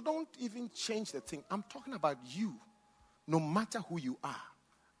 So don't even change the thing. I'm talking about you, no matter who you are.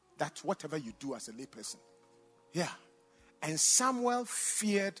 That's whatever you do as a layperson. Yeah. And Samuel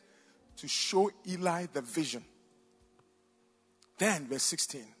feared to show Eli the vision. Then, verse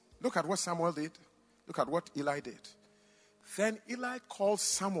 16. Look at what Samuel did. Look at what Eli did. Then Eli called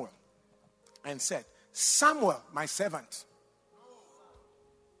Samuel and said, Samuel, my servant.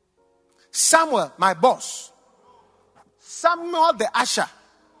 Samuel, my boss. Samuel, the usher.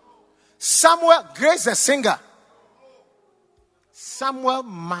 Samuel, Grace, the singer. Samuel,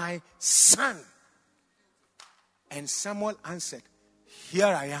 my son. And Samuel answered, here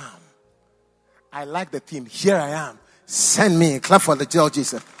I am. I like the theme. Here I am. Send me. Clap for the Lord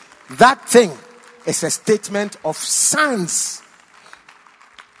Jesus. That thing is a statement of sons.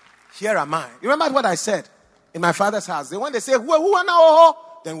 Here am I. You remember what I said in my father's house? When they say, who are now?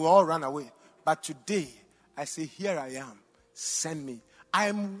 Then we all run away. But today, I say, here I am. Send me. I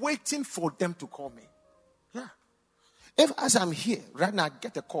am waiting for them to call me. Yeah. If as I'm here, right now, I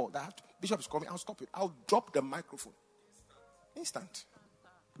get a call that Bishop is calling, I'll stop it. I'll drop the microphone. Instant.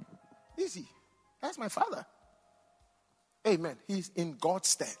 Easy. That's my father. Amen. He's in God's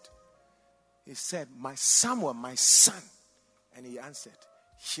stead. He said, my Samuel, my son. And he answered,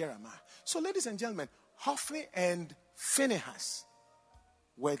 here am I. So, ladies and gentlemen, Hophni and Phinehas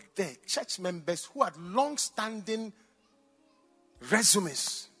were there, church members who had long-standing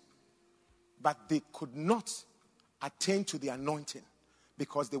resumes, but they could not attain to the anointing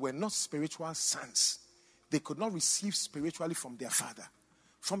because they were not spiritual sons. They could not receive spiritually from their father.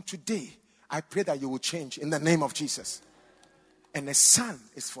 From today, I pray that you will change in the name of Jesus. And a son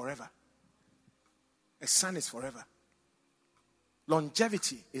is forever. A son is forever.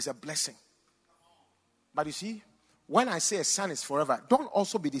 Longevity is a blessing. But you see, when I say a son is forever, don't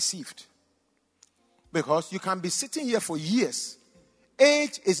also be deceived. Because you can be sitting here for years.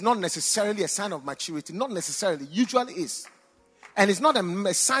 Age is not necessarily a sign of maturity. Not necessarily. Usually is. And it's not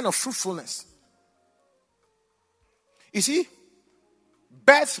a sign of fruitfulness. You see,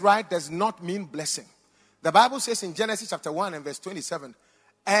 birthright does not mean blessing. The Bible says in Genesis chapter 1 and verse 27,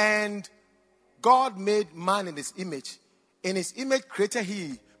 and God made man in his image. In his image created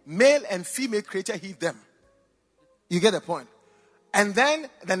he, male and female created he them. You get the point? And then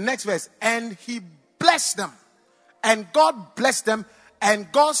the next verse, and he blessed them. And God blessed them,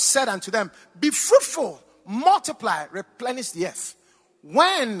 and God said unto them, be fruitful, multiply, replenish the earth.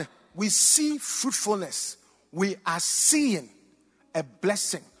 When we see fruitfulness, we are seeing a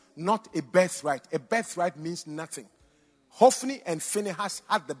blessing, not a birthright. A birthright means nothing. Hophni and Phinehas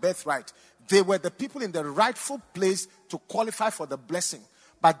had the birthright. They were the people in the rightful place to qualify for the blessing.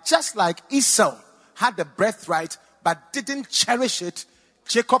 But just like Esau had the birthright but didn't cherish it,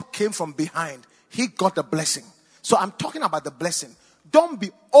 Jacob came from behind. He got the blessing. So I'm talking about the blessing. Don't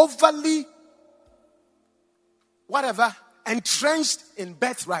be overly, entrenched in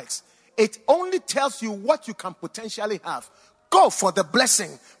birthrights. It only tells you what you can potentially have. Go for the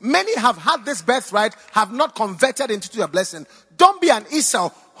blessing. Many have had this birthright, have not converted into a blessing. Don't be an Esau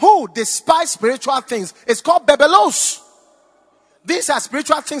who despise spiritual things. It's called bebelos. These are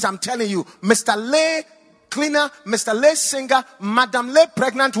spiritual things I'm telling you. Mr. Lay cleaner, Mr. Lay singer, Madam Lay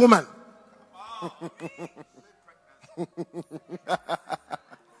pregnant woman.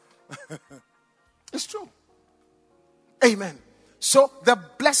 It's true. Amen. So the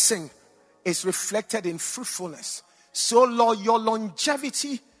blessing is reflected in fruitfulness. So Lord, your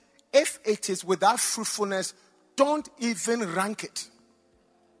longevity, if it is without fruitfulness, don't even rank it.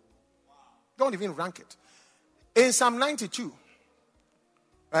 Don't even rank it. In Psalm 92,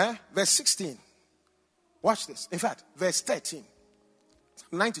 verse 16. Watch this. In fact, verse 13.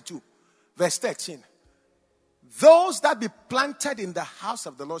 Psalm 92, verse 13. Those that be planted in the house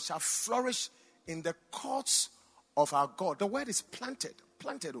of the Lord shall flourish in the courts of our God. The word is planted.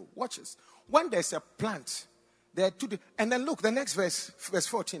 Planted. Watch this. When there's a plant, there are two. And then look, the next verse, verse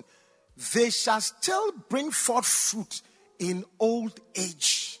 14. They shall still bring forth fruit in old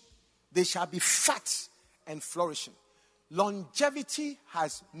age. They shall be fat and flourishing. Longevity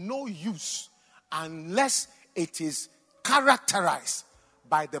has no use unless it is characterized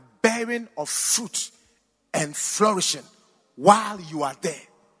by the bearing of fruit and flourishing while you are there.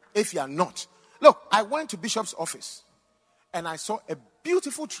 If you are not. Look, I went to Bishop's office and I saw a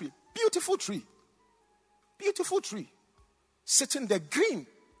beautiful tree. Beautiful tree. Beautiful tree. Sitting there green.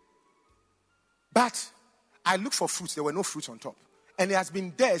 But I looked for fruits. There were no fruits on top. And it has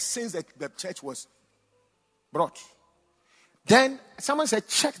been there since the church was brought. Then someone said,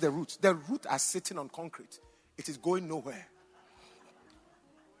 check the roots. The roots are sitting on concrete. It is going nowhere.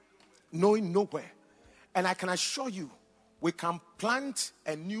 Going nowhere. And I can assure you, we can plant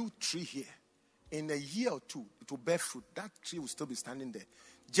a new tree here. In a year or two, it will bear fruit. That tree will still be standing there.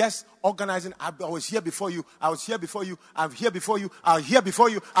 Just organizing, I was here before you, I was here before you, I'm here before you, I was here before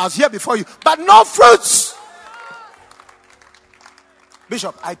you, I was here before you. But no fruits!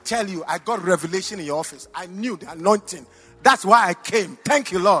 Bishop, I tell you, I got revelation in your office. I knew the anointing. That's why I came.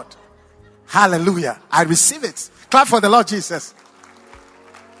 Thank you, Lord. Hallelujah. I receive it. Clap for the Lord Jesus.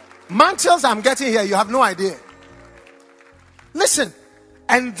 Mantles I'm getting here, you have no idea. Listen.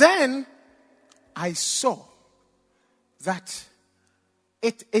 And then I saw that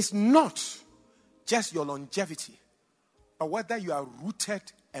it is not just your longevity, but whether you are rooted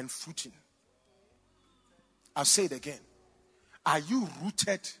and fruiting. I'll say it again. Are you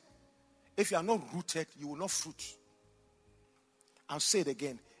rooted? If you are not rooted, you will not fruit. I'll say it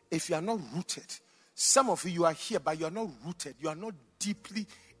again. If you are not rooted, some of you are here, but you are not rooted. You are not deeply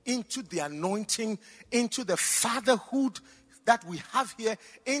into the anointing, into the fatherhood that we have here,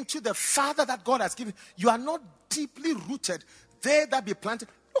 into the Father that God has given. You are not deeply rooted. They that be planted.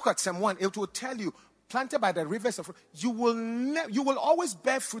 Look at Psalm 1. It will tell you, planted by the rivers of fruit, you will always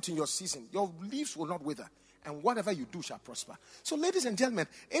bear fruit in your season. Your leaves will not wither. And whatever you do shall prosper. So, ladies and gentlemen,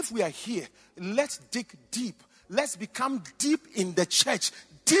 if we are here, let's dig deep. Let's become deep in the church,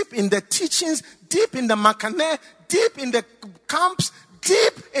 deep in the teachings, deep in the makane, deep in the camps,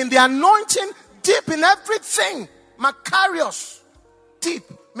 deep in the anointing, deep in everything. Macarius. Deep.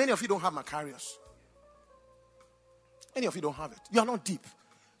 Many of you don't have Macarius. Many of you don't have it. You are not deep.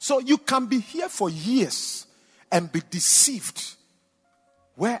 So you can be here for years and be deceived.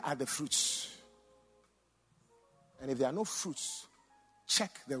 Where are the fruits? And if there are no fruits,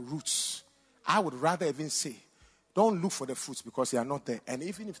 check the roots. I would rather even say, don't look for the fruits because they are not there. And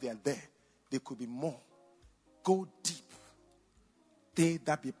even if they are there, there could be more. Go deep. They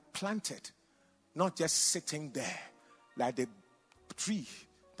that be planted, not just sitting there like the tree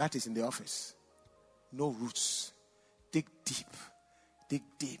that is in the office. No roots. Dig deep. Dig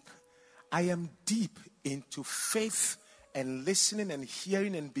deep. I am deep into faith and listening and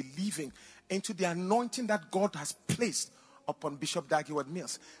hearing and believing into the anointing that God has placed upon Bishop Dag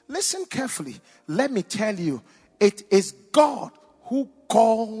Heward-Mills. Listen carefully. Let me tell you, it is God who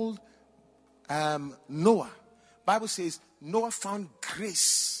called Noah. Bible says Noah found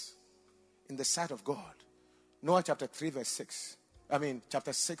grace in the sight of God. Noah chapter 3 verse 6.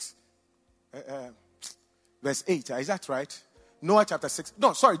 Chapter 6 verse 8. Is that right? Noah chapter 6.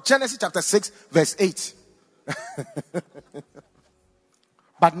 No, sorry. Genesis chapter 6 verse 8.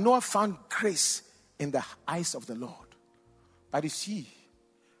 But Noah found grace in the eyes of the Lord. But you see,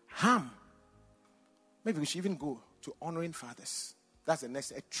 Ham, maybe we should even go to honoring fathers. That's the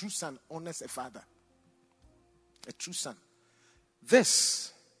next. A true son honors a father. A true son.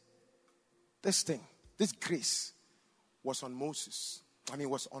 This grace was on Moses.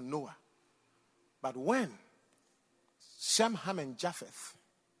 Was on Noah. But when Shem, Ham, and Japheth,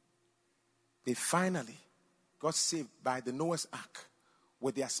 they finally got saved by the Noah's Ark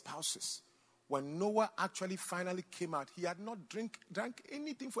with their spouses. When Noah actually finally came out, he had not drank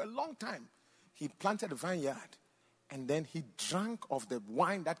anything for a long time. He planted a vineyard and then he drank of the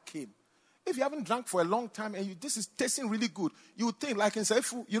wine that came. If you haven't drank for a long time and this is tasting really good, you would think like in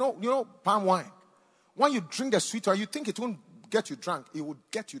Saifu, you know palm wine. When you drink the sweet wine, you think it won't get you drunk. It would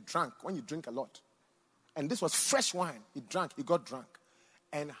get you drunk when you drink a lot. And this was fresh wine. He got drunk.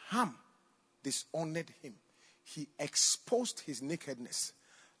 And Ham dishonored him. He exposed his nakedness.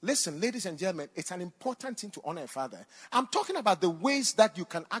 Listen, ladies and gentlemen, it's an important thing to honor a father. I'm talking about the ways that you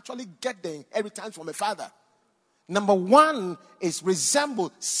can actually get the inheritance from a father. Number one is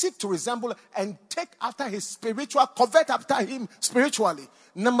seek to resemble and take after his spiritual, covet after him spiritually.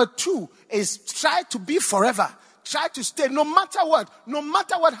 Number two is try to be forever. Try to stay no matter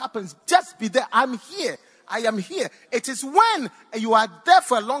what happens, just be there. I'm here. I am here. It is when you are there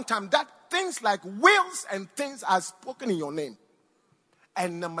for a long time that things like wills and things are spoken in your name.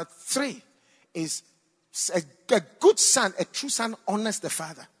 And number three is a good son, a true son honors the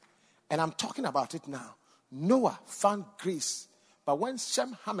father. And I'm talking about it now. Noah found grace. But when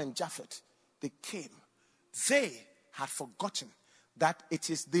Shem, Ham, and Japheth, they came, they had forgotten that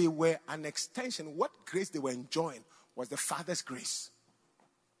they were an extension. What grace they were enjoying was the Father's grace.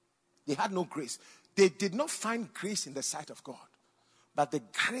 They had no grace. They did not find grace in the sight of God. But the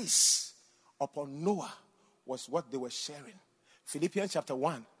grace upon Noah was what they were sharing. Philippians chapter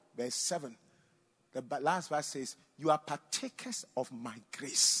 1, verse 7. The last verse says, you are partakers of my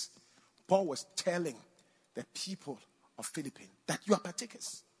grace. Paul was telling the people of Philippi that you are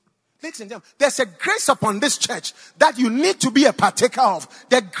partakers. Ladies and gentlemen, there's a grace upon this church that you need to be a partaker of.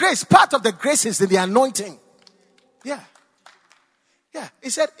 The grace, part of the grace is the anointing. Yeah. He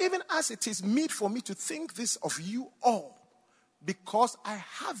said, even as it is meet for me to think this of you all, because I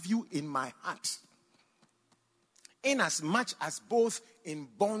have you in my heart. Inasmuch as both in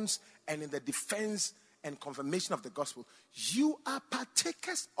bonds and in the defense and confirmation of the gospel, you are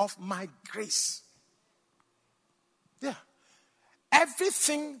partakers of my grace. Yeah.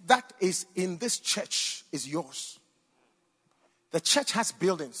 Everything that is in this church is yours. The church has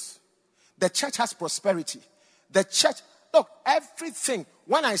buildings. The church has prosperity. The church, look, everything,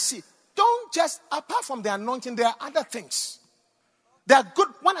 when I see, don't just, apart from the anointing, there are other things. They are good.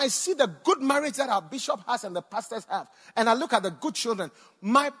 When I see the good marriage that our bishop has and the pastors have, and I look at the good children,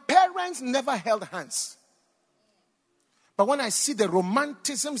 my parents never held hands. But when I see the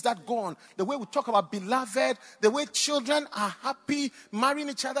romanticisms that go on, the way we talk about beloved, the way children are happy, marrying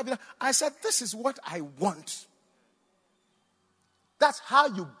each other, I said, this is what I want. That's how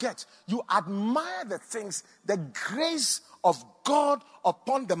you get. You admire the things, the grace of God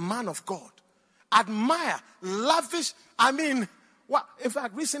upon the man of God. Admire, lavish. In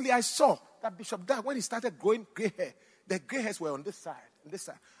fact, recently I saw that Bishop Dag, when he started growing gray hair, the gray hairs were on this side,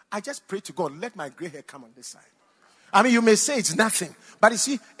 I just prayed to God, let my gray hair come on this side. You may say it's nothing, but you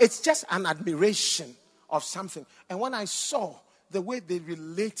see, it's just an admiration of something. And when I saw the way they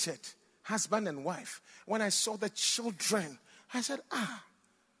related, husband and wife, when I saw the children, I said,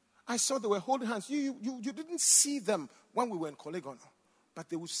 I saw they were holding hands. You didn't see them when we were in Kolegono. But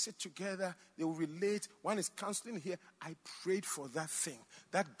they will sit together, they will relate. One is counseling here. I prayed for that thing.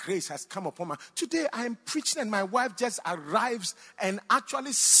 That grace has come upon me. Today I am preaching and my wife just arrives and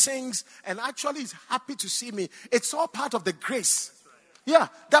actually sings and actually is happy to see me. It's all part of the grace. Yeah,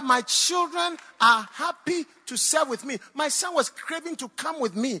 that my children are happy to serve with me. My son was craving to come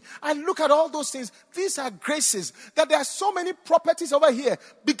with me. I look at all those things. These are graces. That there are so many properties over here.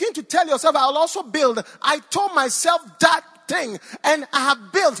 Begin to tell yourself, I'll also build. I told myself that thing, and I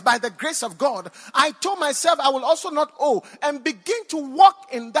have built by the grace of God. I told myself I will also not owe, and begin to walk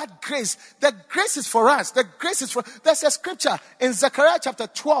in that grace. The grace is for us. The grace is for. There's a scripture in Zechariah chapter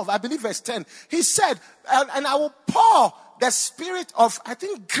 12, I believe verse 10. He said, and I will pour the spirit of,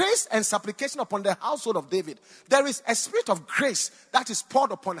 grace and supplication upon the household of David. There is a spirit of grace that is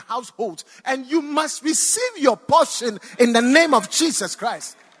poured upon households, and you must receive your portion in the name of Jesus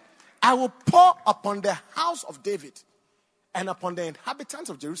Christ. I will pour upon the house of David and upon the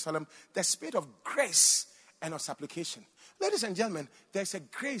inhabitants of Jerusalem the spirit of grace and of supplication. Ladies and gentlemen, there's a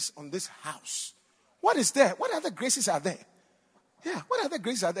grace on this house. What is there? What other graces are there? Yeah, what other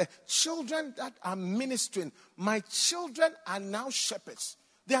graces are there? Children that are ministering. My children are now shepherds.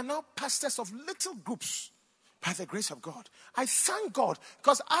 They are now pastors of little groups by the grace of God. I thank God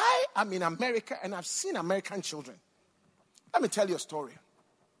because I am in America and I've seen American children. Let me tell you a story.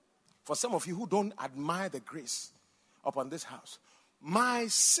 For some of you who don't admire the grace upon this house, my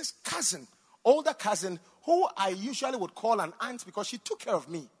cousin, older cousin, who I usually would call an aunt because she took care of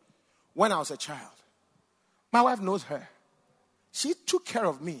me when I was a child. My wife knows her. She took care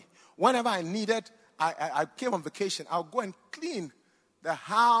of me. Whenever I needed, I came on vacation, I'll go and clean the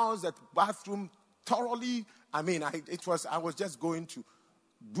house, the bathroom thoroughly. I was just going to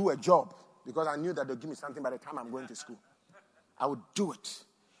do a job because I knew that they'd give me something by the time I'm going to school. I would do it.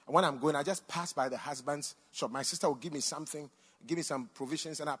 And when I'm going, I just pass by the husband's shop. My sister would give me something, give me some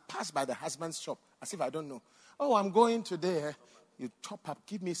provisions, and I pass by the husband's shop as if I don't know. Oh, I'm going today. You top up,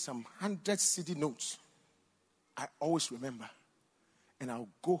 give me some 100 cedi notes. I always remember. And I'll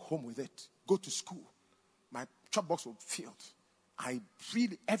go home with it, go to school. My chop box will be filled. I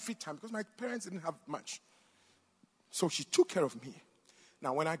really, every time, because my parents didn't have much. So she took care of me.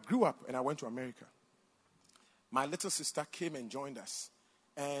 Now, when I grew up and I went to America, my little sister came and joined us.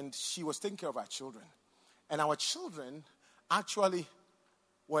 And she was taking care of our children. And our children actually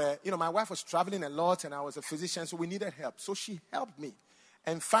were, my wife was traveling a lot and I was a physician, so we needed help. So she helped me.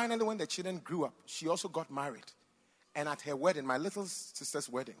 And finally, when the children grew up, she also got married. And at her wedding, my little sister's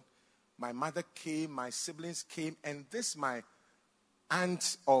wedding, my mother came, my siblings came, and my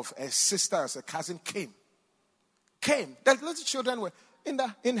aunt of a sister, as a cousin, came. The little children were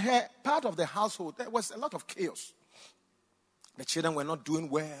in her part of the household. There was a lot of chaos. The children were not doing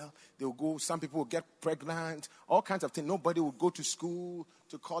well. They would go, some people would get pregnant, all kinds of things. Nobody would go to school,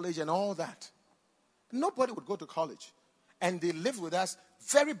 to college, and all that. Nobody would go to college. And they lived with us,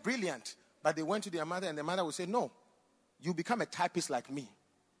 very brilliant. But they went to their mother, and their mother would say, no, you become a typist like me.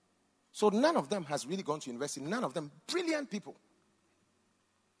 So none of them has really gone to university. None of them. Brilliant people.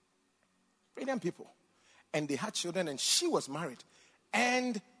 Brilliant people. And they had children, and she was married.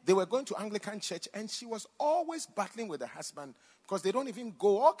 And they were going to Anglican church, and she was always battling with her husband because they don't even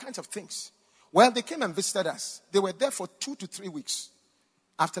go, all kinds of things. Well, they came and visited us. They were there for 2 to 3 weeks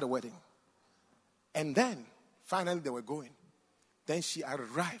after the wedding. And then, finally, they were going. Then she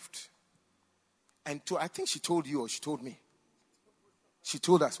arrived. And I think she told you or she told me. She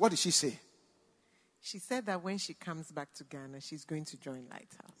told us. What did she say? She said that when she comes back to Ghana, she's going to join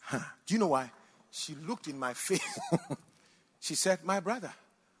Lighthouse. Do you know why? She looked in my face. She said, my brother,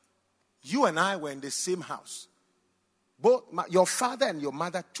 you and I were in the same house. Both your father and your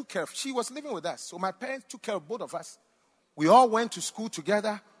mother took care of. She was living with us. So my parents took care of both of us. We all went to school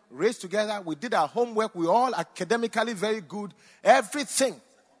together. raised together. We did our homework. We all academically very good. Everything.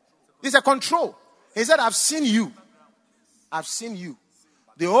 It's a control. He said, I've seen you. I've seen you.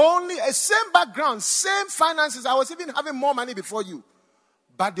 Same background, same finances. I was even having more money before you.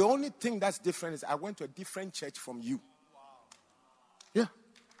 But the only thing that's different is I went to a different church from you. Yeah.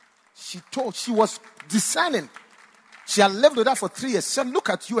 She was discerning. She had lived with her for 3 years. She said, look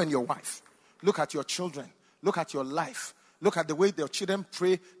at you and your wife. Look at your children. Look at your life. Look at the way their children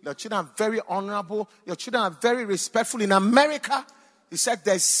pray. Their children are very honorable. Your children are very respectful. In America, he said,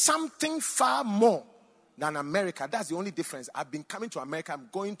 there's something far more than America. That's the only difference. I've been coming to America. I'm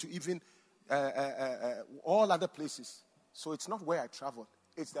going to even all other places. So it's not where I traveled.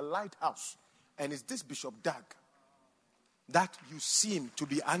 It's the lighthouse. And it's this Bishop Doug that you seem to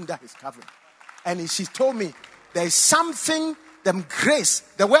be under his covering. And she told me, there's something, the grace.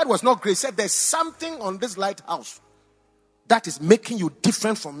 The word was not grace. She said, there's something on this lighthouse that is making you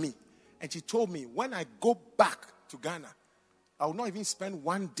different from me. And she told me, when I go back to Ghana, I will not even spend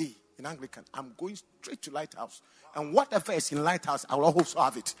 1 day in Anglican. I'm going straight to Lighthouse. And whatever is in Lighthouse, I will also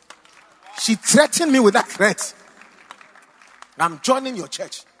have it. She threatened me with that threat. I'm joining your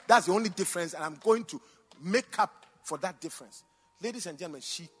church. That's the only difference. And I'm going to make up for that difference. Ladies and gentlemen,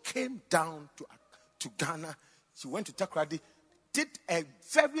 she came down to Ghana. She went to Takoradi, did a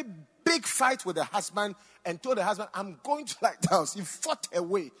very big fight with her husband and told her husband, I'm going to Lighthouse. He fought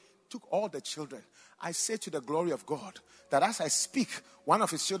away, took all the children. I say to the glory of God that as I speak, one of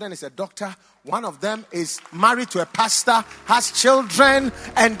his children is a doctor. One of them is married to a pastor, has children,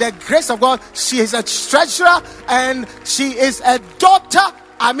 and the grace of God, she is a treasurer and she is a daughter.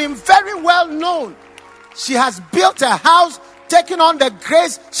 Very well known. She has built a house, taken on the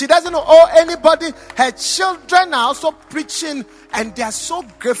grace. She doesn't owe anybody. Her children are also preaching, and they are so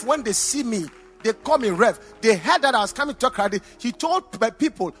grateful when they see me. They call me Rev. They heard that I was coming to Takoradi. He told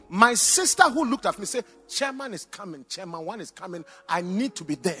people, my sister who looked at me said, Chairman is coming. Chairman 1 is coming. I need to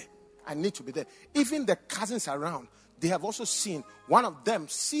be there. I need to be there. Even the cousins around, they have also seen, one of them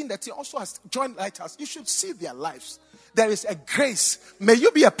seen that he also has joined Lighthouse. You should see their lives. There is a grace. May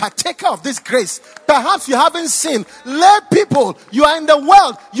you be a partaker of this grace. Perhaps you haven't seen. Lay people, you are in the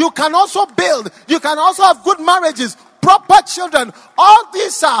world. You can also build. You can also have good marriages, proper children. All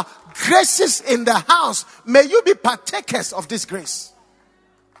these are graces in the house. May you be partakers of this grace.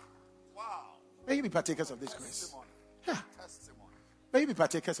 Wow. May you be partakers of this grace. Yeah. May you be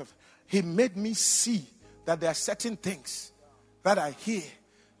partakers of. He made me see that there are certain things that I hear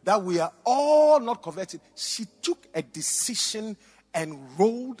that we are all not converted. She took a decision and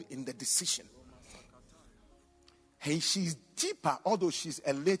rolled in the decision. Hey, she's deeper, although she's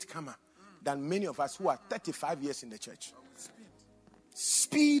a late comer, than many of us who are 35 years in the church.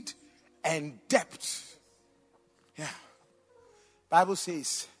 Speed and depth. Yeah. Bible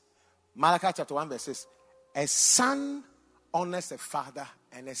says, Malachi chapter 1 verse 6, a son honors a father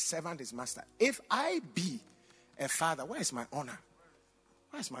and a servant his master. If I be a father, where is my honor?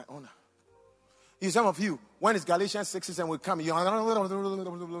 Where is my honor? Some of you, when it's Galatians 6 and we come, you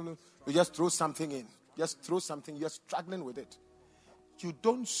just throw something in. Just throw something, you're struggling with it. You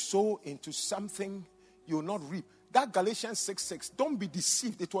don't sow into something you will not reap. That Galatians 6:6, don't be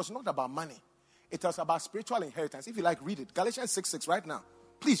deceived. It was not about money. It was about spiritual inheritance. If you like, read it. Galatians 6:6 right now.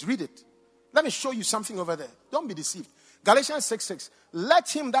 Please read it. Let me show you something over there. Don't be deceived. Galatians 6:6. Let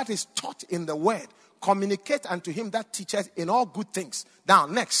him that is taught in the word communicate unto him that teacheth in all good things. Now,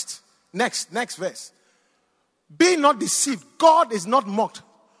 next verse. Be not deceived. God is not mocked.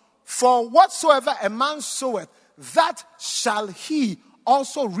 For whatsoever a man soweth, that shall he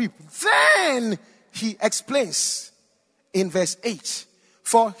also reap. Then he explains in verse 8.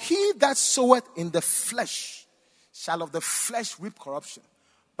 For he that soweth in the flesh shall of the flesh reap corruption.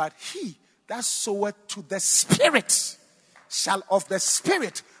 But he that soweth to the Spirit shall of the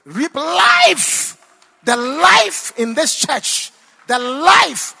Spirit reap life. The life in this church. The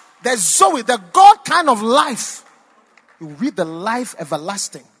life, the Zoe, the God kind of life. You reap the life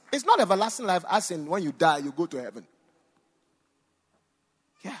everlasting. It's not everlasting life as in when you die, you go to heaven.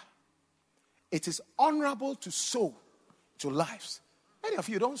 Yeah. It is honorable to sow to lives. Many of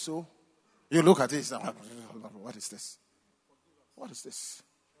you don't sow. You look at this. What is this? What is this?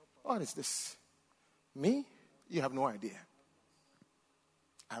 What is this? Me? You have no idea.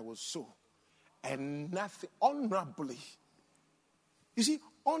 I will sow. And nothing honorably. You see,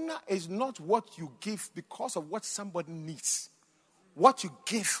 honor is not what you give because of what somebody needs. What you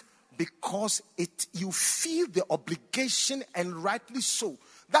give because you feel the obligation, and rightly so,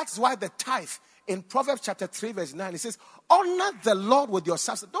 That's why the tithe in Proverbs chapter 3 verse 9, it says, honor the Lord with your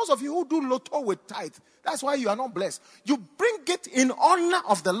substance. Those of you who do lotto with tithe, that's why you are not blessed. You bring it in honor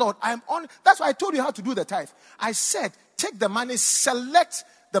of the Lord. That's why I told you how to do the tithe. I said, take the money, select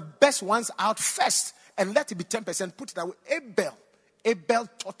the best ones out first, and let it be 10%. Put it away. Abel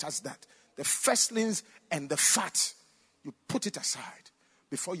taught us that. The firstlings and the fat, you put it aside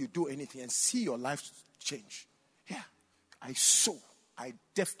before you do anything and see your life change. Yeah, I sow. I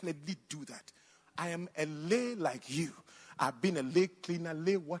definitely do that. I am a lay like you. I've been a lay cleaner,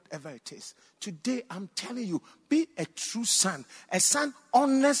 lay whatever it is. Today, I'm telling you, be a true son. A son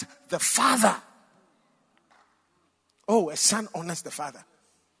honors the father. Oh, a son honors the father.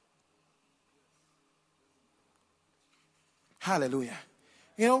 Hallelujah.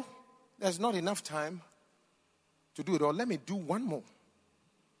 You know, there's not enough time to do it all. Let me do one more.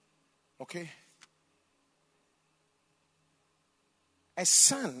 Okay? A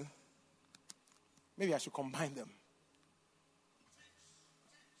son, maybe I should combine them.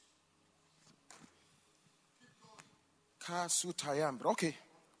 Okay,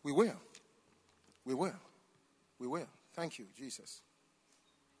 we will. We will. We will. Thank you, Jesus.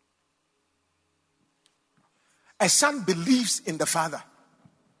 A son believes in the father.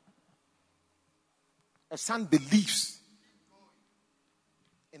 A son believes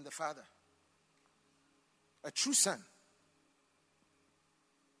in the father. A true son.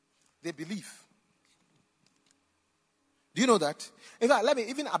 They believe. Do you know that? In fact,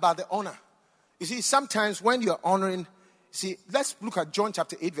 even about the honor. You see, sometimes when you're honoring, see, let's look at John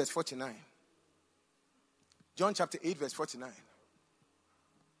chapter 8, verse 49. John chapter 8, verse 49.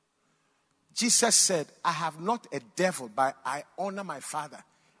 Jesus said, I have not a devil, but I honor my Father,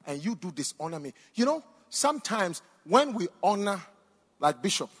 and you do dishonor me. You know, sometimes when we honor, like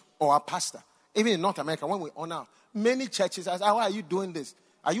bishop or a pastor, even in North America, when we honor, many churches ask, how are you doing this?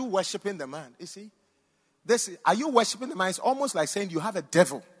 Are you worshiping the man? You see, are you worshiping the man? It's almost like saying you have a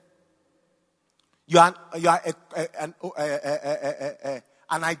devil. You are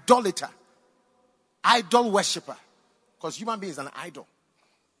an idolater, idol worshiper, because human being is an idol.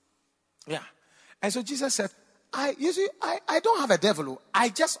 Yeah. And so Jesus said, I don't have a devil. I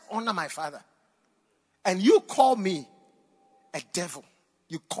just honor my Father. And you call me a devil.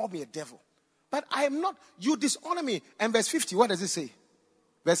 You call me a devil. But I am not. You dishonor me. And verse 50, what does it say?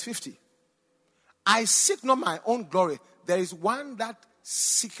 Verse 50. I seek not my own glory. There is one that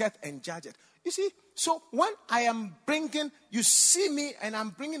seeketh and judgeth. You see, so when I am bringing, you see me and I'm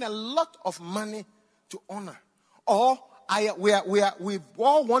bringing a lot of money to honor. Or we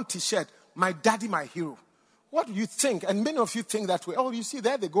all want t-shirt, my daddy, my hero. What do you think? And many of you think that way. Oh, you see,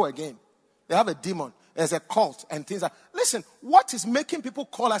 there they go again. They have a demon. There's a cult and things like that. Listen, what is making people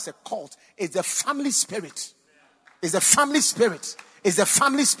call us a cult is the family spirit. It's the family spirit. It's the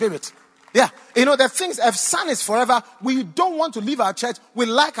family spirit. Yeah. You know, the things, if son is forever, we don't want to leave our church. We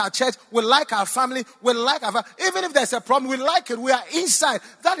like our church. We like our family. We like our even if there's a problem, we like it. We are inside.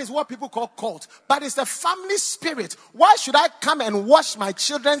 That is what people call cult. But it's the family spirit. Why should I come and wash my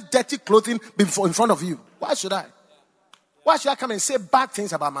children's dirty clothing in front of you? Why should I? Why should I come and say bad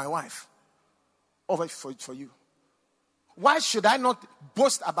things about my wife? Over for you. Why should I not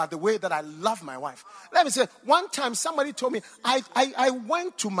boast about the way that I love my wife? Let me say, one time somebody told me, I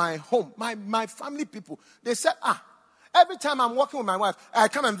went to my home, my family people. They said, every time I'm walking with my wife, I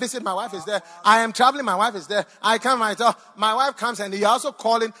come and visit, my wife is there. I am traveling, my wife is there. I come, my wife comes and he also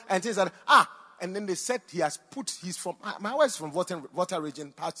calling and things like that. And then they said my wife is from Volta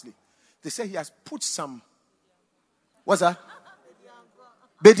region, partly. They said he has put some, what's that?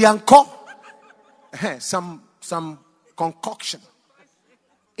 Bedianko. Some concoction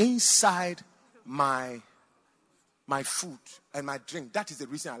inside my food and my drink. That is the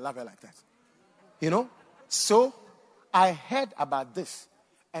reason I love her like that. You know? So I heard about this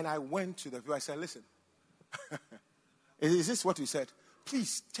and I went to the people. I said, listen, is this what you said?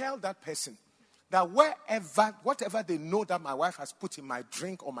 Please tell that person that whatever they know that my wife has put in my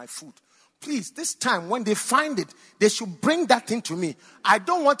drink or my food, please, this time when they find it, they should bring that thing to me. I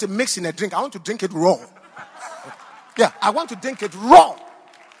don't want to mix in a drink. I want to drink it raw. Yeah, I want to drink it raw.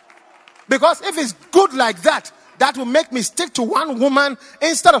 Because if it's good like that, that will make me stick to one woman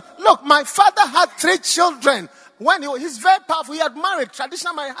instead of... Look, my father had 3 children. When he's very powerful, he had married.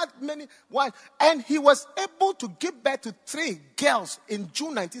 Traditional marriage, had many wives. And he was able to give birth to 3 girls in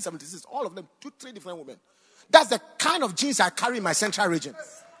June 1976. All of them, 3 different women. That's the kind of genes I carry in my central region.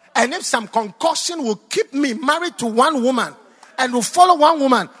 And if some concoction will keep me married to one woman and will follow one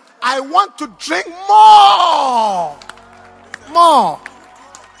woman, I want to drink more. More.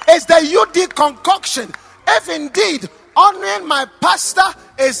 It's the UD concoction. If indeed honoring my pastor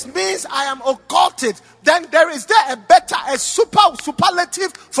it means I am occultic. Then there is a better, a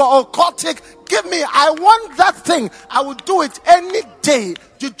superlative for occultic. Give me, I want that thing. I will do it any day.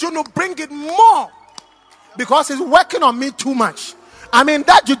 Juju, bring it more. Because it's working on me too much. I mean,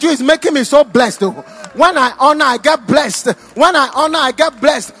 that juju is making me so blessed. When I honor, I get blessed. When I honor, I get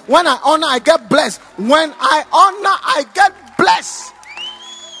blessed. When I honor, I get blessed. When I honor, I get blessed.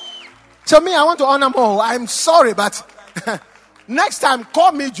 So me, I want to honor more. I'm sorry, but next time,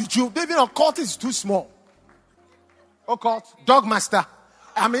 call me juju. Even occult is too small. Occult, dog master.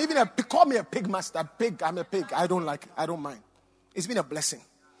 I mean, call me a pig master. Pig, I'm a pig. I don't like it. I don't mind. It's been a blessing.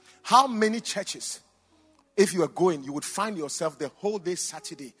 How many churches, if you are going, you would find yourself the whole day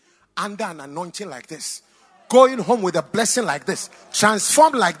Saturday under an anointing like this, going home with a blessing like this,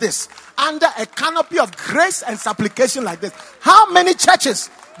 transformed like this, under a canopy of grace and supplication like this. How many churches,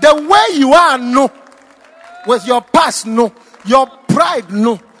 the way you are, no, with your past, no, your pride,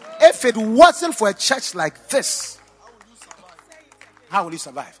 no. If it wasn't for a church like this, how will you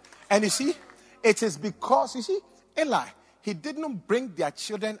survive? And you see, it is because, you see, Eli, he didn't bring their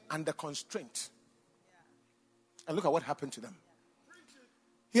children under constraint. And look at what happened to them.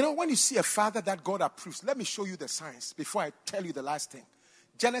 You know, when you see a father that God approves, let me show you the signs before I tell you the last thing.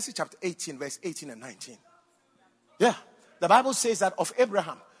 Genesis chapter 18, verse 18 and 19. Yeah. The Bible says that of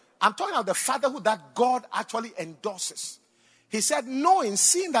Abraham, I'm talking about the fatherhood that God actually endorses. He said, knowing,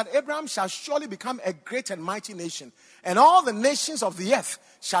 seeing that Abraham shall surely become a great and mighty nation, and all the nations of the earth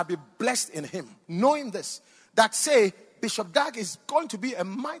shall be blessed in him. Knowing this, that say, Bishop Dag is going to be a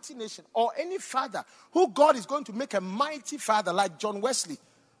mighty nation, or any father who God is going to make a mighty father like John Wesley.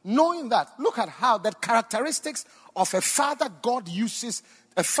 Knowing that, look at how that characteristics of a father God uses,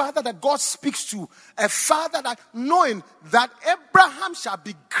 a father that God speaks to, a father that knowing that Abraham shall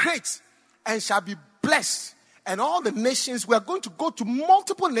be great and shall be blessed, and all the nations, we are going to go to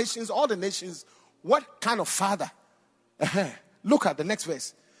multiple nations, all the nations. What kind of father? Look at the next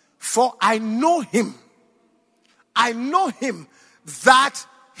verse. For I know him that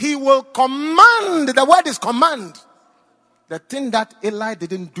he will command. The word is command. The thing that Eli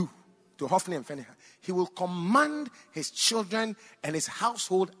didn't do to Hophni and Phinehas, he will command his children and his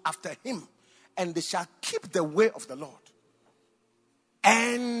household after him, and they shall keep the way of the Lord,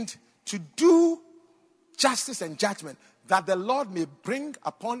 and to do justice and judgment, that the Lord may bring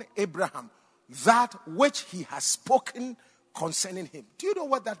upon Abraham that which he has spoken concerning him. Do you know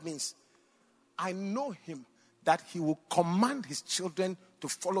what that means? I know him that he will command his children to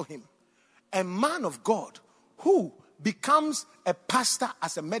follow him. A man of God who becomes a pastor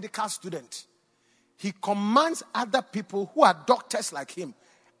as a medical student, he commands other people who are doctors like him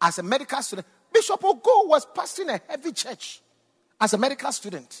as a medical student. Bishop Ogo was pastoring a heavy church as a medical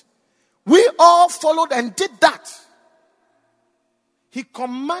student. We all followed and did that. He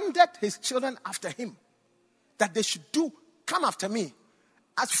commanded his children after him that they should come after me,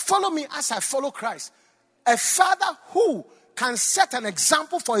 as follow me as I follow Christ. A father who can set an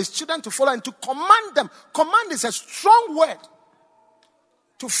example for his children to follow and to command them. Command is a strong word.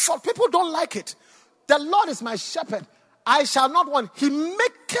 To follow. People don't like it. The Lord is my shepherd. I shall not want. He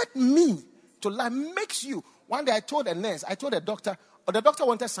maketh me to lie. Makes you. One day I told a doctor, or the doctor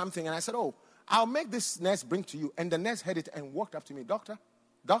wanted something, and I said, oh, I'll make this nurse bring to you. And the nurse heard it and walked up to me. Doctor,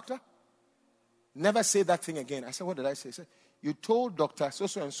 never say that thing again. I said, what did I say? He said, you told doctor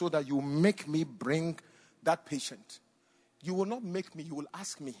so and so that you make me bring that patient. You will not make me, you will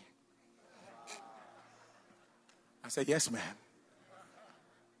ask me. I said, yes, ma'am.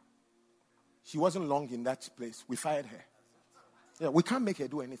 She wasn't long in that place. We fired her. Yeah, we can't make her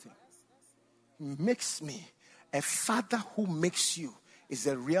do anything. Makes me. A father who makes you is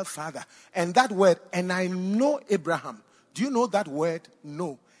a real father. And that word, and I know Abraham. Do you know that word?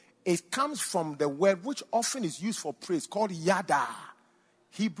 No. It comes from the word which often is used for praise, called yada.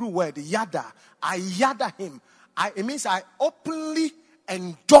 Hebrew word, yada. I yada him. It means I openly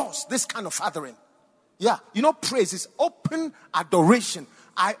endorse this kind of fathering. Yeah, you know, praise is open adoration.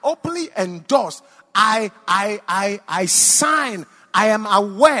 I openly endorse. I sign. I am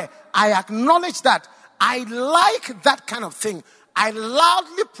aware. I acknowledge that. I like that kind of thing. I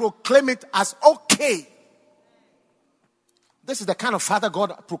loudly proclaim it as okay. This is the kind of father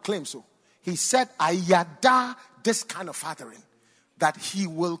God proclaims. So he said, I yada this kind of fathering, that he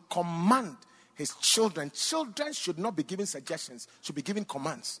will command his children. Children should not be given suggestions, should be given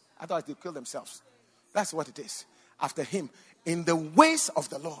commands. Otherwise they'll kill themselves. That's what it is. After him, in the ways of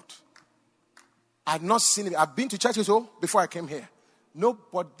the Lord. I've not seen it. I've been to churches before I came here.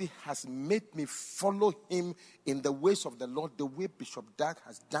 Nobody has made me follow him in the ways of the Lord the way Bishop Dag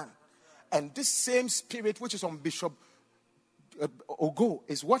has done. And this same spirit which is on Bishop Ogo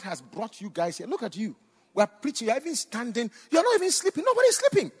is what has brought you guys here. Look at you. We're preaching. You're even standing. You're not even sleeping. Nobody's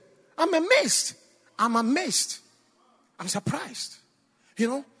sleeping. I'm amazed. I'm surprised.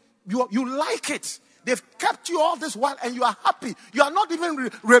 You like it. They've kept you all this while and you are happy. You are not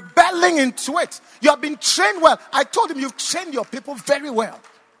even rebelling into it. You have been trained well. I told him you've trained your people very well.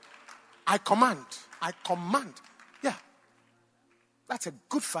 I command. Yeah. That's a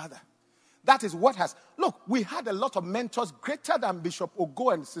good father. That is what has... Look, we had a lot of mentors greater than Bishop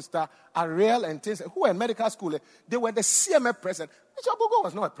Ogo and Sister Ariel and things who were in medical school. They were the CMA president. Bishop Ogo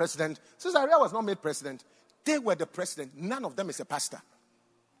was not a president. Sister Ariel was not made president. They were the president. None of them is a pastor.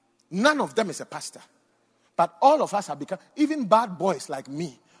 But all of us have become, even bad boys like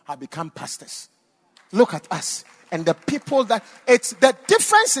me, have become pastors. Look at us. And the people that... the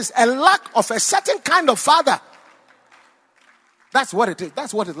difference is a lack of a certain kind of father. That's what it is.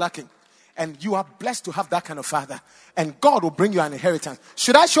 That's what is lacking. And you are blessed to have that kind of father. And God will bring you an inheritance.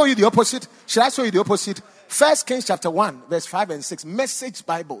 Should I show you the opposite? 1 Kings chapter 1, verse 5 and 6. Message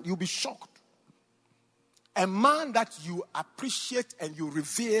Bible. You'll be shocked. A man that you appreciate and you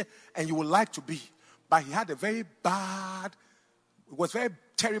revere and you would like to be. But he had it was very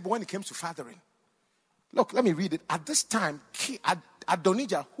terrible when it came to fathering. Look, let me read it. At this time,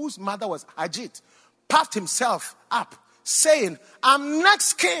 Adonijah, whose mother was Hagit, puffed himself up, saying, I'm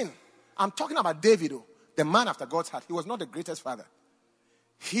next king. I'm talking about David, the man after God's heart. He was not the greatest father.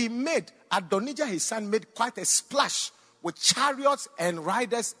 Adonijah, his son, made quite a splash with chariots and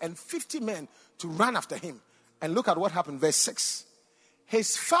riders and 50 men to run after him. And look at what happened, verse 6.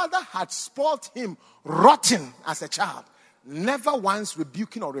 His father had spoiled him rotten as a child, never once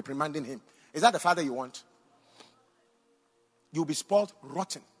rebuking or reprimanding him. Is that the father you want? You'll be spoiled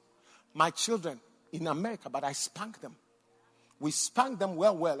rotten. My children in America, but I spank them. We spank them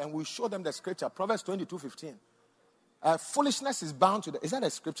well, and we show them the scripture. Proverbs 22:15. Foolishness is bound to is that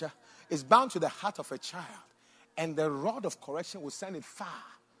a scripture? Is bound to the heart of a child, and the rod of correction will send it far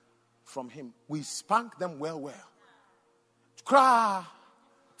from him. We spank them well. Cry.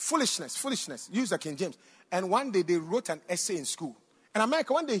 Foolishness. Use the King James. And one day they wrote an essay in school. In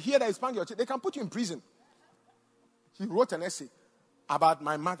America, when they hear that you spank your child, they can put you in prison. He wrote an essay about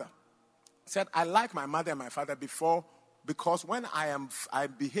my mother. Said, I like my mother and my father because when I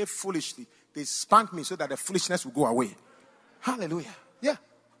behave foolishly, they spank me so that the foolishness will go away. Hallelujah. Yeah.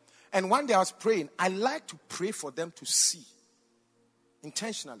 And one day I was praying. I like to pray for them to see.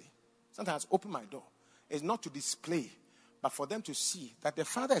 Intentionally. Sometimes open my door. It's not to display, but for them to see that their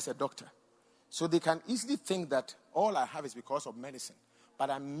father is a doctor. So they can easily think that all I have is because of medicine. But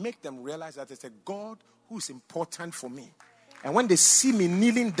I make them realize that it's a God who is important for me. And when they see me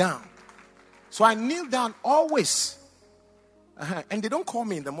kneeling down, so I kneel down always. And they don't call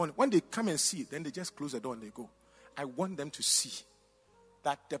me in the morning. When they come and see, then they just close the door and they go. I want them to see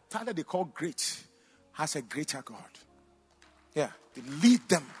that the father they call great has a greater God. Yeah, to lead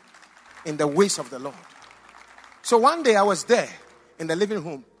them in the ways of the Lord. So one day I was there in the living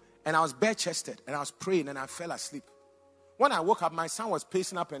room and I was bare-chested and I was praying and I fell asleep. When I woke up, my son was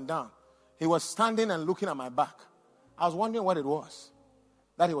pacing up and down. He was standing and looking at my back. I was wondering what it was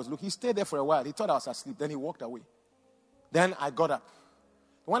that he was looking. He stayed there for a while. He thought I was asleep. Then he walked away. Then I got up.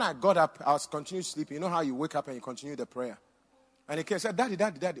 When I got up, I was continuing sleeping. You know how you wake up and you continue the prayer. And he came and said,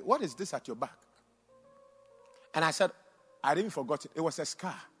 Daddy, what is this at your back? And I said, I didn't forget it. It was a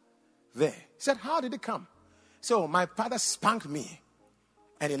scar there. He said, how did it come? So my father spanked me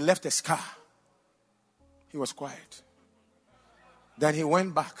and he left a scar. He was quiet. Then he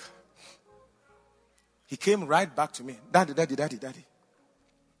went back. He came right back to me. Daddy.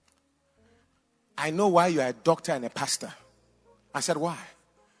 I know why you are a doctor and a pastor. I said, why?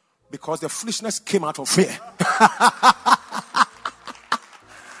 Because the foolishness came out of fear.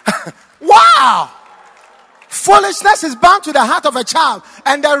 Wow! Foolishness is bound to the heart of a child,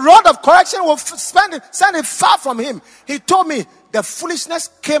 and the rod of correction will send it far from him. He told me the foolishness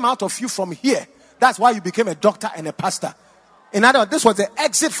came out of you from here. That's why you became a doctor and a pastor. In other words, this was the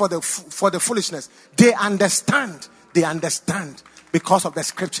exit for the foolishness. They understand because of the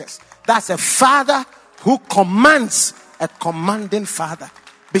scriptures. That's a father who commands, a commanding father.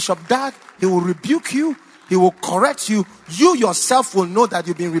 Bishop Dag, he will rebuke you. He will correct you. You yourself will know that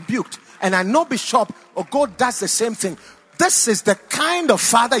you've been rebuked. And I know Bishop Ogo does the same thing. This is the kind of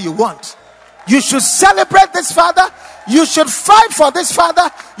father you want. You should celebrate this father. You should fight for this father.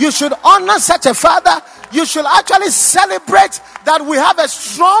 You should honor such a father. You should actually celebrate that we have a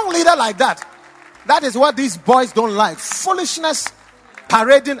strong leader like that. That is what these boys don't like. Foolishness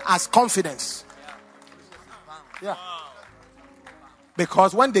parading as confidence. Yeah.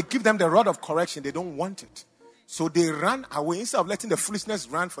 Because when they give them the rod of correction, they don't want it. So they ran away. Instead of letting the foolishness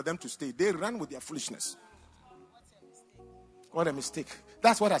run for them to stay, they ran with their foolishness. What a mistake.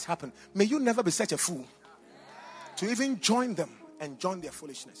 That's what has happened. May you never be such a fool to even join them and join their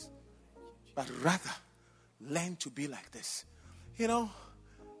foolishness. But rather, learn to be like this. You know,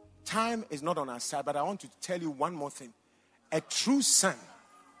 time is not on our side, but I want to tell you one more thing. A true son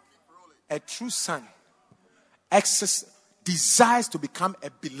desires to become a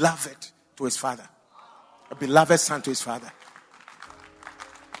beloved to his father. A beloved son to his father.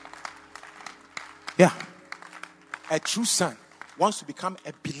 Yeah. A true son wants to become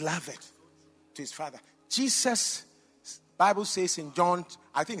a beloved to his father. Jesus, Bible says in John,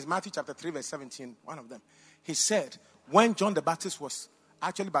 I think it's Matthew chapter 3 verse 17, one of them. He said, when John the Baptist was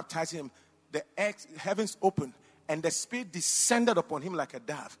actually baptizing him, the heavens opened and the Spirit descended upon him like a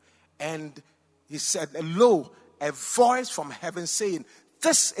dove. And he said, lo, a voice from heaven saying,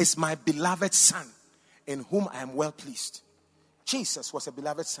 this is my beloved son, in whom I am well pleased. Jesus was a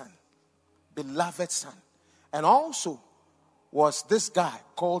beloved son. Beloved son. And also was this guy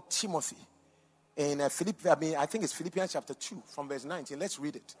called Timothy. In I think it's Philippians chapter 2 from verse 19. Let's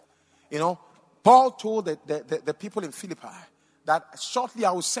read it. You know, Paul told the people in Philippi that shortly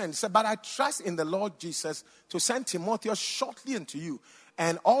I will send. He said, but I trust in the Lord Jesus to send Timotheus shortly unto you.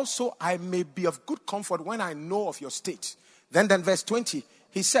 And also I may be of good comfort when I know of your state. Then verse 20,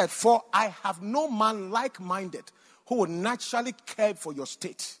 he said, for I have no man like-minded who would naturally care for your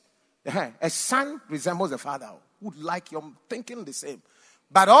state. A son resembles a father who would like your thinking the same.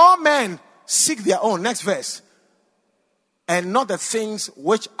 But all men seek their own. Next verse. And not the things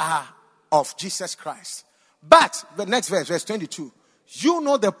which are of Jesus Christ. But, the next verse, verse 22. You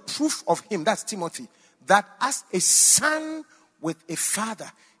know the proof of him, that's Timothy, that as a son with a father,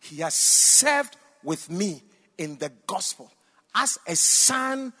 he has served with me in the gospel. As a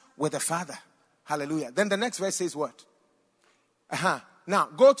son with a father. Hallelujah. Then the next verse says what? Now,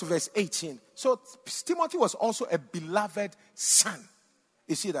 go to verse 18. So, Timothy was also a beloved son.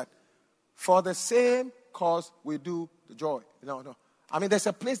 You see that? For the same cause we do the joy. No. I mean, there's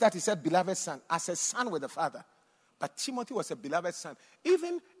a place that he said beloved son, as a son with a father. But Timothy was a beloved son.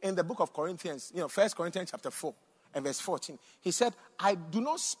 Even in the book of Corinthians, 1 Corinthians chapter 4 and verse 14, he said, I do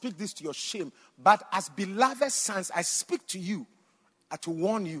not speak this to your shame, but as beloved sons, I speak to you to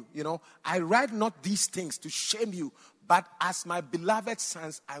warn you, I write not these things to shame you, but as my beloved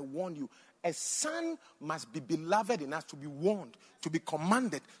sons, I warn you. A son must be beloved enough to be warned, to be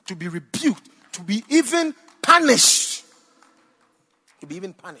commanded, to be rebuked, to be even punished. To be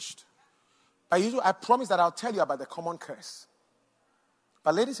even punished. But I promise that I'll tell you about the common curse.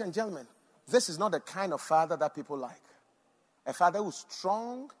 But ladies and gentlemen, this is not the kind of father that people like. A father who's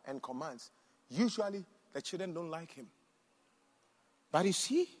strong and commands. Usually, the children don't like him. But you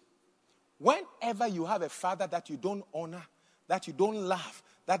see, whenever you have a father that you don't honor, that you don't love,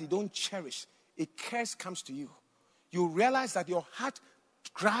 that you don't cherish, a curse comes to you. You realize that your heart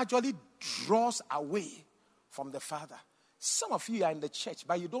gradually draws away from the father. Some of you are in the church,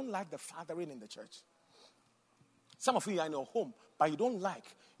 but you don't like the fathering in the church. Some of you are in your home, but you don't like.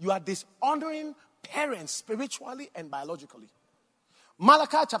 You are dishonoring parents spiritually and biologically.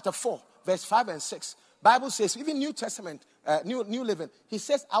 Malachi chapter 4, verse 5 and 6. Bible says, even New Testament, New Living, he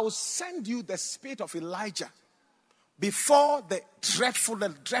says, I will send you the spirit of Elijah before the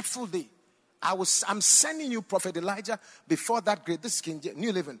dreadful day. I'm sending you Prophet Elijah before that great, this is King James,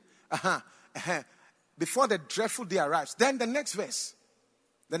 New Living. Before the dreadful day arrives. Then the next verse.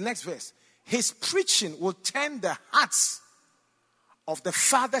 His preaching will turn the hearts of the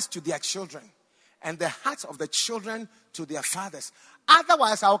fathers to their children and the hearts of the children to their fathers.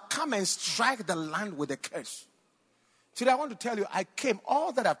 Otherwise, I'll come and strike the land with a curse. Today, I want to tell you,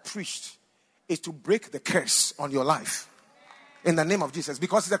 all that I've preached is to break the curse on your life. In the name of Jesus.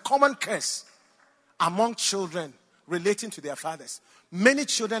 Because it's a common curse among children relating to their fathers. Many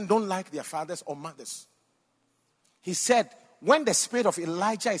children don't like their fathers or mothers. He said, when the spirit of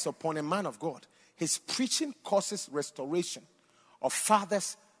Elijah is upon a man of God, his preaching causes restoration of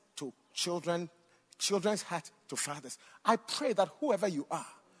fathers to children, children's heart to fathers. I pray that whoever you are,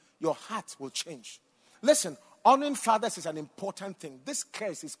 your heart will change. Listen, honoring fathers is an important thing. This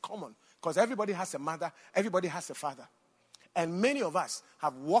curse is common because everybody has a mother, everybody has a father. And many of us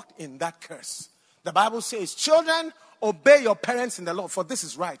have walked in that curse. The Bible says, children, obey your parents in the Lord, for this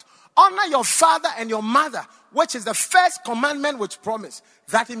is right. Honor your father and your mother, which is the first commandment which promise,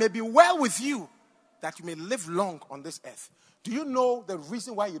 that it may be well with you, that you may live long on this earth. Do you know the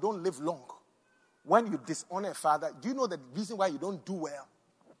reason why you don't live long? When you dishonor a father, do you know the reason why you don't do well?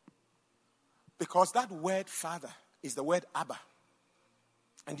 Because that word father is the word Abba.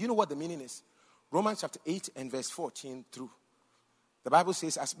 And do you know what the meaning is? Romans chapter 8 and verse 14 through. The Bible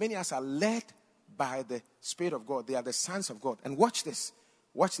says, as many as are led by the Spirit of God, they are the sons of God. And watch this.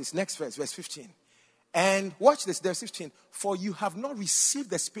 Watch this next verse, verse 15. And watch this, verse 15. For you have not received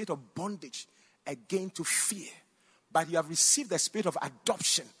the spirit of bondage again to fear, but you have received the spirit of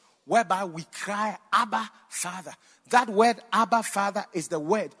adoption, whereby we cry, Abba, Father. That word, Abba, Father, is the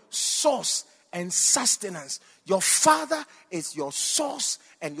word source and sustenance. Your father is your source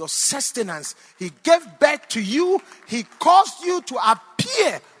and your sustenance. He gave birth to you. He caused you to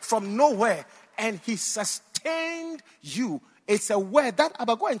appear from nowhere, and he sustained you. It's a word that,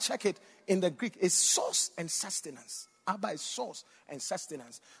 Abba, go and check it in the Greek, is source and sustenance. Abba is source and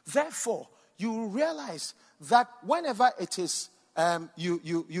sustenance. Therefore, you realize that whenever it is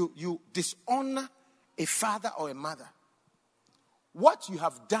you dishonor a father or a mother, what you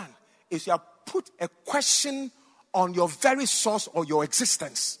have done is you have put a question on your very source or your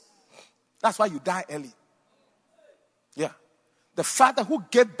existence. That's why you die early. Yeah. The father who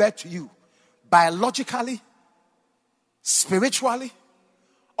gave birth to you, biologically, spiritually,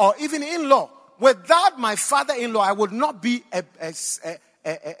 or even in-law. Without my father-in-law, I would not be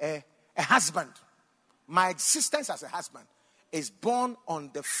a husband. My existence as a husband is born on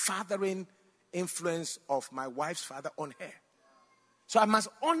the fathering influence of my wife's father on her. So I must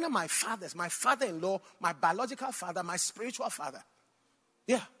honor my fathers, my father-in-law, my biological father, my spiritual father.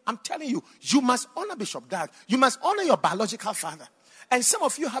 Yeah, I'm telling you, you must honor Bishop Dag. You must honor your biological father. And some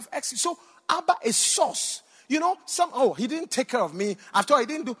of you have access. So Abba is source. You know, he didn't take care of me. After all, he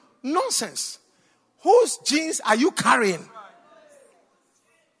didn't do. Nonsense. Whose genes are you carrying?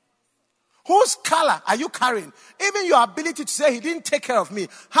 Whose color are you carrying? Even your ability to say he didn't take care of me.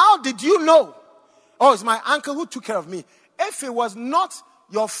 How did you know? Oh, it's my uncle who took care of me. If it was not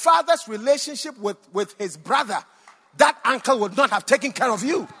your father's relationship with his brother, that uncle would not have taken care of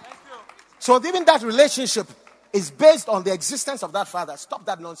you. So even that relationship is based on the existence of that father. Stop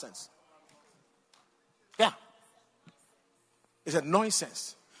that nonsense. Yeah. It's a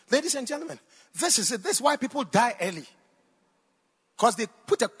nonsense. Ladies and gentlemen, this is it. This is why people die early. Because they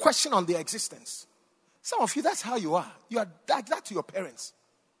put a question on their existence. Some of you, that's how you are. You are like that to your parents.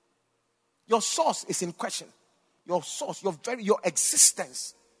 Your source is in question. Your source, your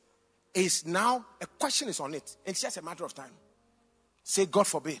existence is now, a question is on it. It's just a matter of time. Say, God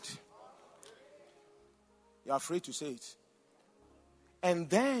forbid. You're afraid to say it. And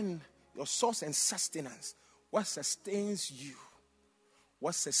then your source and sustenance. What sustains you?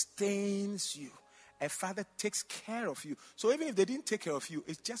 What sustains you? A father takes care of you. So even if they didn't take care of you,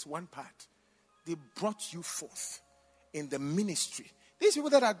 it's just one part. They brought you forth in the ministry. These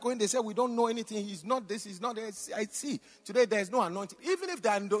people that are going, they say, we don't know anything. He's not this, he's not this. I see. Today there is no anointing. Even if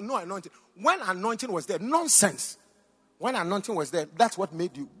there is no anointing. When anointing was there, nonsense. When anointing was there, that's what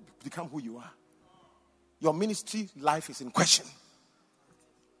made you become who you are. Your ministry life is in question.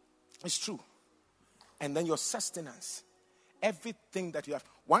 It's true. And then your sustenance. Everything that you have.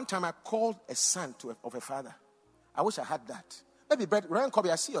 One time I called a son of a father. I wish I had that. Maybe Brian Kobe,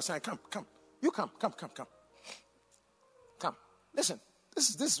 I see your son. Come. You come. Come. Listen,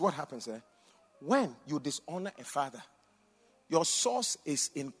 this is what happens there. When you dishonor a father, your source is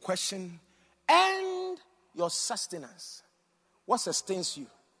in question and your sustenance. What sustains you?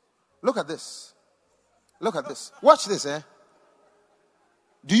 Look at this. Watch this,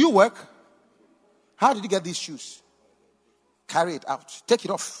 Do you work? How did you get these shoes? Carry it out. Take it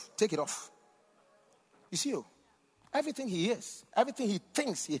off. You see, everything he is, everything he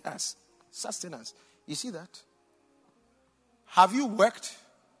thinks he has, sustenance. You see that? Have you worked?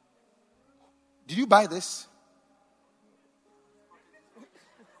 Did you buy this?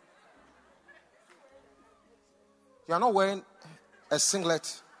 You are not wearing a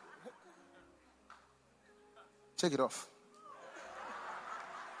singlet. Take it off.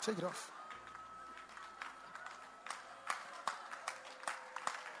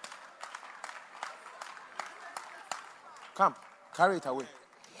 Come, carry it away.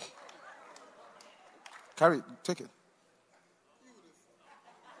 Take it.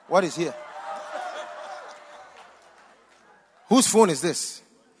 What is here? Whose phone is this?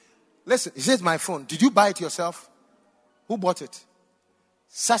 Listen, this is my phone. Did you buy it yourself? Who bought it?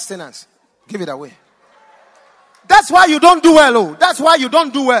 Sustenance. Give it away. That's why you don't do well, That's why you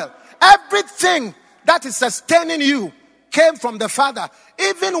don't do well. Everything that is sustaining you came from the Father.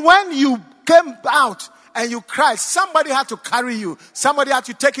 Even when you came out and you cried, somebody had to carry you. Somebody had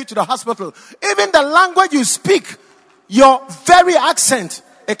to take you to the hospital. Even the language you speak, your very accent,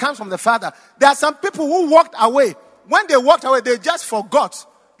 it comes from the Father. There are some people who walked away. When they walked away, they just forgot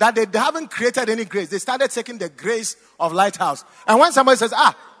that they haven't created any grace. They started taking the grace of Lighthouse. And when somebody says,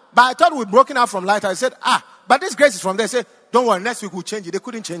 But I thought we'd broken out from Lighthouse. I said, but this grace is from there. I said, don't worry, next week we'll change it. They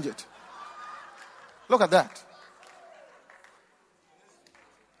couldn't change it. Look at that.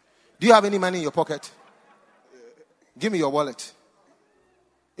 Do you have any money in your pocket? Give me your wallet.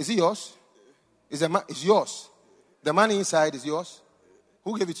 Is it yours? It's yours. The money inside is yours.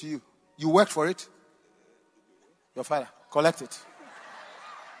 Who gave it to you? You worked for it? Your father. Collect it.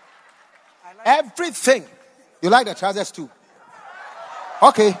 Everything. You like the trousers too?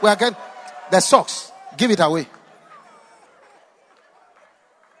 Okay, we are getting the socks. Give it away.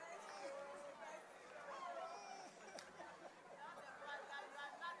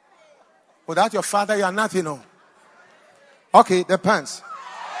 Without your father, you are nothing. No. Okay, the pants.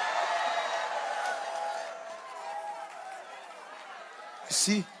 You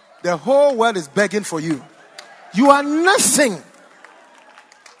see, the whole world is begging for you. You are nothing.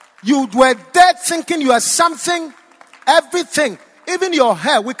 You were dead thinking you are something. Everything. Even your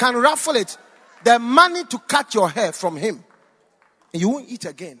hair, we can ruffle it. The money to cut your hair from him. And you won't eat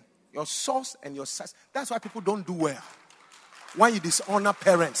again. Your source and your size. That's why people don't do well. When you dishonor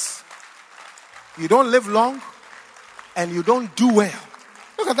parents. You don't live long. And you don't do well.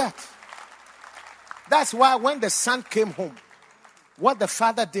 Look at that. That's why when the son came home, what the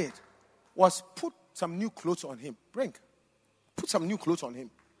father did was put some new clothes on him. Put some new clothes on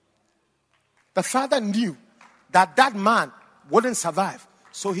him. The father knew that man wouldn't survive.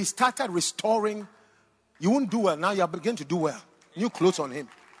 So he started restoring. You won't do well. Now you are beginning to do well. New clothes on him.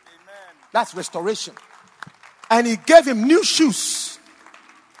 Amen. That's restoration. And he gave him new shoes.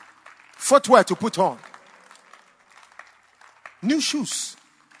 Footwear to put on. New shoes.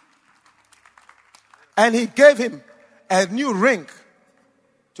 And he gave him a new ring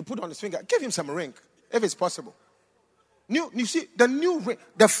to put on his finger. Give him some ring, if it's possible. You see, the new ring.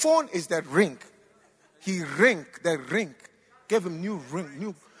 The phone is the ring. He ring, the ring. Gave him new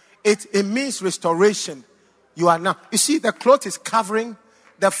ring. It means restoration. You are now. You see, the cloth is covering.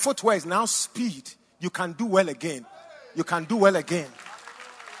 The footwear is now speed. You can do well again. You can do well again.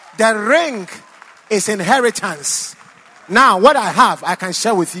 The ring is inheritance. Now, what I have, I can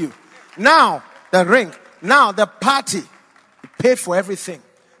share with you. Now, the ring. Now, the party. You paid for everything.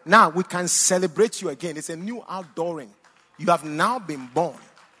 Now, we can celebrate you again. It's a new outdooring. You have now been born.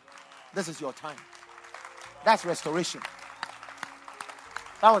 This is your time. That's restoration.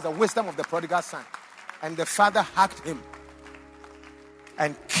 That was the wisdom of the prodigal son. And the father hugged him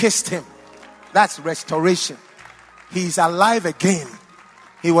and kissed him. That's restoration. He's alive again.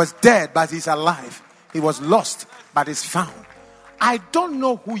 He was dead, but he's alive. He was lost, but he's found. I don't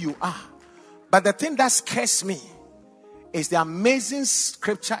know who you are, but the thing that scares me is the amazing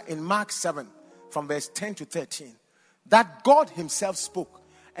scripture in Mark 7 from verse 10 to 13 that God himself spoke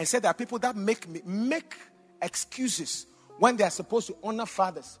and said there are people that make excuses when they are supposed to honor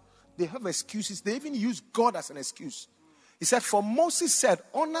fathers. They have excuses. They even use God as an excuse. He said, for Moses said,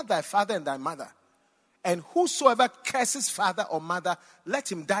 honor thy father and thy mother, and whosoever curses father or mother,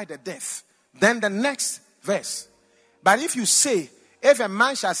 let him die the death. Then the next verse. But if you say, if a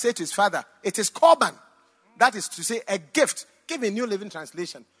man shall say to his father, it is korban, that is to say a gift. Give a New Living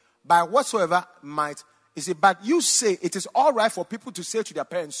Translation. By whatsoever might. You see, but you say it is all right for people to say to their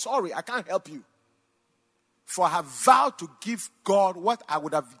parents, sorry, I can't help you. For I have vowed to give God what I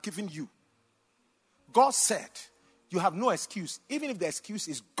would have given you. God said, you have no excuse. Even if the excuse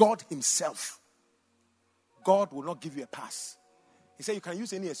is God himself, God will not give you a pass. He said you can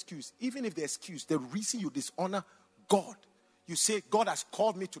use any excuse. Even if the excuse, the reason you dishonor God, you say, God has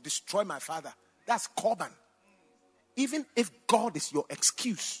called me to destroy my father. That's korban. Even if God is your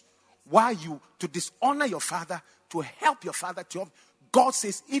excuse, why you to dishonor your father, to help your father, God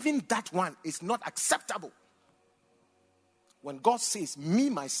says even that one is not acceptable. When God says, me,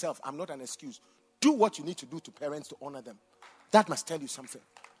 myself, I'm not an excuse. Do what you need to do to parents to honor them. That must tell you something.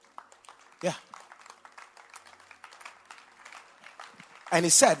 Yeah. And he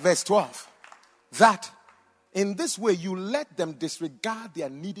said, verse 12, that in this way you let them disregard their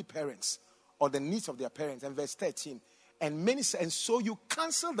needy parents or the needs of their parents. And verse 13, and so you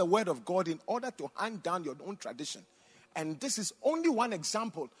cancel the word of God in order to hand down your own tradition. And this is only one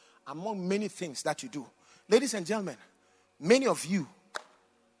example among many things that you do. Ladies and gentlemen, many of you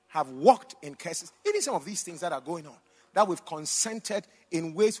have walked in curses. Even some of these things that are going on, that we've consented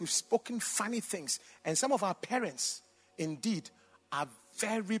in ways, we've spoken funny things. And some of our parents, indeed, are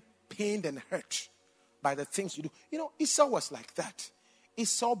very pained and hurt by the things you do. You know, Esau was like that.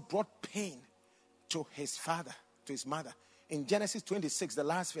 Esau brought pain to his father, to his mother. In Genesis 26, the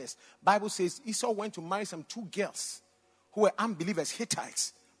last verse, Bible says Esau went to marry some two girls who were unbelievers,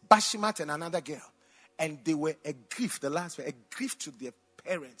 Hittites, Bashemat and another girl. And they were a grief, the last verse, a grief to their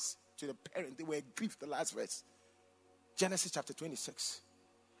parents. They were grieved, the last verse. Genesis chapter 26.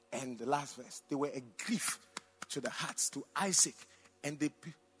 And the last verse. They were a grief to the hearts, to Isaac. And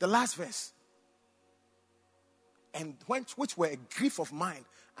the last verse. And which were a grief of mind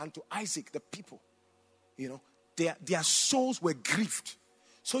unto Isaac, the people. Their souls were grieved.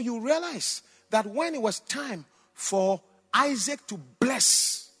 So you realize that when it was time for Isaac to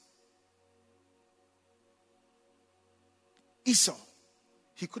bless Esau,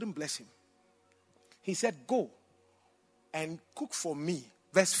 he couldn't bless him. He said, go and cook for me.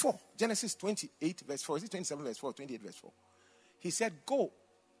 Verse 4, Genesis 28, verse 4. Is it 27, verse 4, 28, verse 4? He said, go,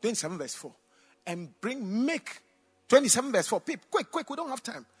 27, verse 4, and make 27, verse 4. Quick, we don't have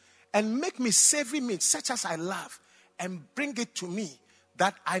time. And make me savory meat, such as I love, and bring it to me,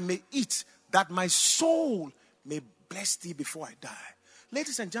 that I may eat, that my soul may bless thee before I die.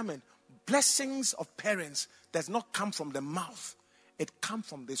 Ladies and gentlemen, blessings of parents does not come from the mouth. It comes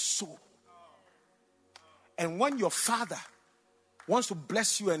from the soul. And when your father wants to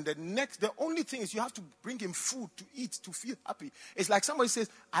bless you, and the only thing is you have to bring him food to eat to feel happy. It's like somebody says,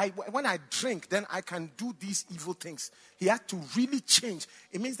 when I drink, then I can do these evil things. He had to really change.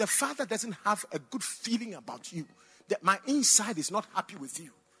 It means the father doesn't have a good feeling about you. That my inside is not happy with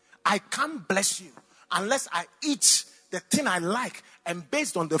you. I can't bless you unless I eat the thing I like, and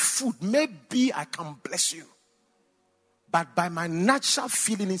based on the food, maybe I can bless you. But by my natural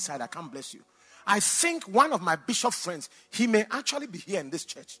feeling inside, I can't bless you. I think one of my bishop friends, he may actually be here in this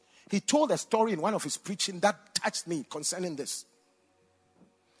church. He told a story in one of his preaching that touched me concerning this.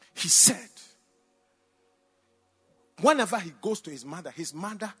 He said, whenever he goes to his mother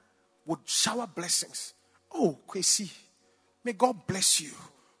would shower blessings. Oh, Kwesi, may God bless you.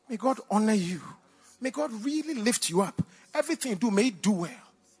 May God honor you. May God really lift you up. Everything you do, may you do well.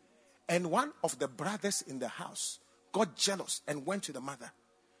 And one of the brothers in the house got jealous and went to the mother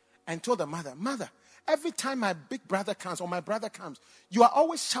and told the mother, every time my big brother comes or my brother comes, you are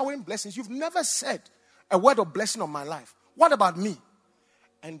always showering blessings. You've never said a word of blessing on my life. What about me?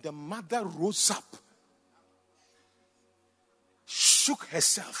 And the mother rose up, shook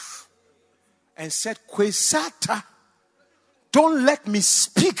herself, and said, Kwesata, don't let me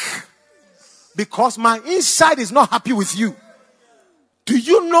speak, because my inside is not happy with you. Do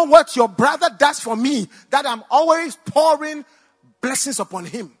you know what your brother does for me, that I'm always pouring blessings upon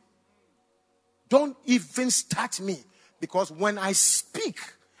him? Don't even start me, because when I speak,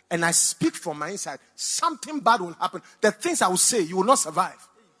 and I speak from my inside, something bad will happen. The things I will say, you will not survive.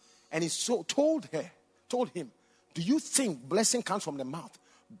 And he told him, do you think blessing comes from the mouth?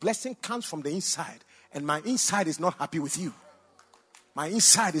 Blessing comes from the inside. And my inside is not happy with you. My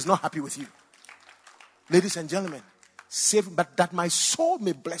inside is not happy with you. Ladies and gentlemen, save, but that my soul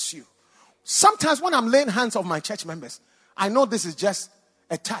may bless you. Sometimes when I'm laying hands on my church members, I know this is just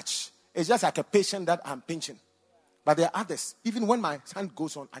a touch. It's just like a patient that I'm pinching. But there are others. Even when my hand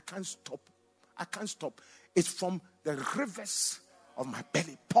goes on, I can't stop. It's from the rivers of my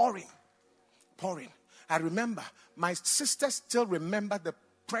belly pouring. I remember, my sisters still remember the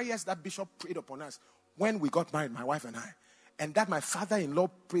prayers that Bishop prayed upon us when we got married, my wife and I. And that my father-in-law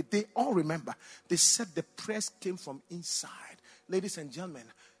prayed. They all remember. They said the prayers came from inside. Ladies and gentlemen,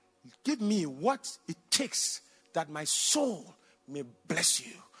 give me what it takes that my soul may bless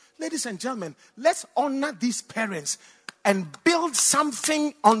you. Ladies and gentlemen, let's honor these parents and build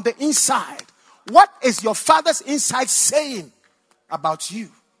something on the inside. What is your father's inside saying about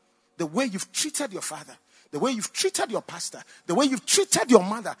you? The way you've treated your father, the way you've treated your pastor, the way you've treated your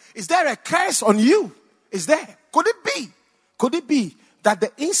mother. Is there a curse on you? Is there? Could it be that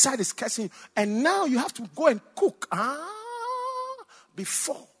the inside is cursing you, and now you have to go and cook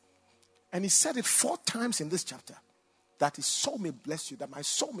before? And he said it 4 times in this chapter, that his soul may bless you, that my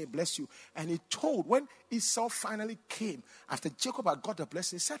soul may bless you. And he told, when Esau finally came, after Jacob had got the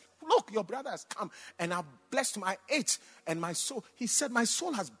blessing, he said, look, your brother has come, and I blessed him. I ate, and my soul, he said, my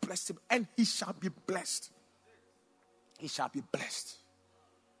soul has blessed him, and he shall be blessed. He shall be blessed.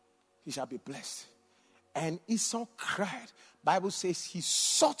 He shall be blessed. And Esau cried. Bible says he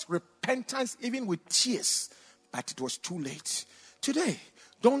sought repentance even with tears, but it was too late. Today,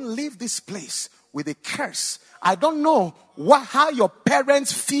 don't leave this place with a curse. I don't know how your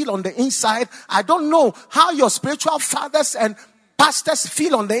parents feel on the inside. I don't know how your spiritual fathers and pastors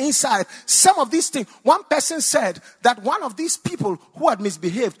feel on the inside. Some of these things, one person said that one of these people who had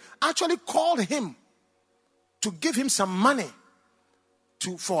misbehaved actually called him to give him some money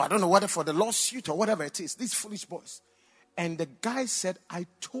for, I don't know whether for the lawsuit or whatever it is, these foolish boys. And the guy said, I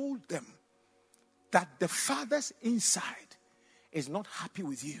told them that the father's inside is not happy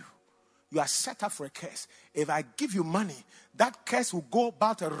with you. you are set up for a curse. If I give you money, that curse will go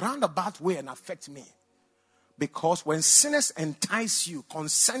about a roundabout way and affect me. Because when sinners entice you,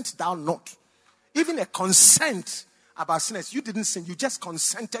 consent thou not. Even a consent about sinners, you didn't sin, you just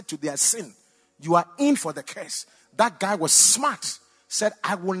consented to their sin. You are in for the curse. That guy was smart. Said,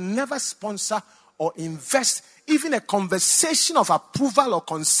 I will never sponsor or invest even a conversation of approval or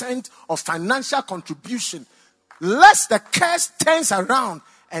consent or financial contribution, lest the curse turns around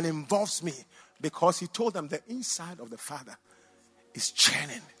and involves me. Because he told them the inside of the Father is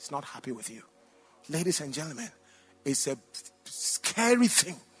churning. It's not happy with you. Ladies and gentlemen, it's a scary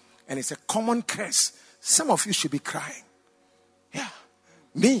thing. And it's a common curse. Some of you should be crying. Yeah.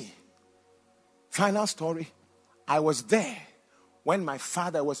 Me. Final story. I was there when my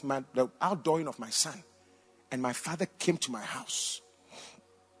father was the outdooring of my son. And my father came to my house.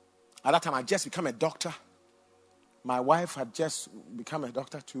 At that time, I had just become a doctor. My wife had just become a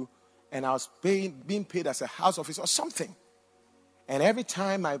doctor too. And I was being paid as a house officer or something. And every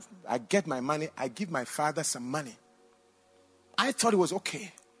time I get my money, I give my father some money. I thought it was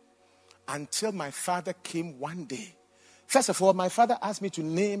okay. Until my father came one day. First of all, my father asked me to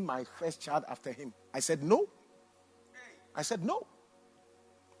name my first child after him. I said, no. I said, no.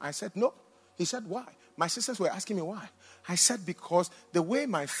 I said, no. He said, why? My sisters were asking me why. I said, because the way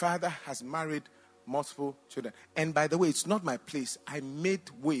my father has married multiple children. And by the way, it's not my place. I made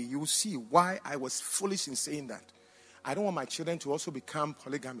way. You will see why I was foolish in saying that. I don't want my children to also become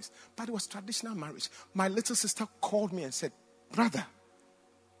polygamists. But it was traditional marriage. My little sister called me and said, brother,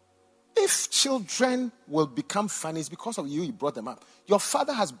 if children will become funny, it's because of you brought them up. Your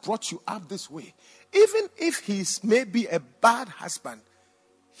father has brought you up this way. Even if he's maybe a bad husband,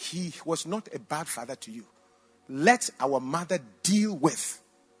 he was not a bad father to you. Let our mother deal with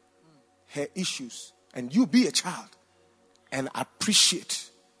her issues. And you be a child and appreciate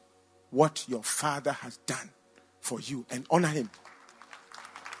what your father has done for you and honor him.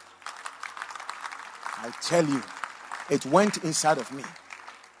 I tell you, it went inside of me.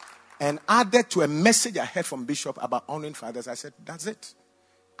 And added to a message I heard from Bishop about honoring fathers, I said, that's it.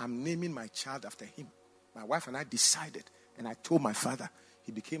 I'm naming my child after him. My wife and I decided, and I told my father.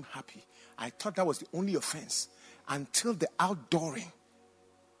 He became happy. I thought that was the only offense until the outdooring.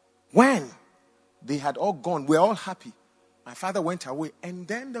 When they had all gone, we were all happy. My father went away, and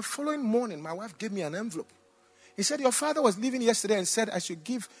then the following morning, my wife gave me an envelope. He said, your father was leaving yesterday and said I should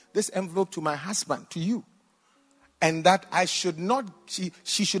give this envelope to my husband, to you. And that I should not,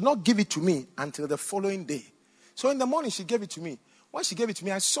 she should not give it to me until the following day. So in the morning, she gave it to me. When she gave it to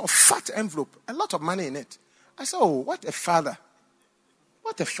me, I saw a fat envelope, a lot of money in it. I said, oh, what a father.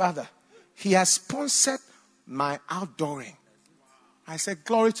 What a father. He has sponsored my outdooring. I said,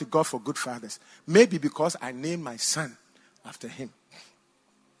 glory to God for good fathers. Maybe because I named my son after him.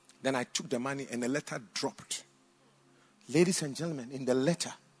 Then I took the money and the letter dropped. Ladies and gentlemen, in the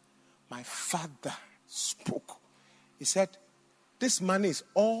letter, my father spoke. He said, this money is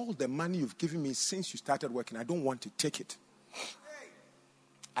all the money you've given me since you started working. I don't want to take it.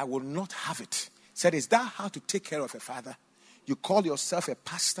 I will not have it. He said, is that how to take care of a father? You call yourself a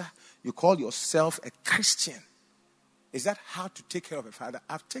pastor. You call yourself a Christian. Is that how to take care of a father?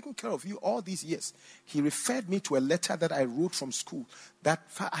 I've taken care of you all these years. He referred me to a letter that I wrote from school. That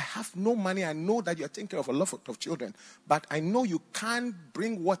I have no money. I know that you're taking care of a lot of children. But I know you can't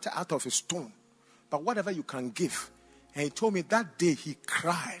bring water out of a stone. But whatever you can give. And he told me that day he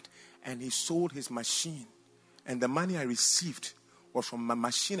cried and he sold his machine. And the money I received was from my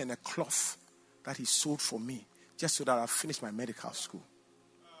machine and a cloth that he sold for me. Just so that I finished my medical school.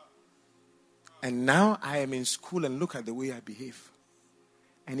 And now I am in school and look at the way I behave.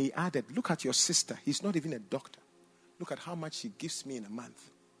 And he added, look at your sister. He's not even a doctor. Look at how much she gives me in a month.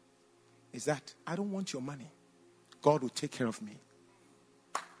 Is that, I don't want your money. God will take care of me.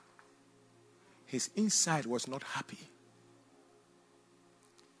 His inside was not happy.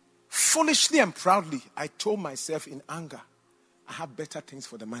 Foolishly and proudly, I told myself in anger, I have better things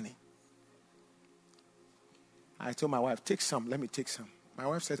for the money. I told my wife, take some, let me take some. My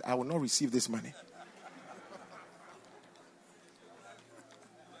wife said, I will not receive this money.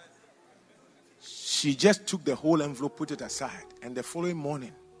 She just took the whole envelope, put it aside. And the following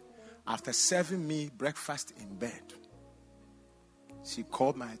morning, after serving me breakfast in bed, she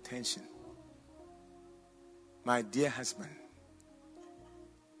called my attention. My dear husband,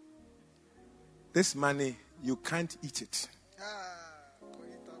 this money, you can't eat it.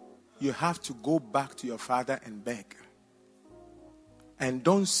 You have to go back to your father and beg. And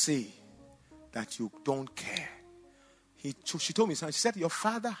don't say that you don't care. She told me something. She said, your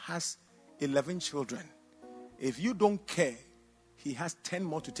father has 11 children. If you don't care, he has 10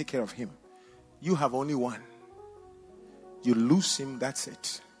 more to take care of him. you have only one. You lose him, that's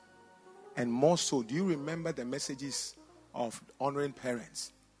it. And more so, do you remember the messages of honoring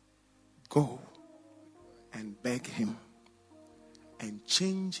parents? Go and beg him and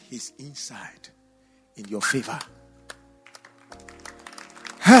change his inside in your favor.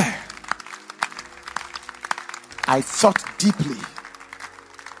 I thought deeply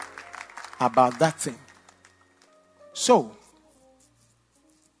about that thing. So,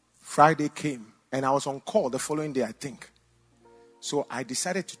 Friday came and I was on call the following day, I think. So I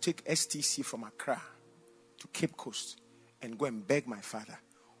decided to take STC from Accra to Cape Coast and go and beg my father.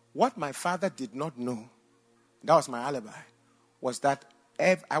 What my father did not know, that was my alibi, was that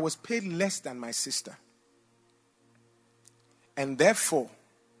I was paid less than my sister. And therefore,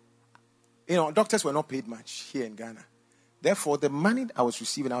 doctors were not paid much here in Ghana. Therefore, the money I was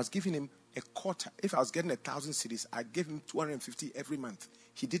receiving, I was giving him a quarter. If I was getting 1,000 cedis, I'd give him 250 every month.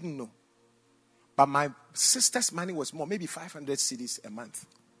 He didn't know. But my sister's money was more, maybe 500 cedis a month.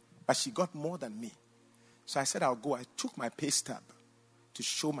 But she got more than me. So I said, I'll go. I took my pay stub to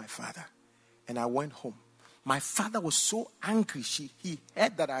show my father. And I went home. My father was so angry. He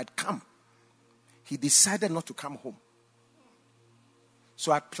heard that I had come. He decided not to come home.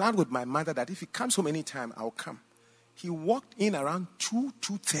 So I planned with my mother that if he comes home anytime, I'll come. He walked in around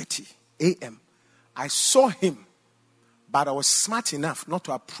 2:30 a.m. I saw him, but I was smart enough not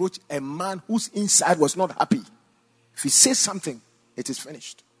to approach a man whose inside was not happy. If he says something, it is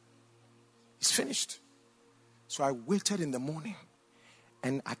finished. It's finished. So I waited in the morning.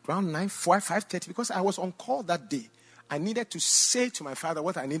 And at around 5:30, because I was on call that day, I needed to say to my father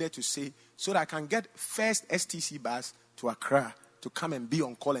what I needed to say so that I can get first STC bus to Accra to come and be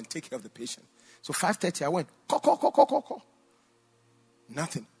on call and take care of the patient. So 5:30, I went, call.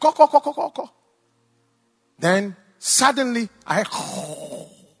 Nothing. Call. Then suddenly,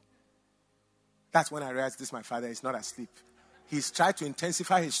 that's when I realized this, my father is not asleep. He's tried to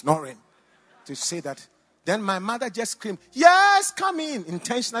intensify his snoring to say that. Then my mother just screamed, yes, come in,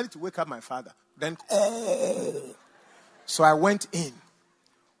 intentionally to wake up my father. Then, so I went in.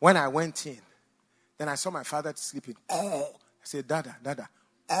 When I went in, then I saw my father sleeping. I said, Dada. Dada.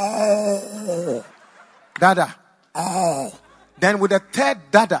 Then with the third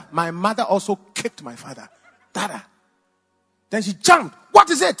Dada, my mother also kicked my father. Dada. Then she jumped.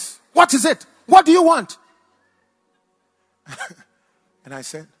 What is it? What do you want? And I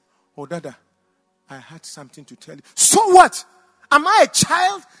said, oh, Dada, I had something to tell you. So what? Am I a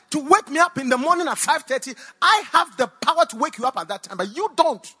child to wake me up in the morning at 5:30? I have the power to wake you up at that time, but you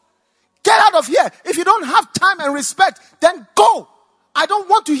don't. Get out of here. If you don't have time and respect, then go. I don't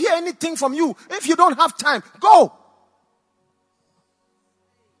want to hear anything from you. If you don't have time, go.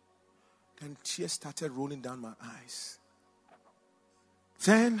 Then tears started rolling down my eyes.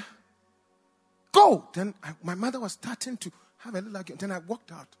 Then, go. Then my mother was starting to have a little argument. Then I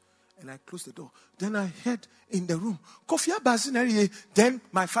walked out. And I closed the door. Then I heard in the room, Kofi Abasinari. Then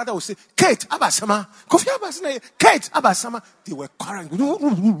my father would say, Kate Abasama. Kofi Abasinari. Kate Abasama. They were crying.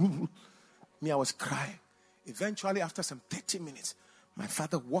 Me, I was crying. Eventually, after some 30 minutes, my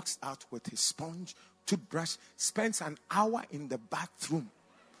father walks out with his sponge, toothbrush, spends an hour in the bathroom,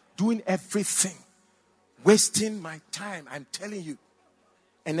 doing everything, wasting my time, I'm telling you.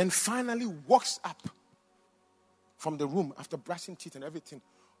 And then finally walks up from the room after brushing teeth and everything.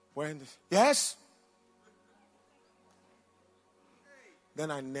 Yes? Then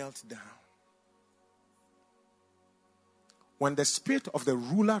I knelt down. When the spirit of the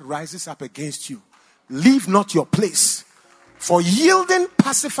ruler rises up against you, leave not your place, for yielding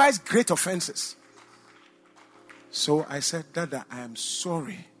pacifies great offenses. So I said, Dada, I am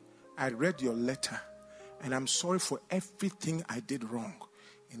sorry. I read your letter, and I'm sorry for everything I did wrong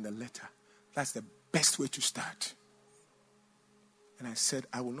in the letter. That's the best way to start. And I said,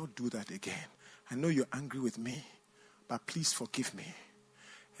 I will not do that again. I know you're angry with me, but please forgive me.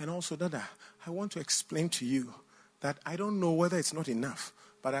 And also, Dada, I want to explain to you that I don't know whether it's not enough,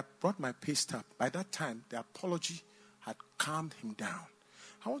 but I brought my pay stub. By that time, the apology had calmed him down.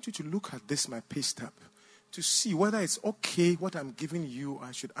 I want you to look at this, my pay stub, to see whether it's okay what I'm giving you or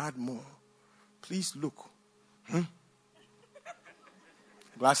I should add more. Please look.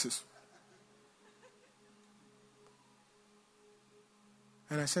 Glasses.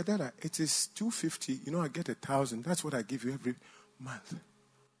 And I said, Dada, it is 250. I get 1,000. That's what I give you every month.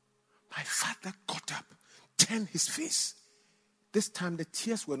 My father got up, turned his face. This time the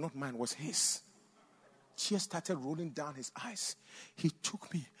tears were not mine, was his. Tears started rolling down his eyes. He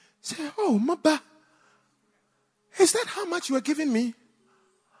took me, said, oh, Maba, is that how much you are giving me?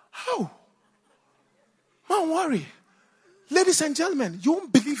 How? Don't worry. Ladies and gentlemen, you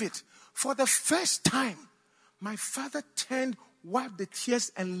won't believe it. For the first time, my father turned, wiped the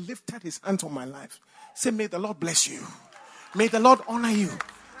tears, and lifted his hands on my life. Say, may the Lord bless you. May the Lord honor you.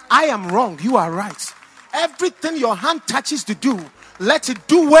 I am wrong. You are right. Everything your hand touches to do, let it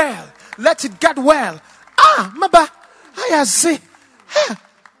do well. Let it get well. Maba, I say, hey,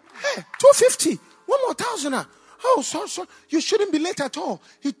 250, 1,000. Oh, so you shouldn't be late at all.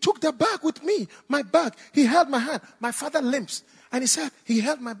 He took the bag with me, my bag. He held my hand. My father limps. And he said, he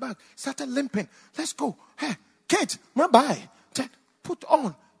held my bag, started limping. Let's go. Hey, Kate, bye. Put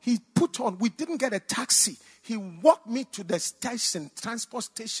on. He put on. We didn't get a taxi. He walked me to the station, transport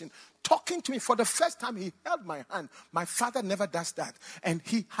station, talking to me. For the first time, he held my hand. My father never does that. And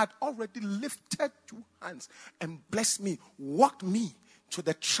he had already lifted 2 hands and blessed me, walked me to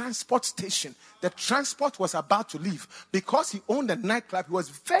the transport station. The transport was about to leave. Because he owned a nightclub, he was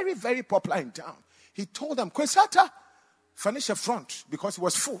very, very popular in town. He told them, Kwesata, furnish a front, because it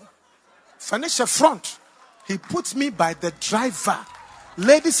was full. Furnish a front. He put me by the driver.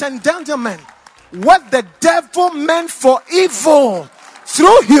 Ladies and gentlemen, what the devil meant for evil,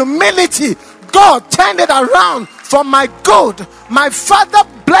 through humility, God turned it around for my good. My father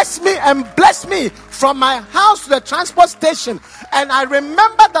blessed me and blessed me from my house to the transport station. And I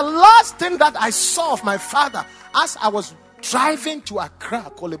remember the last thing that I saw of my father as I was driving to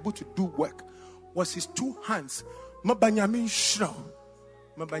Accra, Kolebu, to do work, was his 2 hands. These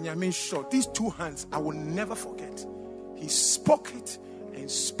 2 hands I will never forget. He spoke it and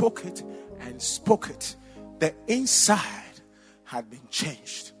spoke it and spoke it. The inside had been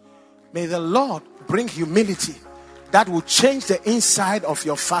changed. May the Lord bring humility that will change the inside of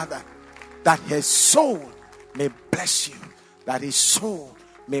your father, that his soul may bless you, that his soul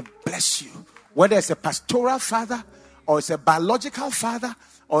may bless you. Whether it's a pastoral father, or it's a biological father,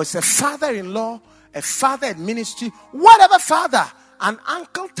 or it's a father-in-law, a father in ministry, whatever father, an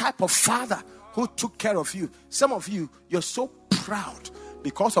uncle type of father who took care of you. Some of you, you're so proud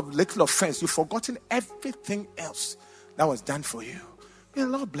because of little offense, you've forgotten everything else that was done for you. May the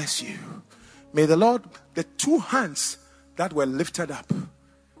Lord bless you. May the Lord, the 2 hands that were lifted up,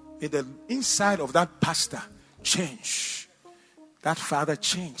 may the inside of that pastor change. That father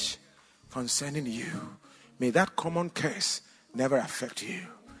change concerning you. May that common curse never affect you.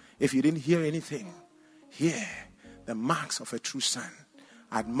 If you didn't hear anything, hear the marks of a true son.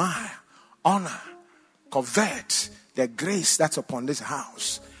 Admire, honor, covet the grace that's upon this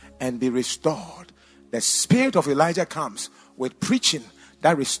house, and be restored. The spirit of Elijah comes with preaching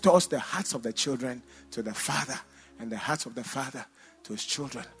that restores the hearts of the children to the father, and the hearts of the father to his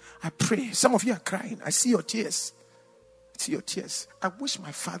children. I pray. Some of you are crying. I see your tears. I see your tears. I wish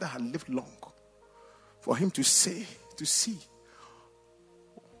my father had lived long for him to see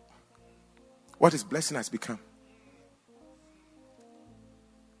what his blessing has become.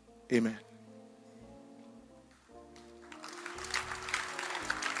 Amen.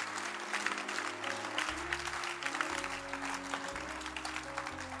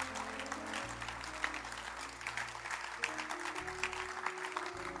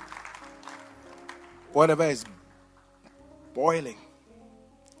 Whatever is boiling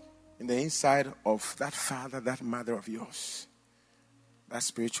in the inside of that father, that mother of yours, that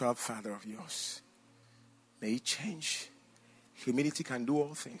spiritual father of yours, may it change. Humility can do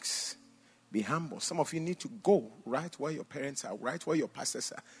all things. Be humble. Some of you need to go right where your parents are, right where your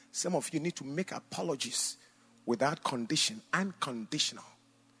pastors are. Some of you need to make apologies without condition, unconditional,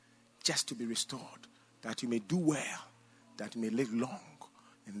 just to be restored, that you may do well, that you may live long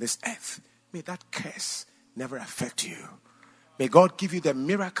in this earth. May that curse never affect you. May God give you the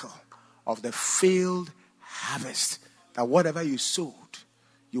miracle of the failed harvest, that whatever you sowed,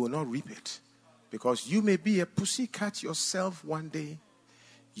 you will not reap it. Because you may be a pussycat yourself one day.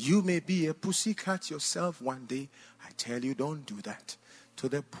 You may be a pussycat yourself one day. I tell you, don't do that to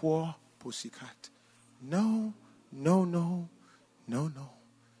the poor pussycat. No. You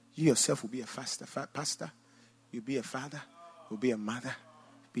yourself will be a pastor. You'll be a father. You'll be a mother.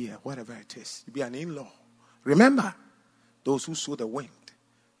 Be a whatever it is. You'll be an in-law. Remember, those who sow the wind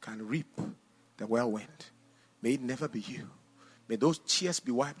can reap the whirlwind. May it never be you. May those tears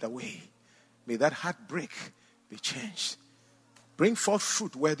be wiped away. May that heartbreak be changed. Bring forth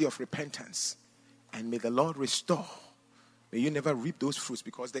fruit worthy of repentance. And may the Lord restore. May you never reap those fruits,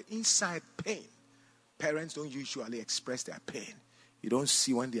 because the inside pain, parents don't usually express their pain. You don't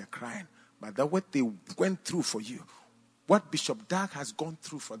see when they are crying. But that what they went through for you, what Bishop Dag has gone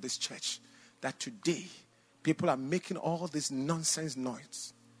through for this church, that today people are making all this nonsense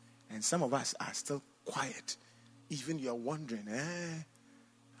noise. And some of us are still quiet. Even you are wondering,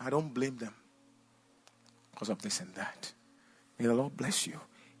 I don't blame them because of this and that. May the Lord bless you.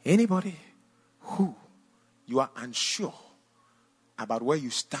 Anybody who you are unsure about where you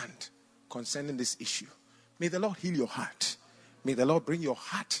stand concerning this issue, may the Lord heal your heart. May the Lord bring your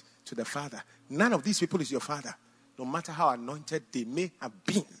heart to the Father. None of these people is your father. No matter how anointed they may have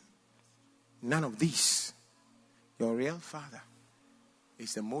been, none of these. Your real father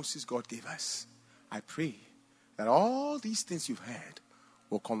is the Moses God gave us. I pray that all these things you've heard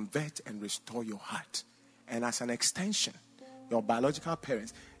will convert and restore your heart. And as an extension, your biological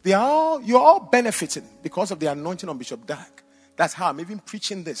parents, you're all benefiting because of the anointing on Bishop Dag. That's how I'm even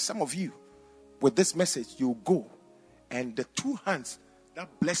preaching this. Some of you, with this message, you go, and the two hands that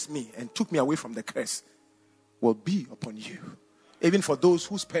blessed me and took me away from the curse will be upon you. Even for those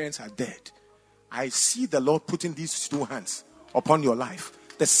whose parents are dead, I see the Lord putting these two hands upon your life.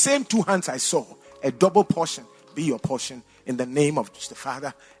 The same two hands I saw, a double portion, be your portion in the name of the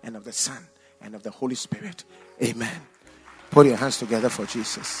Father and of the Son and of the Holy Spirit. Amen. Put your hands together for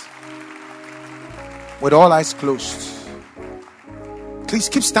Jesus. With all eyes closed. Please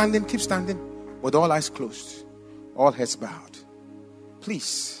keep standing with all eyes closed, all heads bowed.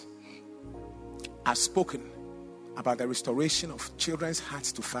 Please, I've spoken about the restoration of children's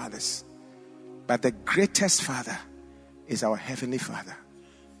hearts to fathers, but the greatest Father is our Heavenly Father.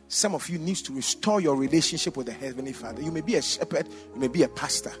 Some of you need to restore your relationship with the Heavenly Father. You may be a shepherd, you may be a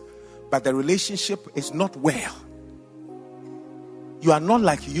pastor, but the relationship is not well. You are not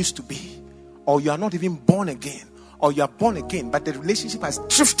like you used to be, or you are not even born again, or you are born again, but the relationship has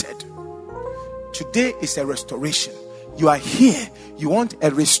drifted. Today is a restoration. You are here. You want a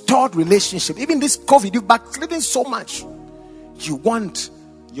restored relationship. Even this COVID, you've backslidden so much. You want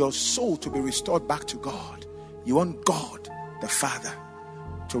your soul to be restored back to God. You want God, the Father,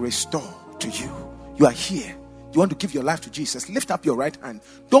 to restore to you. You are here. You want to give your life to Jesus. Lift up your right hand.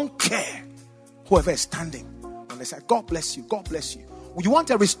 Don't care whoever is standing on the side. God bless you. God bless you. You want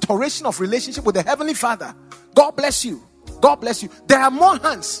a restoration of relationship with the Heavenly Father. God bless you. God bless you. There are more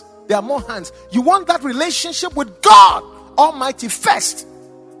hands. There are more hands. You want that relationship with God Almighty first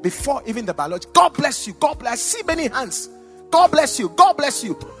before even the biology. God bless you. God bless. I see many hands. God bless you. God bless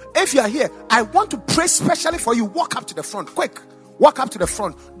you. If you are here, I want to pray specially for you. Walk up to the front. Quick. Walk up to the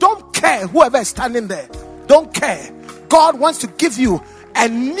front. Don't care whoever is standing there. Don't care. God wants to give you a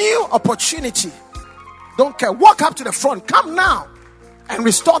new opportunity. Don't care. Walk up to the front. Come now and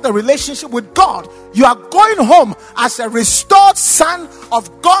restore the relationship with God. You are going home as a restored son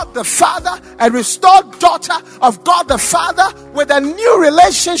of God the Father, a restored daughter of God the Father, with a new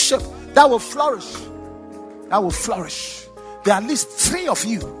relationship that will flourish. That will flourish. There are at least three of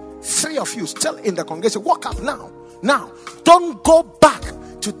you still in the congregation. Walk up now. Now, don't go back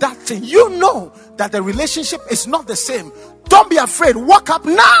to that thing. You know that the relationship is not the same. Don't be afraid. Walk up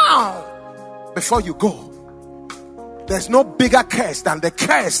now before you go. There's no bigger curse than the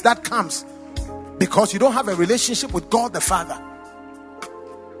curse that comes because you don't have a relationship with God the Father.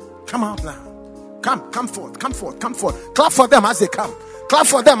 Come out now. Come forth. Clap for them as they come. Clap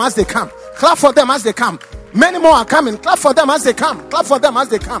for them as they come. Clap for them as they come. Many more are coming. Clap for them as they come. Clap for them as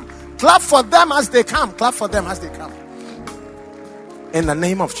they come. Clap for them as they come. Clap for them as they come. In the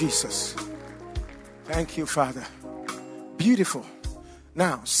name of Jesus. Thank you, Father. Beautiful.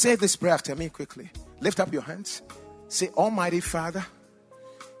 Now, say this prayer after me quickly. Lift up your hands. Say, Almighty Father,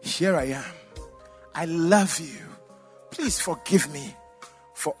 here I am. I love you. Please forgive me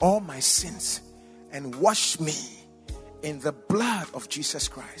for all my sins and wash me in the blood of Jesus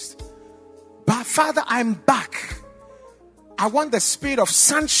Christ. But Father, I'm back. I want the spirit of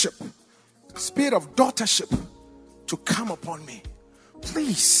sonship, spirit of daughtership to come upon me.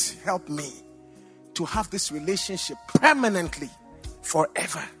 Please help me to have this relationship permanently,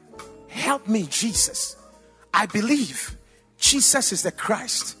 forever. Help me, Jesus. I believe Jesus is the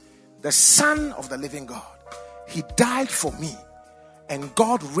Christ, the Son of the living God. He died for me, and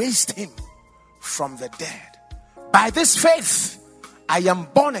God raised him from the dead. By this faith, I am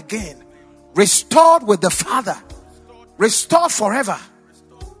born again, restored with the Father, restored forever.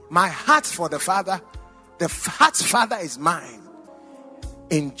 My heart for the Father, the heart's Father is mine.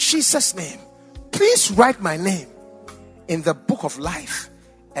 In Jesus' name, please write my name in the book of life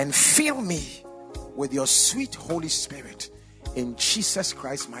and fill me with your sweet Holy Spirit. In Jesus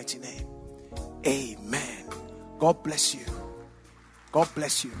Christ's mighty name. Amen. God bless you. God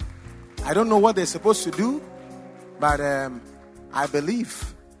bless you. I don't know what they're supposed to do, but I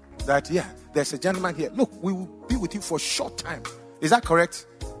believe that, there's a gentleman here. Look, we will be with you for a short time. Is that correct?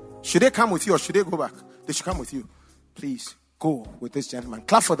 Should they come with you or should they go back? They should come with you. Please go with this gentleman.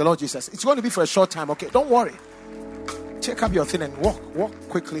 Clap for the Lord Jesus. It's going to be for a short time, okay? Don't worry. Take up your thing and walk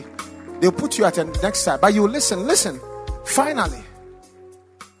quickly. They'll put you at the next side. But you listen. Finally,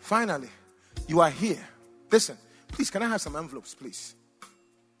 Finally, you are here. Listen, please, can I have some envelopes, please?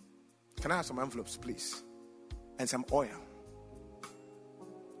 Can I have some envelopes, please? And some oil.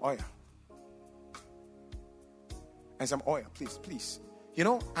 Oil. And some oil, please, please. You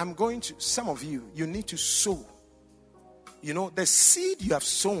know, I'm going to, some of you, you need to sow. You know, the seed you have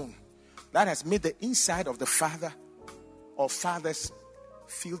sown that has made the inside of the father or fathers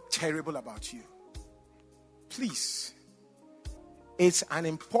feel terrible about you. Please. It's an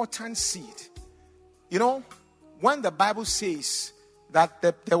important seed. You know, when the Bible says that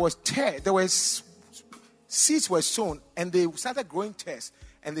there was seeds were sown and they started growing tares,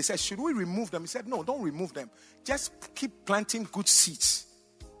 and they said, should we remove them? He said, no, don't remove them. Just keep planting good seeds.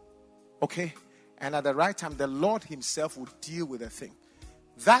 Okay? And at the right time, the Lord himself will deal with the thing.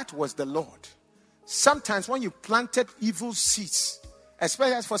 That was the Lord. Sometimes when you planted evil seeds,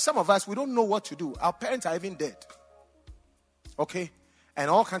 especially as for some of us, we don't know what to do. Our parents are even dead. Okay? And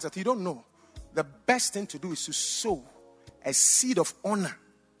all kinds of things. You don't know. The best thing to do is to sow a seed of honor.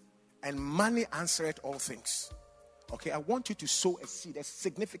 And money answereth all things. Okay? I want you to sow a seed, a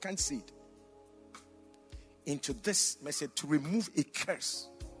significant seed, into this message to remove a curse.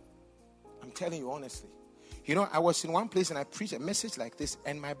 I'm telling you honestly. You know, I was in one place and I preached a message like this,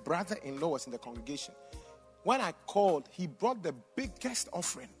 and my brother-in-law was in the congregation. When I called, he brought the biggest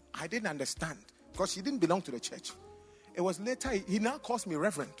offering. I didn't understand because he didn't belong to the church. It was later, he now calls me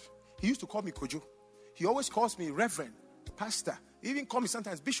Reverend. He used to call me Kojo. He always calls me Reverend, Pastor. He even called me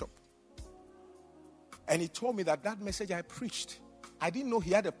sometimes Bishop. And he told me that message I preached, I didn't know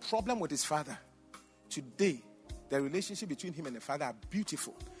he had a problem with his father. Today, the relationship between him and the father are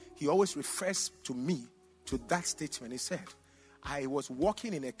beautiful. He always refers to me to that statement. He said, I was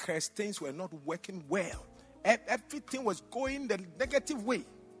walking in a curse. Things were not working well. Everything was going the negative way.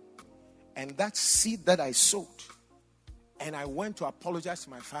 And that seed that I sowed, and I went to apologize to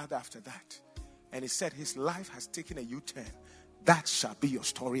my father after that. And he said his life has taken a U-turn. That shall be your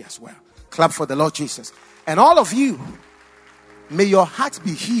story as well. Clap for the Lord Jesus. And all of you, may your heart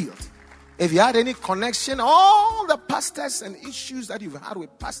be healed. If you had any connection, all the pastors and issues that you've had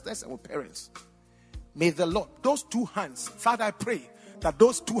with pastors and with parents, may the Lord, those two hands, Father, I pray that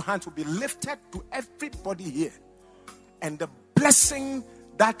those two hands will be lifted to everybody here. And the blessing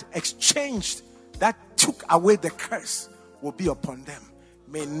that exchanged, that took away the curse, will be upon them.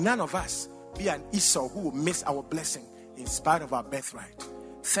 May none of us be an Esau who will miss our blessing in spite of our birthright.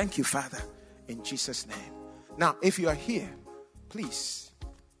 Thank you, Father, in Jesus' name. Now, if you are here, please.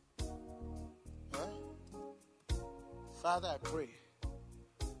 Father, I pray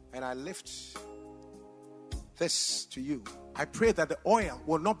and I lift this to you. I pray that the oil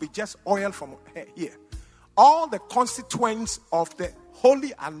will not be just oil from here. All the constituents of the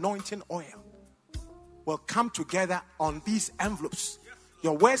holy anointing oil will come together on these envelopes.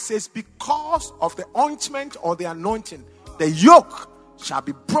 Your word says, because of the ointment or the anointing, the yoke shall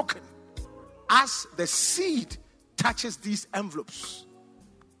be broken. As the seed touches these envelopes,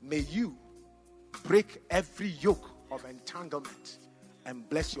 may you break every yoke of entanglement and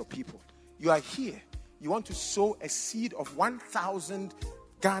bless your people. You are here. You want to sow a seed of 1,000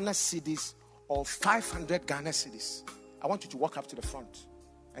 Ghana cedis or 500 Ghana cedis. I want you to walk up to the front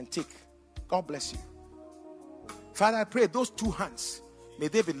and take. God bless you. Father, I pray those two hands, may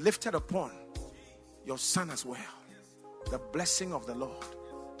they be lifted upon your son as well. The blessing of the Lord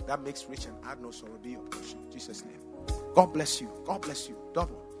that makes rich and add no sorrow be your portion. In Jesus' name. God bless you. God bless you.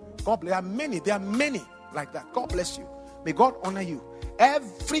 Double. God bless. There are many like that. God bless you. May God honor you.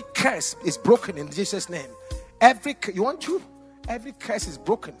 Every curse is broken in Jesus' name. Every curse is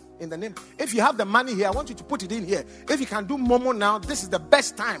broken in the name. If you have the money here, I want you to put it in here. If you can do Momo now, this is the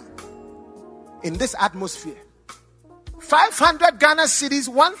best time in this atmosphere. 500 Ghana cedis,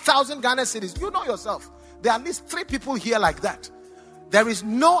 1,000 Ghana cedis. You know yourself. There are at least 3 people here like that. There is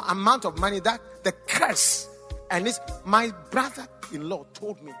no amount of money that the curse, and it's my brother-in-law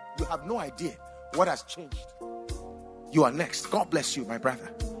told me, you have no idea what has changed. You are next. God bless you, my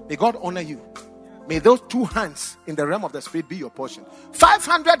brother. May God honor you. May those two hands in the realm of the spirit be your portion.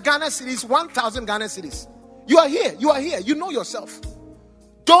 500 Ghana cedis, 1,000 Ghana cedis. You are here. You are here. You know yourself.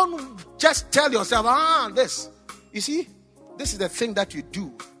 Don't just tell yourself, this. You see, this is the thing that you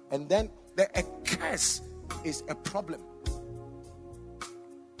do. And then a curse is a problem.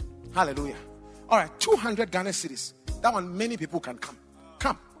 Hallelujah. All right, 200 Ghana cedis. That one, many people can come.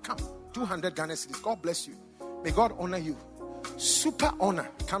 Come. 200 Ghana cedis. God bless you. May God honor you. Super honor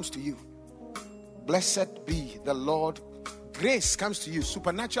comes to you. Blessed be the Lord. Grace comes to you.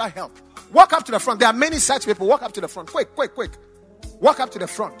 Supernatural help. Walk up to the front. There are many such people. Walk up to the front. Quick. Walk up to the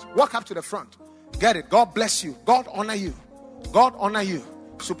front. Walk up to the front. Get it. God bless you. God honor you. God honor you.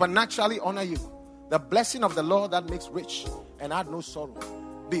 supernaturally honor you. The blessing of the Lord that makes rich and add no sorrow.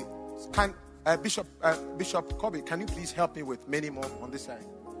 Bishop Kobe, can you please help me with many more on this side?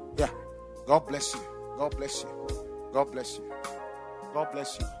 Yeah. God bless you. God bless you. God bless you. God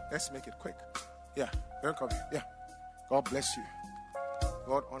bless you. Let's make it quick. Yeah. Don't come here. Yeah. God bless you.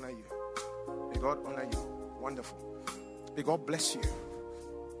 God honor you. May God honor you. Wonderful. May God bless you.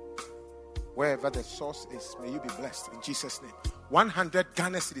 Wherever the source is, may you be blessed in Jesus' name. 100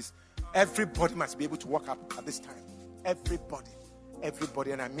 Ghana cedis. Everybody must be able to walk up at this time.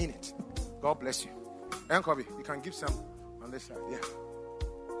 Everybody, and I mean it. God bless you. And Kobe, you can give some on this side.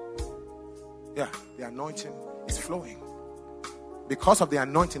 Yeah, the anointing is flowing. Because of the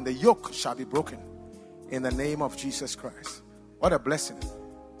anointing, the yoke shall be broken in the name of Jesus Christ. What a blessing.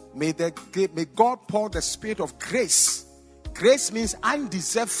 May God pour the spirit of grace. Grace means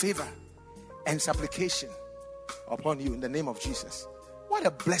undeserved favor and supplication upon you in the name of Jesus. What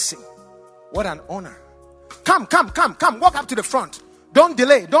a blessing. What an honor. Come. Walk up to the front. Don't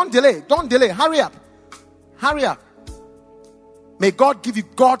delay. Hurry up. May God give you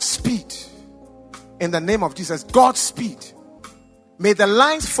God's speed in the name of Jesus. God's speed. May the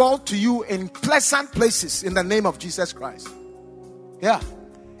lines fall to you in pleasant places in the name of Jesus Christ. Yeah.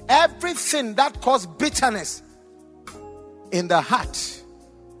 Everything that caused bitterness in the heart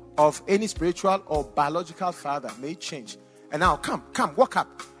of any spiritual or biological father may change. And now come, walk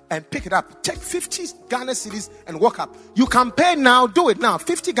up and pick it up. Take 50 Ghana cedis and walk up. You can pay now, do it now.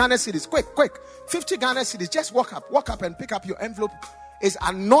 50 Ghana cedis, quick. 50 Ghana cedis, just walk up and pick up your envelope. It's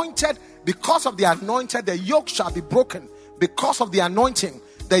anointed. Because of the anointed, the yoke shall be broken. Because of the anointing,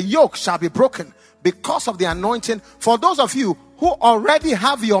 the yoke shall be broken. Because of the anointing, for those of you who already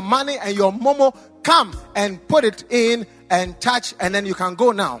have your money and your momo, come and put it in and touch, and then you can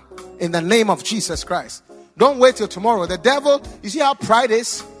go now in the name of Jesus Christ. Don't wait till tomorrow. The devil, you see how pride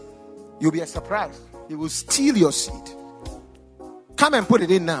is? You'll be surprised. He will steal your seed. Come and put it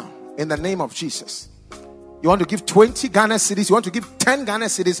in now in the name of Jesus. You want to give 20 Ghana cedis, you want to give 10 Ghana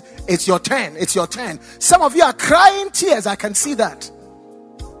cedis, it's your turn. Some of you are crying tears, I can see that.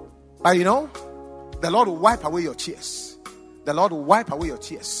 But you know, the Lord will wipe away your tears. 10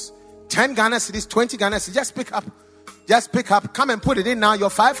 Ghana cedis, 20 Ghana cedis, just pick up. Come and put it in now. Your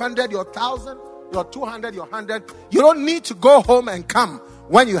 500, your 1,000, your 200, your 100. You don't need to go home and come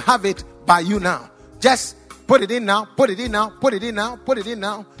when you have it by you now. Just put it in now. And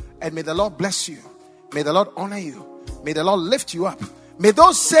may the Lord bless you. May the Lord honor you. May the Lord lift you up. May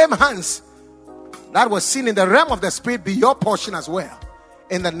those same hands that were seen in the realm of the spirit be your portion as well.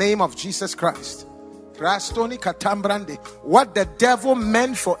 In the name of Jesus Christ. What the devil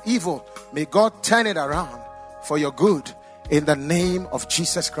meant for evil, may God turn it around for your good in the name of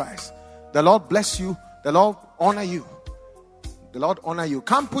Jesus Christ. The Lord bless you. The Lord honor you.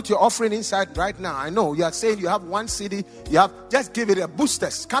 Come put your offering inside right now. I know you are saying you have 1 cedi. Just give it a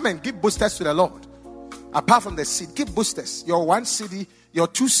boosters. Come and give boosters to the Lord. Apart from the seed, give boosters. Your 1 cedi, your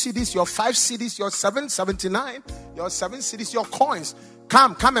 2 cedis, your 5 cedis, your 7.79, your 7 cedis, your coins.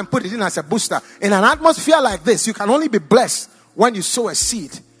 Come and put it in as a booster. In an atmosphere like this, you can only be blessed when you sow a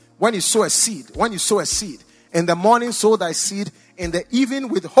seed. In the morning, sow thy seed. In the evening,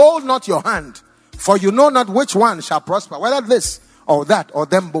 withhold not your hand. For you know not which one shall prosper. Whether this or that or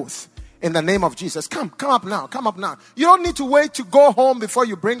them both. In the name of Jesus. Come up now. You don't need to wait to go home before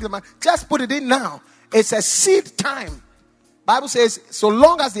you bring the money. Just put it in now. It's a seed time. Bible says, so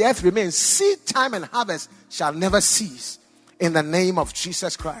long as the earth remains, seed time and harvest shall never cease. In the name of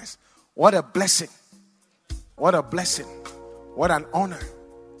Jesus Christ. What a blessing. What an honor.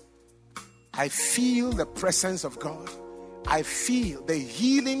 I feel the presence of God. I feel the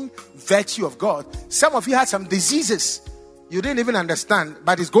healing virtue of God. Some of you had some diseases you didn't even understand,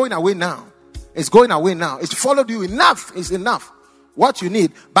 but it's going away now. It's followed you. Enough is enough. What you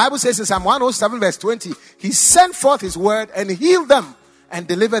need. Bible says in Psalm 107 verse 20, He sent forth His word and healed them and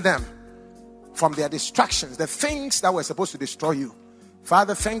delivered them from their distractions, the things that were supposed to destroy you.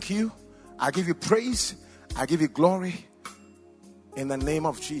 Father, thank you. I give you praise. I give you glory in the name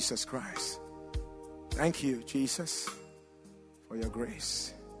of Jesus Christ. Thank you, Jesus, for your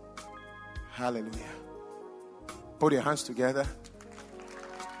grace. Hallelujah. Put your hands together.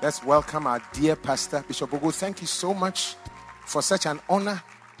 Let's welcome our dear pastor, Bishop Ogo. Thank you so much for such an honor.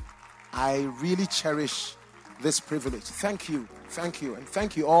 I really cherish this privilege. Thank you. And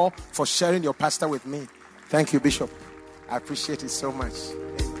thank you all for sharing your pastor with me. Thank you, Bishop. I appreciate it so much.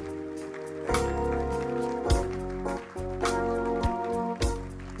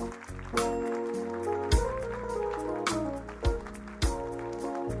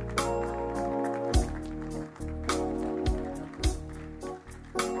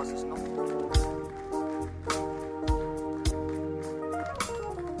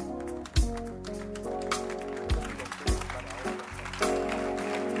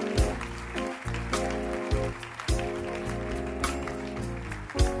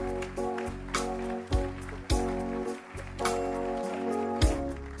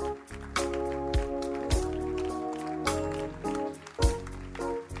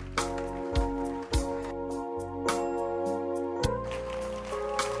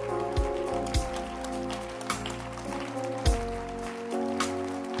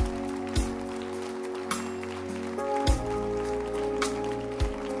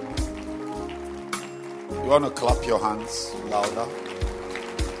 want to clap your hands louder?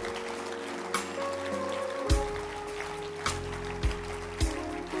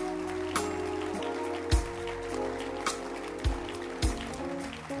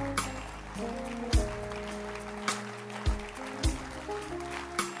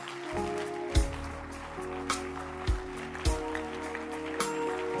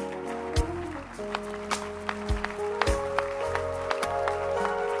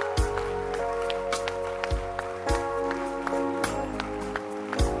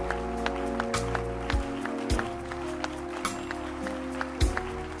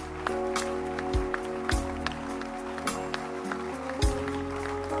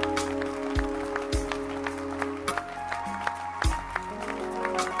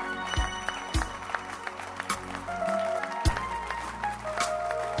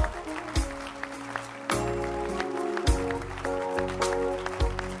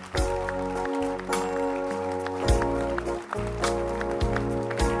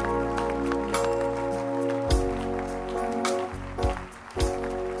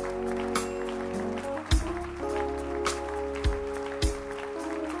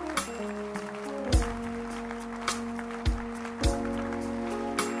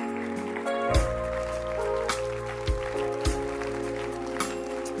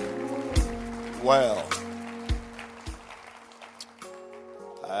 Well,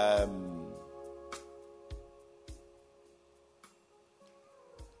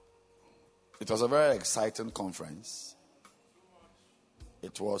 it was a very exciting conference.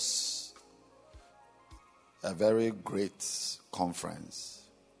 It was a very great conference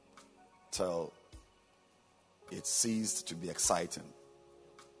till it ceased to be exciting.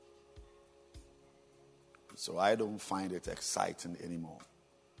 So I don't find it exciting anymore.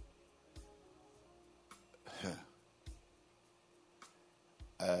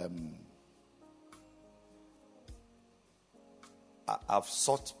 I've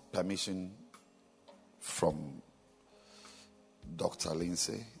sought permission from Dr.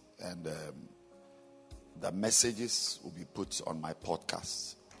 Lindsay, and the messages will be put on my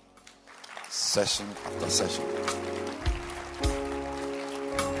podcast, session after session.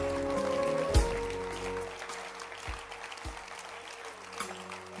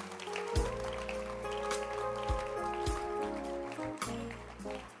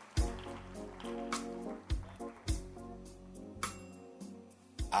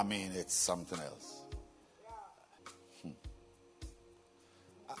 I mean, it's something else.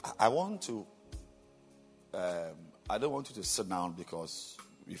 I want to, I don't want you to sit down because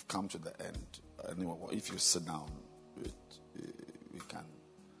we've come to the end. Anyway, if you sit down, we can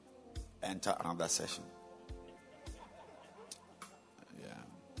enter another session. Yeah.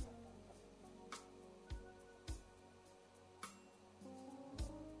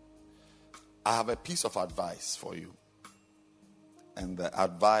 I have a piece of advice for you. And the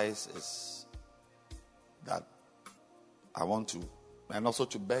advice is that I want to, and also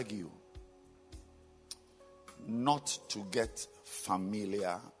to beg you, not to get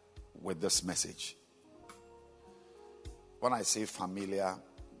familiar with this message. When I say familiar,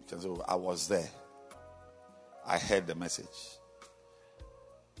 you can say, I was there. I heard the message.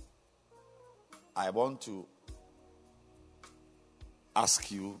 I want to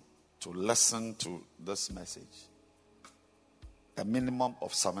ask you to listen to this message a minimum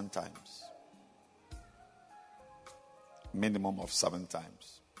of 7 times. Minimum of 7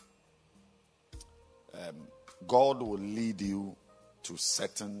 times. God will lead you to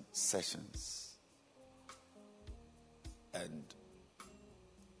certain sessions. And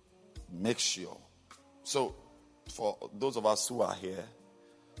make sure. So, for those of us who are here,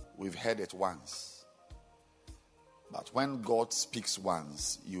 we've heard it once. But when God speaks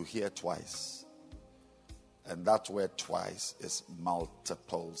once, you hear twice. And that word twice is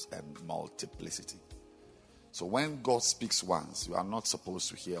multiples and multiplicity. So when God speaks once, you are not supposed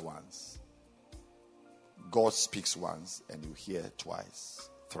to hear once. God speaks once and you hear twice,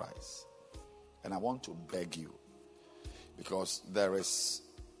 thrice. And I want to beg you, because there is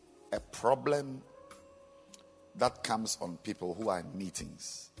a problem that comes on people who are in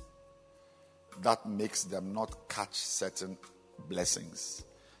meetings that makes them not catch certain blessings.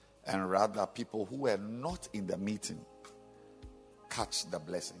 And rather, people who were not in the meeting catch the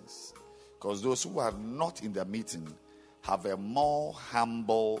blessings. Because those who are not in the meeting have a more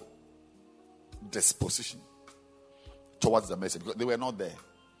humble disposition towards the message. Because they were not there.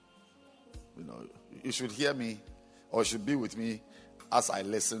 You know, you should hear me, or you should be with me as I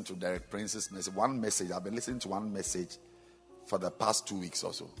listen to Derek Prince's message. One message, I've been listening to one message for the past 2 weeks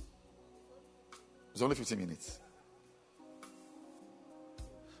or so. It's only 15 minutes.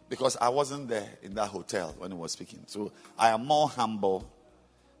 Because I wasn't there in that hotel when he was speaking. So I am more humble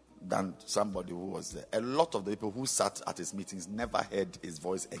than somebody who was there. A lot of the people who sat at his meetings never heard his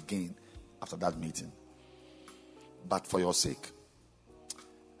voice again after that meeting. But for your sake.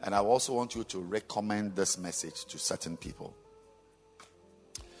 And I also want you to recommend this message to certain people.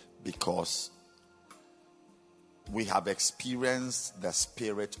 Because we have experienced the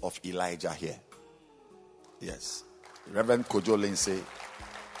spirit of Elijah here. Yes. Reverend Kojo Lindsay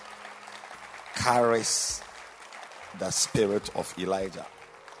carries the spirit of Elijah.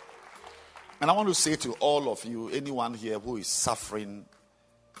 And I want to say to all of you, anyone here who is suffering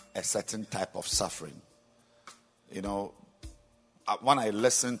a certain type of suffering, you know, when I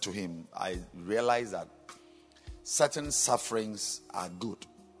listen to him, I realize that certain sufferings are good.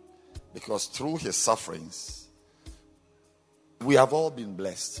 Because through his sufferings, we have all been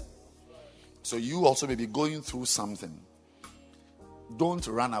blessed. So you also may be going through something. Don't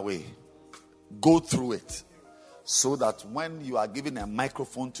run away. Go through it. So that when you are given a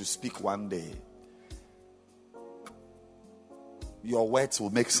microphone to speak one day, your words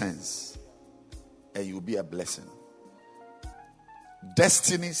will make sense and you'll be a blessing.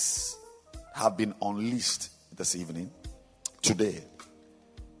 Destinies have been unleashed this evening, today.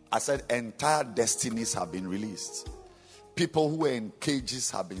 I said entire destinies have been released. People who were in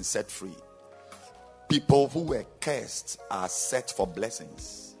cages have been set free. People who were cursed are set for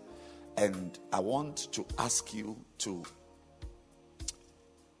blessings. And I want to ask you to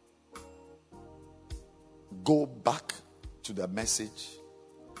go back to the message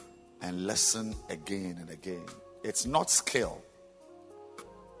and listen again and again. It's not skill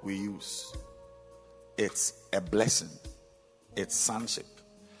we use. It's a blessing. It's sonship.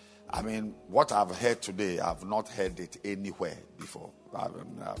 I mean, what I've heard today, I've not heard it anywhere before. I've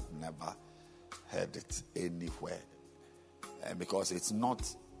never heard it anywhere. And because it's not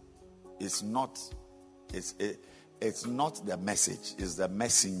the message, it's the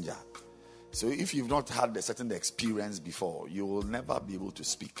messenger. So if you've not had a certain experience before, you will never be able to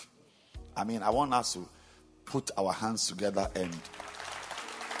speak. I mean, I want us to put our hands together and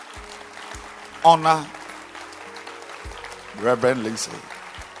honor Reverend Lindsay.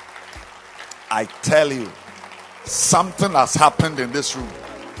 I tell you, something has happened in this room.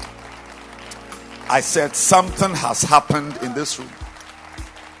 I said something has happened in this room.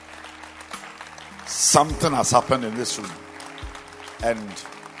 Something has happened in this room. And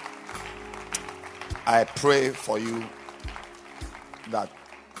I pray for you that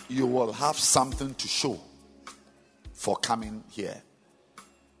you will have something to show for coming here.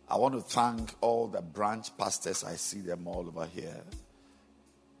 I want to thank all the branch pastors. I see them all over here.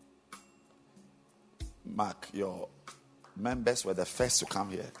 Mark, your members were the first to come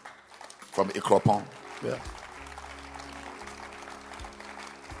here from Ikropon. Yeah.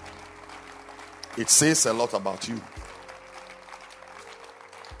 It says a lot about you.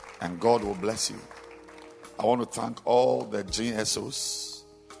 And God will bless you. I want to thank all the GSOs.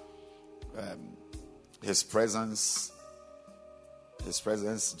 His presence,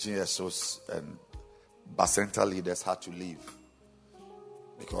 GSOs and Bacenta leaders had to leave.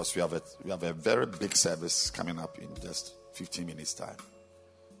 Because we have a very big service coming up in just 15 minutes time.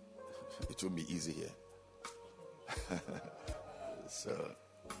 It won't be easy here. So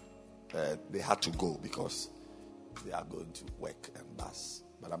they had to go because they are going to work and bus.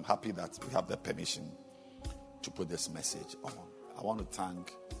 But I'm happy that we have the permission to put this message on. I want to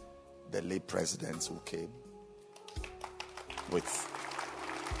thank the lay presidents who came with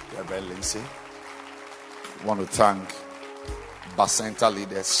Reverend Lindsay. I want to thank Bacenta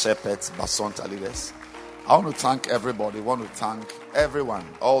leaders, shepherds, Bacenta leaders. I want to thank everybody. I want to thank everyone,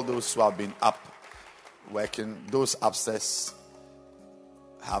 all those who have been up working. Those upstairs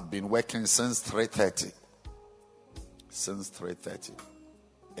have been working since 3:30. Since 3:30.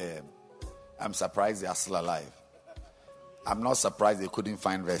 I'm surprised they are still alive. I'm not surprised they couldn't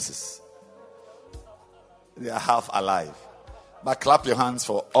find verses. They are half alive. But clap your hands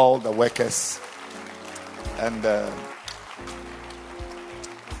for all the workers. And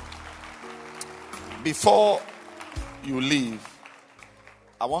before you leave,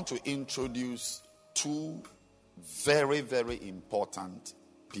 I want to introduce two very, very important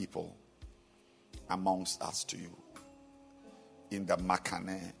people amongst us to you in the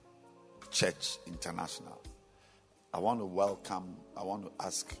Makane Church International. I want to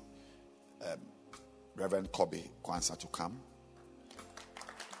ask Reverend Kobe Kwanzaa to come.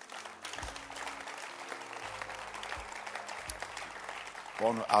 I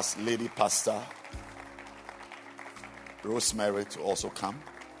want to ask Lady Pastor Rosemary to also come.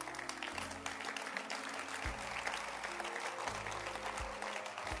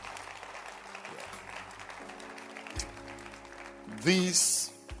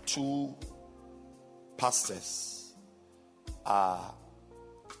 These two pastors are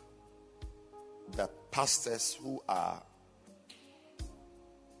the pastors who are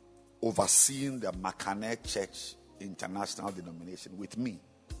overseeing the Makane Church International denomination with me.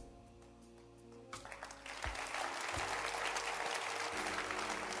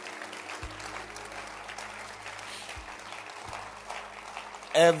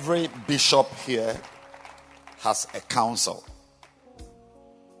 Every bishop here has a council,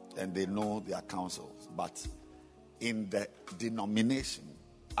 and they know their councils. But in the denomination,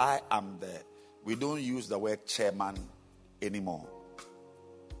 we don't use the word chairman anymore.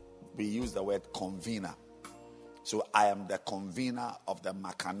 We use the word convener. So I am the convener of the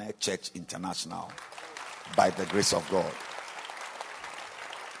Makane Church International by the grace of God.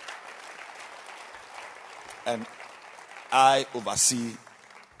 And I oversee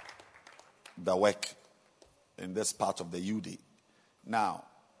the work in this part of the UD. Now,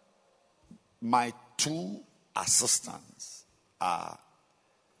 my two assistants are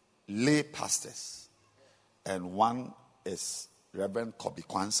lay pastors, and one is Reverend Kobe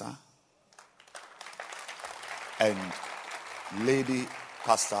Kwanzaa and Lady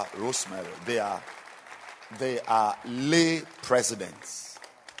Pastor Rosemary. They are lay presidents.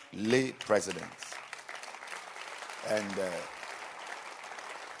 Lay presidents. And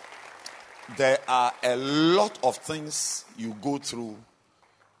there are a lot of things you go through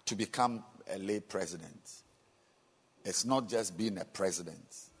to become a lay president. It's not just being a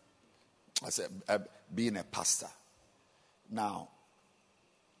president. I said being a pastor. Now,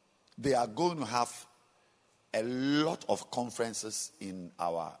 they are going to have a lot of conferences in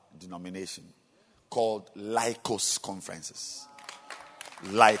our denomination called Lycos conferences.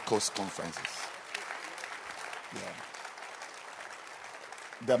 Lycos conferences. Yeah.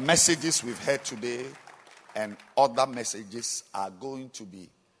 The messages we've heard today and other messages are going to be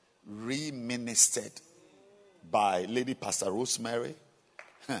re-ministered by Lady Pastor Rosemary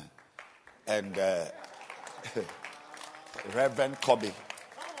and Reverend Kobe.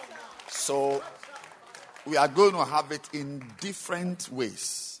 So we are going to have it in different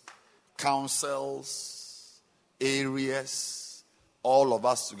ways. Councils, areas, all of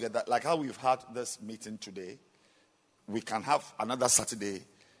us together. Like how we've had this meeting today. We can have another Saturday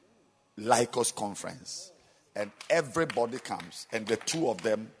Lycos conference. And everybody comes. And the two of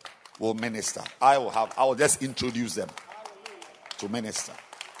them will minister. I will just introduce them to minister.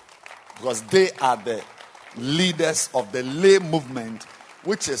 Because they are the leaders of the lay movement,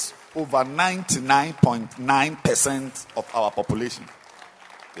 which is over 99.9% of our population.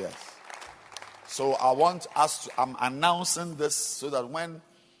 Yes. So I'm announcing this so that when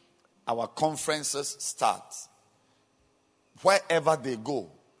our conferences start, wherever they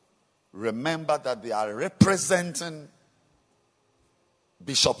go, remember that they are representing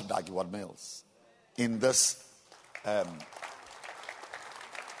Bishop Dag Heward-Mills in this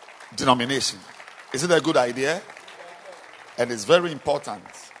denomination. Is it a good idea? And it's very important.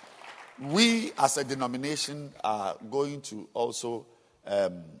 We as a denomination are going to also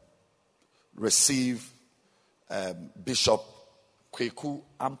receive Bishop Kweku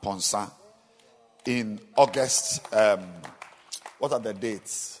Amponsa in August. What are the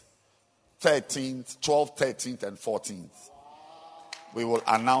dates? 13th, 12th, 13th, and 14th. We will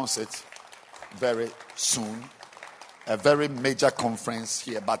announce it very soon. A very major conference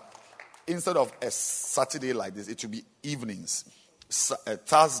here, but instead of a Saturday like this, it will be evenings. A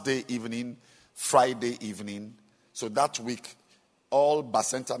Thursday evening, Friday evening. So that week, all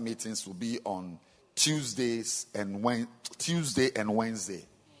Bacenta meetings will be on Tuesday and Wednesday.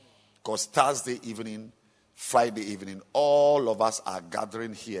 Because Thursday evening, Friday evening, all of us are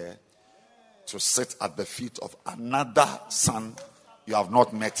gathering here to sit at the feet of another son you have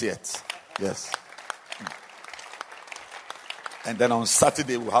not met yet. Yes. And then on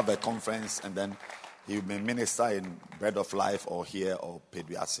Saturday, we'll have a conference, and then he may minister in Bread of Life or here or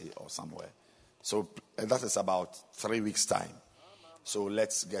Peduasi or somewhere. So that is about 3 weeks' time. So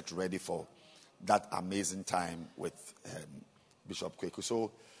let's get ready for that amazing time with Bishop Kweku.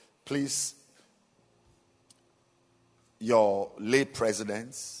 So please, your lay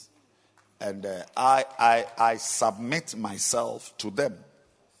presidents, and I submit myself to them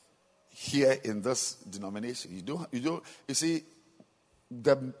here in this denomination. You see,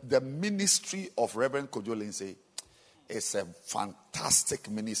 the ministry of Reverend Kojo Lindsay is a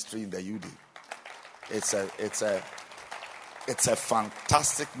fantastic ministry in the UD. It's a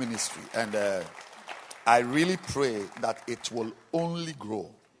fantastic ministry, and I really pray that it will only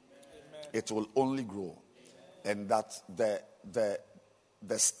grow. It will only grow, and that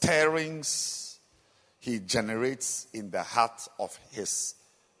the stirrings he generates in the heart of his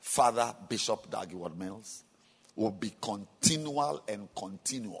father, Bishop Dag Heward-Mills, will be continual and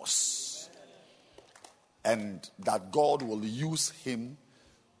continuous. And that God will use him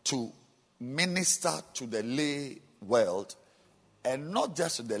to minister to the lay world, and not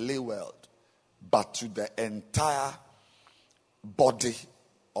just to the lay world, but to the entire body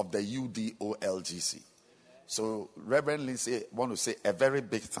of the UDOLGC. So, Reverend Lindsay, I want to say a very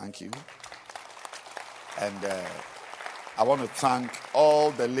big thank you. And I want to thank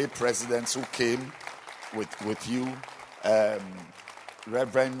all the lay presidents who came with you.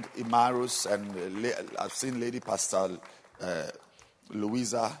 Reverend Imarus, and I've seen Lady Pastor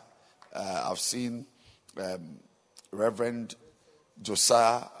Louisa. I've seen Reverend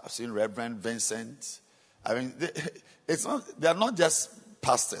Josiah. I've seen Reverend Vincent. I mean, they are not just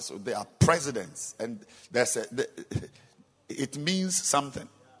pastors; they are presidents, and it means something.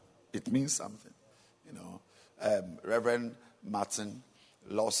 It means something, you know. Reverend Martin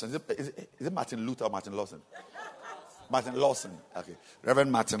Lawson. Is it Martin Luther or Martin Lawson? Martin Lawson. Okay,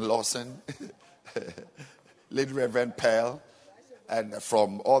 Reverend Martin Lawson, Lady Reverend Pearl. And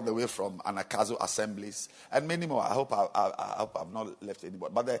from all the way from Anakazo Assemblies, and many more. I hope I've not left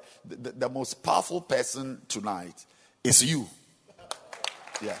anybody. But the most powerful person tonight is you.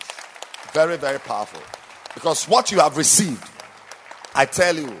 Yes. Very, very powerful. Because what you have received, I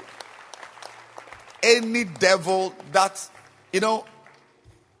tell you, any devil that,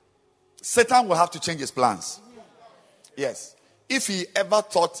 Satan will have to change his plans. Yes. If he ever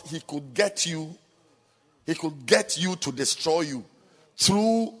thought he could get you to destroy you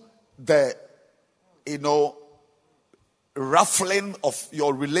through the, ruffling of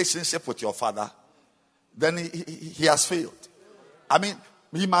your relationship with your father, then he has failed. I mean,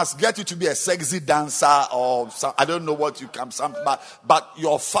 he must get you to be a sexy dancer or some, I don't know what you come, but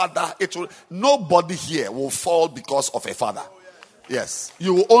your father, nobody here will fall because of a father. Yes,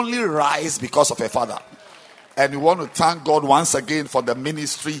 you will only rise because of a father. And we want to thank God once again for the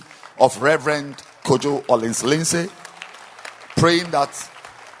ministry of Reverend Kojo Ollins Lindsay, praying that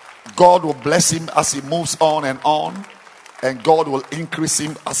God will bless him as he moves on, and God will increase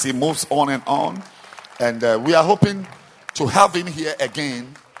him as he moves on. And we are hoping to have him here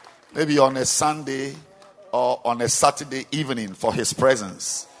again, maybe on a Sunday or on a Saturday evening for his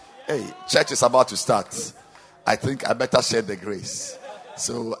presence. Hey, church is about to start. I think I better share the grace.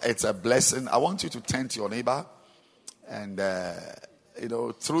 So it's a blessing. I want you to turn to your neighbor and,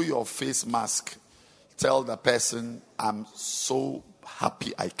 through your face mask, tell the person, I'm so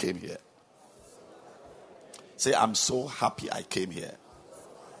happy I came here. Say, I'm so happy I came here.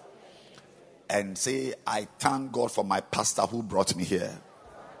 And say, I thank God for my pastor who brought me here.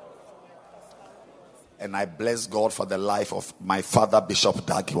 And I bless God for the life of my father, Bishop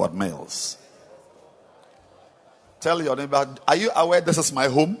Dag Heward-Mills. Tell your neighbor, are you aware this is my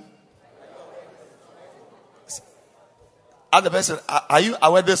home? Other person, are you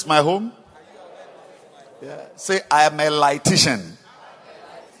aware this is my home? Yeah. Say, I am a lightician.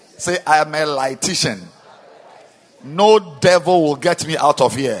 Say, I am a lightician. No devil will get me out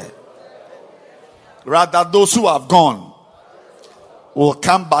of here. Rather, those who have gone will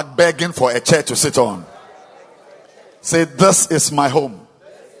come back begging for a chair to sit on. Say, this is my home.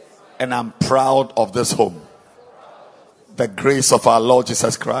 And I'm proud of this home. The grace of our Lord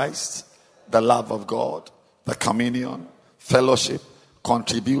Jesus Christ, the love of God, the communion, fellowship,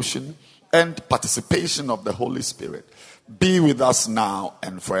 contribution, and participation of the Holy Spirit be with us now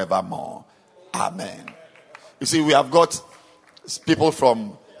and forevermore. Amen. You see, we have got people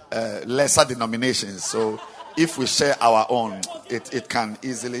from lesser denominations, so if we share our own, it can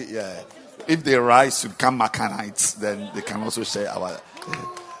easily, if they rise to become Macanites, then they can also share our.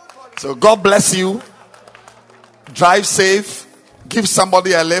 So God bless you. Drive safe, give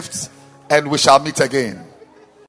somebody a lift, and we shall meet again.